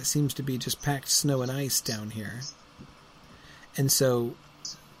like that. It seems to be just packed snow and ice down here. And so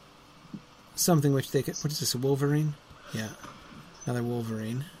something which they could... What is this, a wolverine? Yeah, another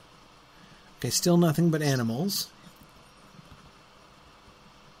wolverine. Okay, still nothing but animals.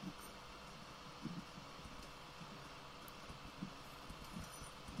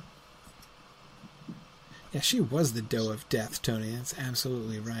 Yeah, she was the doe of death, Tony. That's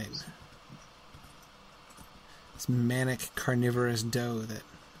absolutely right. This manic carnivorous doe that...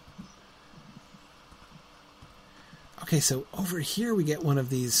 Okay, so over here we get one of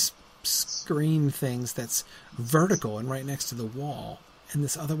these screen things that's vertical and right next to the wall. And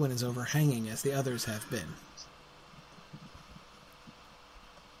this other one is overhanging, as the others have been.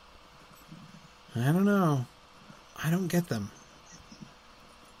 I don't know. I don't get them.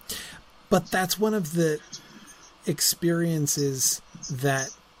 But that's one of the experiences that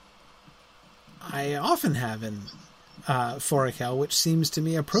I often have in Forakel, which seems to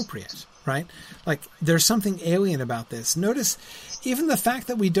me appropriate, right? Like, there's something alien about this. Notice even the fact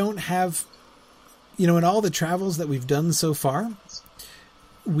that we don't have, in all the travels that we've done so far,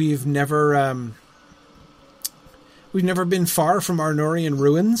 we've never been far from Arnorian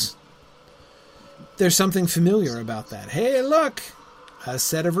ruins. There's something familiar about that. Hey, look! A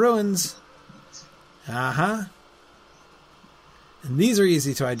set of ruins. Uh-huh. And these are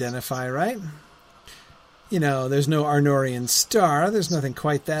easy to identify, right? There's no Arnorian star. There's nothing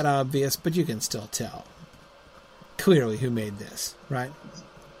quite that obvious, but you can still tell clearly who made this, right?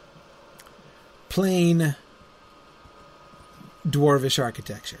 Plain dwarvish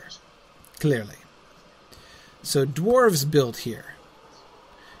architecture. Clearly. So dwarves built here.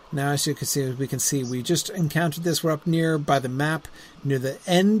 Now, as you can see, we just encountered this. We're up near, by the map, near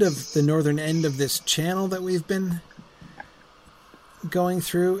the northern end of this channel that we've been going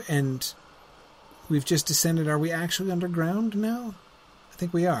through, and we've just descended. Are we actually underground now? I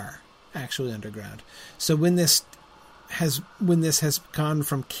think we are actually underground. So when this has gone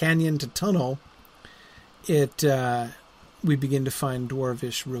from canyon to tunnel, we begin to find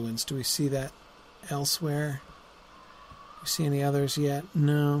dwarvish ruins. Do we see that elsewhere? You see any others yet?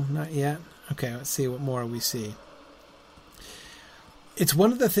 No, not yet. Okay, let's see what more we see. It's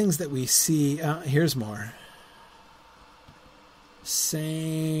one of the things that we see. Here's more.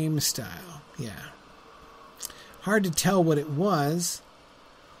 Same style. Yeah. Hard to tell what it was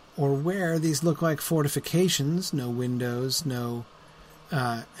or where. These look like fortifications. No windows, no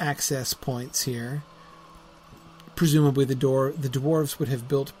access points here. Presumably the dwarves would have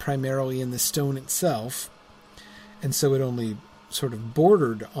built primarily in the stone itself. And so it only sort of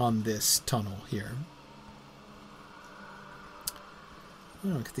bordered on this tunnel here. Oh,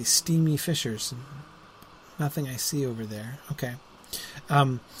 look at these steamy fissures. Nothing I see over there. Okay.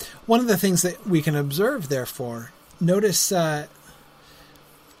 One of the things that we can observe, therefore, notice the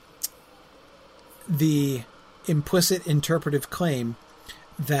implicit interpretive claim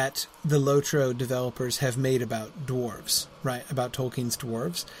that the Lotro developers have made about dwarves, right? About Tolkien's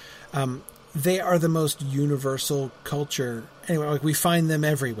dwarves. They are the most universal culture. Anyway, like, we find them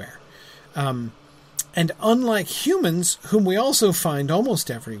everywhere. And unlike humans, whom we also find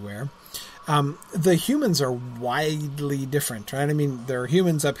almost everywhere, the humans are widely different, right? I mean, there are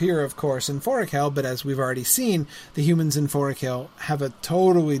humans up here, of course, in Forakel, but as we've already seen, the humans in Forakel have a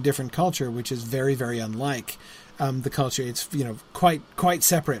totally different culture, which is very, very unlike the culture. It's, quite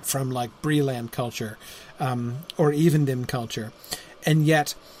separate from, like, Breland culture or Evendim culture. And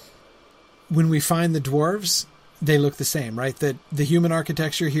yet, when we find the dwarves, they look the same, right? The human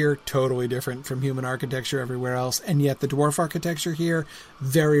architecture here, totally different from human architecture everywhere else, and yet the dwarf architecture here,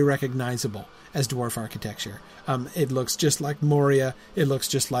 very recognizable as dwarf architecture. It looks just like Moria. It looks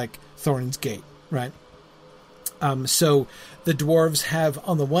just like Thorin's Gate, right? So the dwarves have,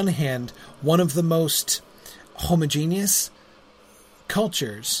 on the one hand, one of the most homogeneous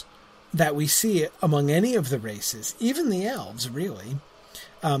cultures that we see among any of the races, even the elves, really.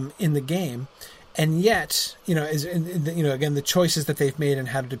 In the game, and yet, again, the choices that they've made and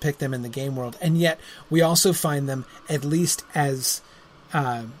how to depict them in the game world, and yet we also find them at least as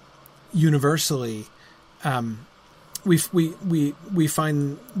universally, we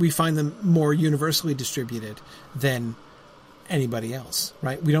find them more universally distributed than anybody else,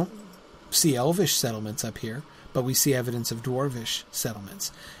 right? We don't see elvish settlements up here, but we see evidence of dwarvish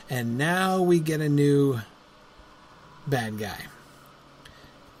settlements, and now we get a new bad guy.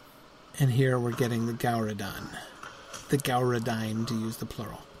 And here we're getting the Gauradine, to use the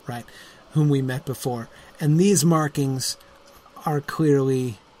plural, right? Whom we met before. And these markings are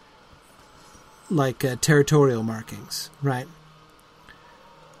clearly like territorial markings, right?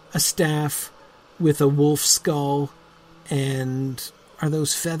 A staff with a wolf skull, and are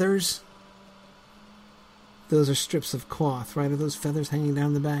those feathers? Those are strips of cloth, right? Are those feathers hanging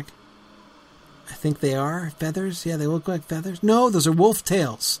down the back? I think they are feathers. Yeah, they look like feathers. No, those are wolf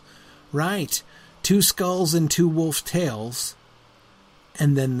tails. Right. 2 skulls and 2 wolf tails.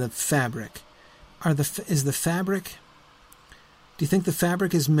 And then the fabric. Is the fabric... Do you think the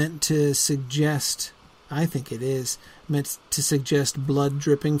fabric is meant to suggest... I think it is. Meant to suggest blood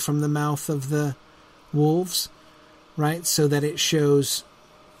dripping from the mouth of the wolves. Right? So that it shows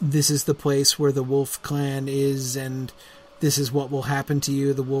this is the place where the wolf clan is, and this is what will happen to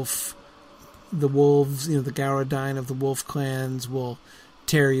you. The wolves, the Garadyne of the wolf clans will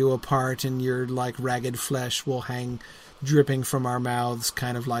tear you apart, and your like ragged flesh will hang dripping from our mouths,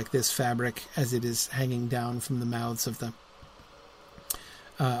 kind of like this fabric as it is hanging down from the mouths of the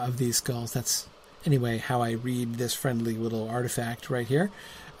of these skulls. That's anyway how I read this friendly little artifact right here.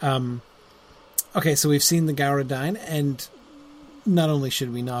 Okay, so we've seen the Garadyne, and not only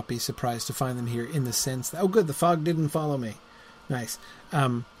should we not be surprised to find them here in the sense that, oh good, the fog didn't follow me. Nice.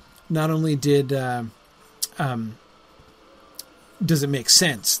 Not only does it make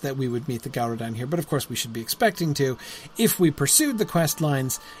sense that we would meet the Garadyne here, but of course we should be expecting to if we pursued the quest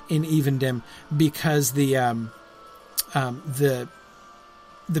lines in Evendim, because the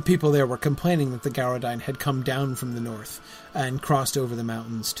people there were complaining that the Garadyne had come down from the north and crossed over the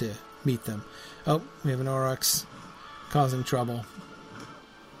mountains to meet them. Oh, we have an Aurochs causing trouble.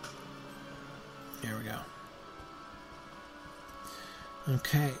 There we go.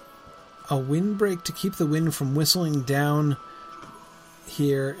 Okay. A windbreak to keep the wind from whistling down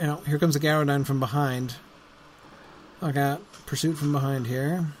here. Oh, here comes the Garadyne from behind. Look out. Pursuit from behind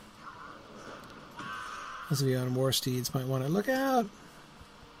here. Those of you on war steeds might want to look out.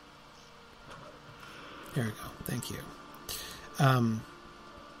 There we go. Thank you.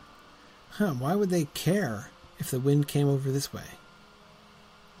 Why would they care if the wind came over this way?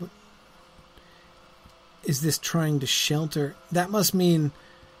 What? Is this trying to shelter? That must mean,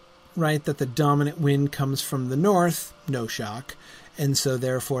 right, that the dominant wind comes from the north, no shock, and so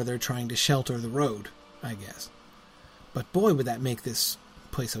therefore they're trying to shelter the road, I guess. But boy, would that make this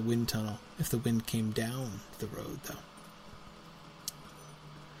place a wind tunnel if the wind came down the road, though.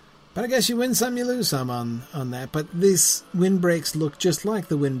 But I guess you win some, you lose some on that. But these windbreaks look just like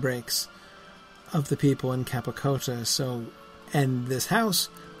the windbreaks of the people in Capocota. So, and this house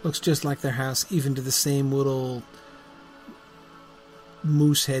looks just like their house, even to the same little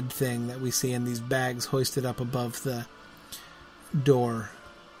moose head thing that we see in these bags hoisted up above the door,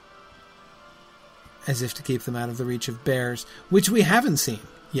 as if to keep them out of the reach of bears, which we haven't seen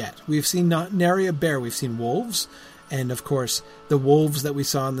yet. We've seen not nary a bear. We've seen wolves. And, of course, the wolves that we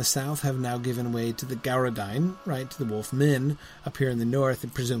saw in the south have now given way to the Garadyne, right, to the wolf men up here in the north,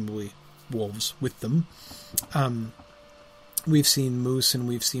 and presumably wolves with them. We've seen moose and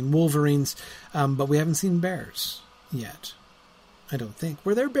we've seen wolverines, but we haven't seen bears yet, I don't think.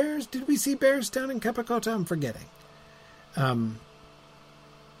 Were there bears? Did we see bears down in Capocota? I'm forgetting. No.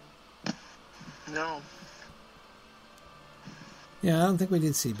 Yeah, I don't think we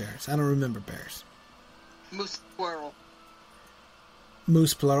did see bears. I don't remember bears. Moose, squirrel.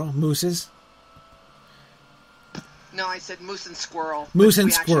 Moose, plural. Mooses? No, I said moose and squirrel. Moose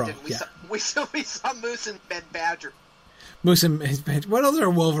and squirrel, we saw moose and badger. Moose and what else are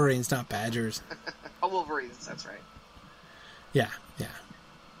wolverines, not badgers? Oh, wolverines, that's right. Yeah.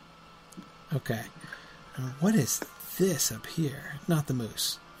 Okay. What is this up here? Not the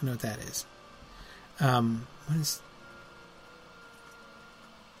moose. I know what that is. What is...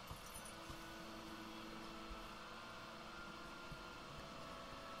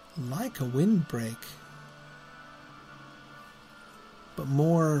 Like a windbreak, but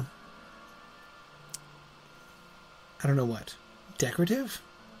more, I don't know what, decorative?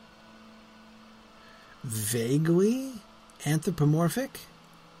 Vaguely anthropomorphic?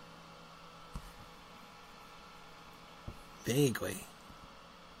 Vaguely.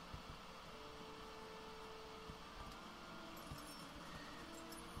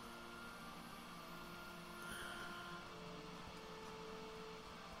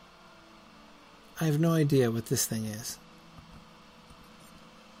 I have no idea what this thing is.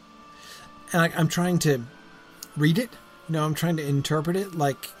 And I'm trying to read it. I'm trying to interpret it.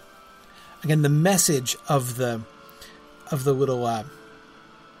 Like, again, the message of the little,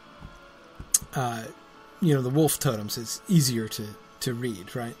 the wolf totems is easier to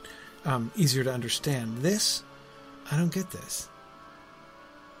read, right? Easier to understand. This, I don't get this.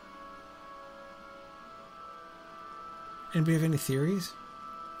 Anybody have any theories?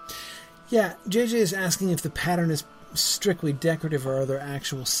 Yeah, JJ is asking if the pattern is strictly decorative or are there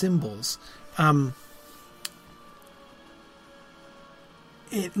actual symbols.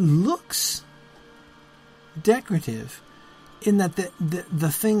 It looks decorative in that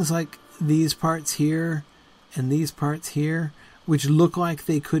the things like these parts here and these parts here, which look like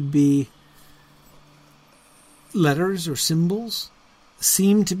they could be letters or symbols,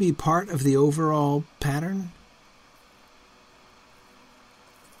 seem to be part of the overall pattern.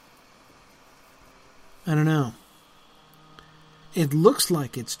 I don't know. It looks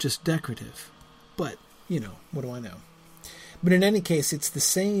like it's just decorative, but, what do I know? But in any case, it's the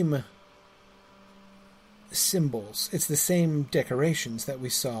same symbols. It's the same decorations that we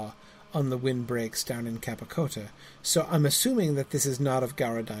saw on the windbreaks down in Capocota. So I'm assuming that this is not of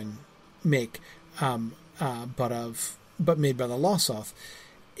Garadyne make, but made by the Lossoth.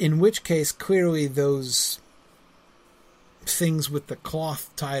 In which case, clearly those things with the cloth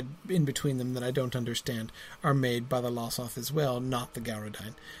tied in between them that I don't understand are made by the Lossoth as well, not the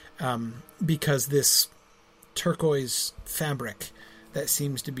Garadyne. Because this turquoise fabric that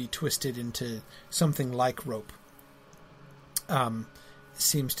seems to be twisted into something like rope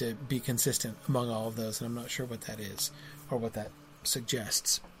seems to be consistent among all of those, and I'm not sure what that is or what that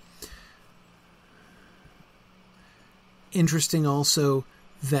suggests. Interesting also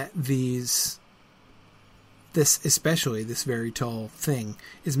that this especially this very tall thing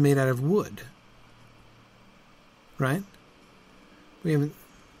is made out of wood, right? We haven't.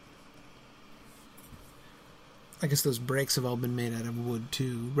 I guess those brakes have all been made out of wood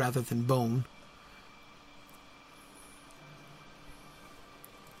too, rather than bone.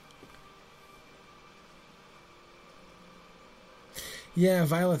 Yeah,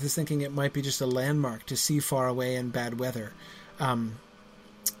 Violet is thinking it might be just a landmark to see far away in bad weather.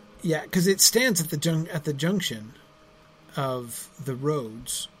 Yeah, because it stands at the junction of the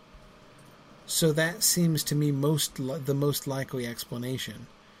roads, so that seems to me the most likely explanation,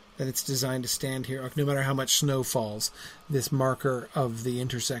 that it's designed to stand here. No matter how much snow falls, this marker of the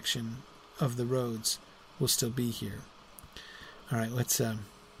intersection of the roads will still be here. All right, let's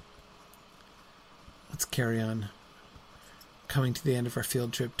carry on. Coming to the end of our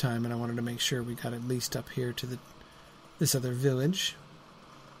field trip time, and I wanted to make sure we got at least up here to this other village.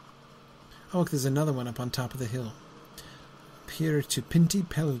 Oh, look, there's another one up on top of the hill. Up here to Pinti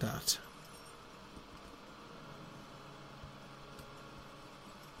Peldat.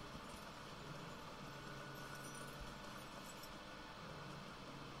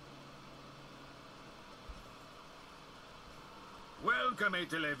 Welcome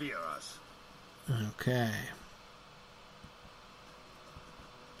to Leviras. Okay.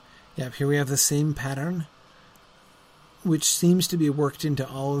 Yep, here we have the same pattern, which seems to be worked into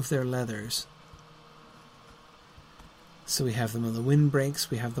all of their leathers. So we have them on the windbreaks,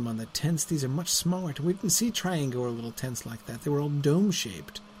 we have them on the tents. These are much smaller. We didn't see triangular little tents like that. They were all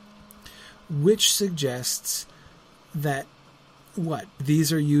dome-shaped, which suggests that,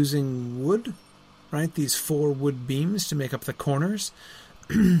 these are using wood, right? These 4 wood beams to make up the corners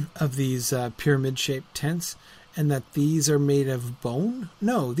of these pyramid-shaped tents. And that these are made of bone?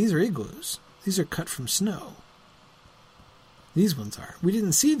 No, these are igloos. These are cut from snow. These ones are. We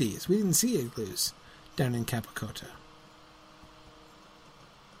didn't see these. We didn't see igloos down in Capocota.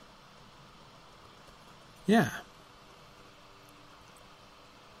 Yeah.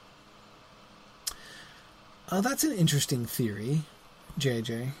 That's an interesting theory,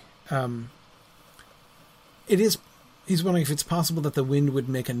 JJ. It is. He's wondering if it's possible that the wind would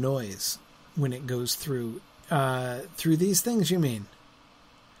make a noise when it goes through these things, you mean?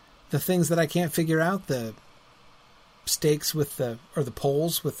 The things that I can't figure out, the stakes or the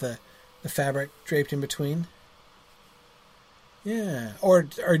poles with the fabric draped in between? Yeah. Or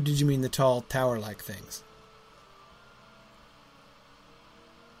did you mean the tall tower-like things?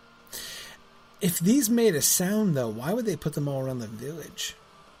 If these made a sound, though, why would they put them all around the village?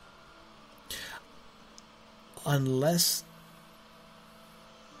 Unless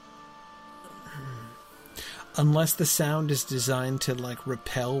the sound is designed to,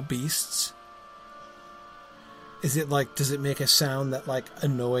 repel beasts. Is it does it make a sound that,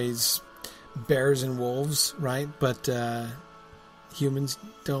 annoys bears and wolves, right? But humans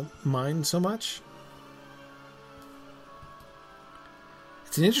don't mind so much?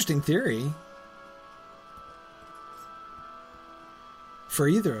 It's an interesting theory. For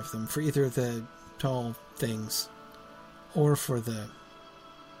either of them, for either of the tall things, or for the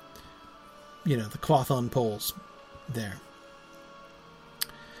cloth on poles there.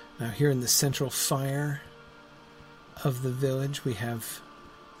 Now here in the central fire of the village, we have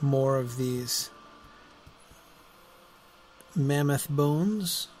more of these mammoth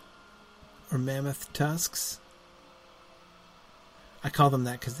bones, or mammoth tusks. I call them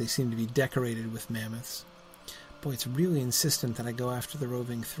that because they seem to be decorated with mammoths. Boy, it's really insistent that I go after the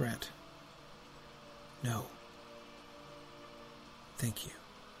roving threat. No. Thank you.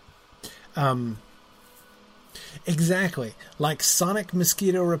 Exactly. Like sonic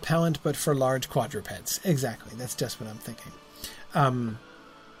mosquito repellent, but for large quadrupeds. Exactly. That's just what I'm thinking.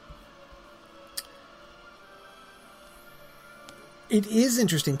 It is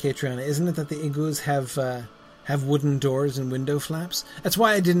interesting, Catriona, isn't it, that the igloos have wooden doors and window flaps? That's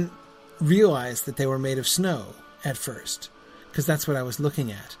why I didn't realize that they were made of snow at first, because that's what I was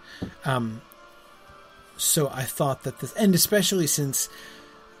looking at. So I thought that this, and especially since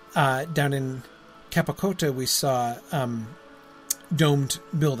down in Capocota we saw domed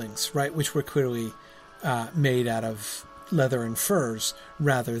buildings, right, which were clearly made out of leather and furs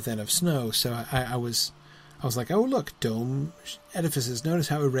rather than of snow. So I was like, oh, look, dome edifices. Notice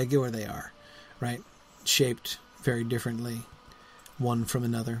how irregular they are, right? Shaped very differently, one from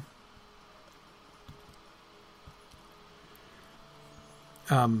another.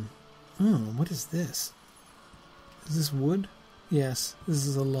 What is this? Is this wood? Yes, this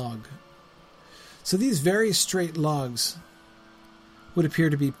is a log. So these very straight logs would appear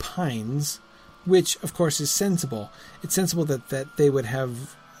to be pines, which, of course, is sensible. It's sensible that they would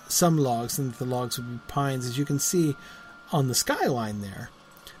have some logs and that the logs would be pines. As you can see on the skyline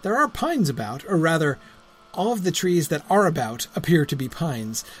there are pines about, or rather, all of the trees that are about appear to be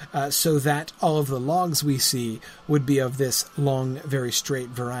pines, so that all of the logs we see would be of this long, very straight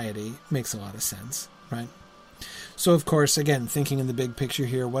variety. Makes a lot of sense, right? So, of course, again, thinking in the big picture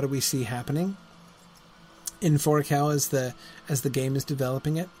here, what do we see happening in 4Cal as the game is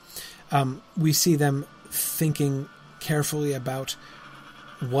developing it? We see them thinking carefully about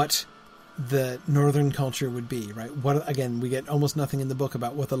what the northern culture would be, right? What, again, we get almost nothing in the book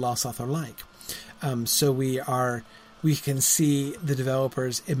about what the Lossoth are like. So we can see the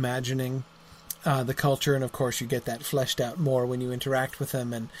developers imagining the culture, and of course you get that fleshed out more when you interact with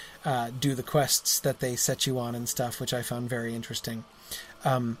them and do the quests that they set you on and stuff, which I found very interesting.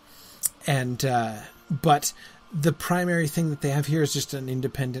 But the primary thing that they have here is just an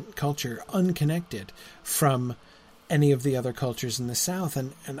independent culture, unconnected from any of the other cultures in the South,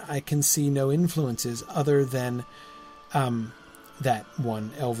 and I can see no influences other than that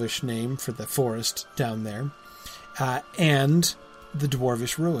one elvish name for the forest down there, and the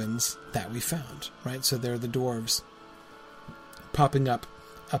dwarvish ruins that we found, right? So they're the dwarves popping up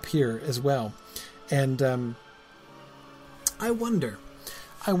here as well. And I wonder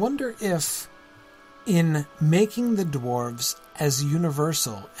if in making the dwarves as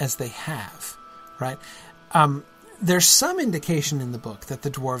universal as they have, right, there's some indication in the book that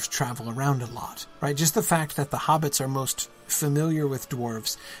the dwarves travel around a lot, right? Just the fact that the hobbits are most familiar with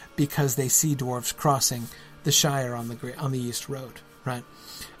dwarves because they see dwarves crossing the Shire on the East Road, right?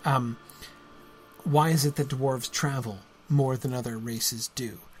 Why is it that dwarves travel more than other races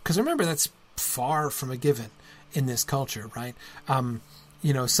do? Because remember, that's far from a given in this culture, right?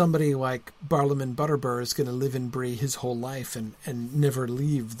 Somebody like Barlaam Butterbur is going to live in Bree his whole life and never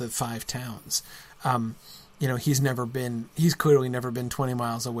leave the Five Towns. He's clearly never been 20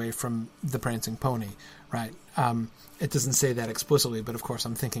 miles away from the Prancing Pony, right? It doesn't say that explicitly, but of course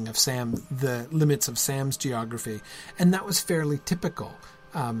I'm thinking of Sam, the limits of Sam's geography, and that was fairly typical.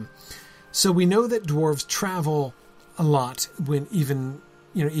 So we know that dwarves travel a lot even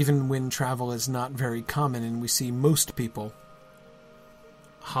when travel is not very common, and we see most people,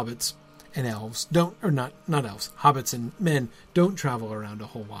 hobbits and elves, not elves, hobbits and men don't travel around a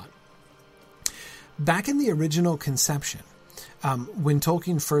whole lot. Back in the original conception, when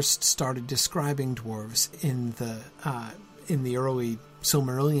Tolkien first started describing dwarves in the early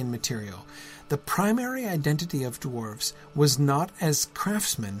Silmarillion material, the primary identity of dwarves was not as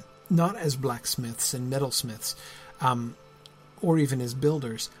craftsmen, not as blacksmiths and metalsmiths, or even as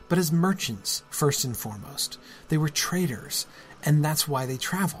builders, but as merchants first and foremost. They were traders, and that's why they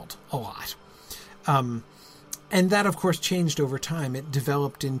traveled a lot. And that, of course, changed over time. It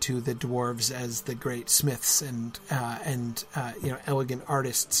developed into the dwarves as the great smiths and elegant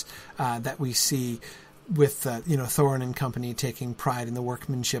artists that we see with Thorin and company taking pride in the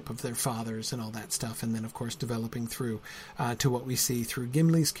workmanship of their fathers and all that stuff, and then, of course, developing through to what we see through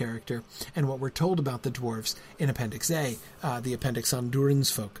Gimli's character and what we're told about the dwarves in Appendix A, the appendix on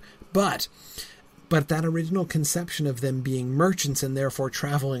Durin's folk. But that original conception of them being merchants and therefore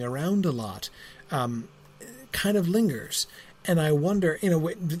traveling around a lot kind of lingers. And I wonder,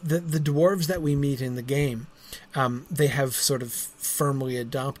 the dwarves that we meet in the game, they have sort of firmly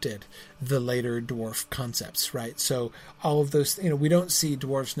adopted the later dwarf concepts, right? So all of those, we don't see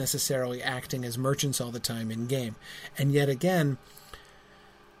dwarves necessarily acting as merchants all the time in game. And yet again,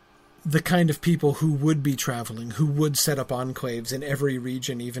 the kind of people who would be traveling, who would set up enclaves in every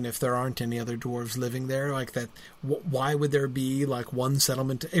region, even if there aren't any other dwarves living there, like that. Why would there be like at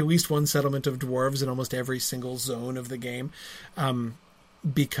least one settlement of dwarves in almost every single zone of the game?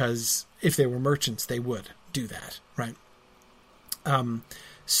 Because if they were merchants, they would do that, right?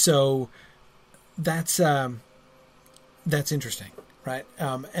 So that's interesting, right?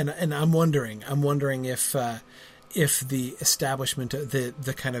 And I'm wondering if the establishment,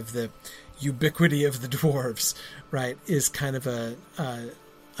 the kind of the ubiquity of the dwarves, right, is kind of an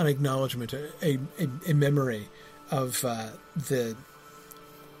acknowledgement, a memory of that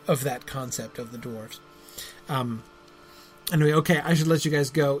concept of the dwarves. Anyway, okay, I should let you guys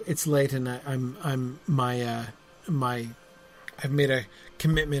go. It's late, and I've made a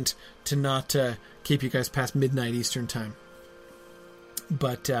commitment to not keep you guys past midnight Eastern time.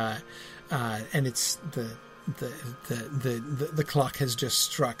 But and it's the clock has just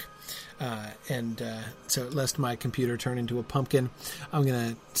struck, and so lest my computer turn into a pumpkin, I'm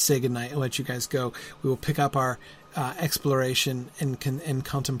gonna say goodnight and let you guys go. We will pick up our exploration and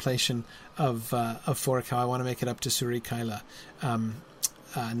contemplation of Foricau. I want to make it up to Surikaila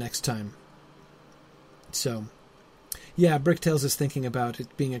next time. So, yeah, Bricktails is thinking about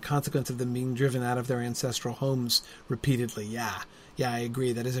it being a consequence of them being driven out of their ancestral homes repeatedly. Yeah, I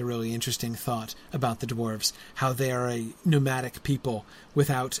agree. That is a really interesting thought about the dwarves, how they are a nomadic people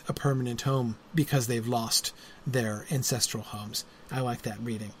without a permanent home because they've lost their ancestral homes. I like that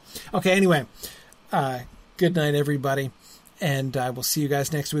reading. Okay, anyway, good night, everybody, and I will see you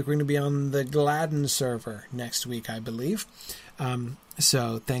guys next week. We're going to be on the Gladden server next week, I believe.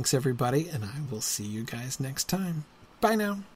 So thanks, everybody, and I will see you guys next time. Bye now.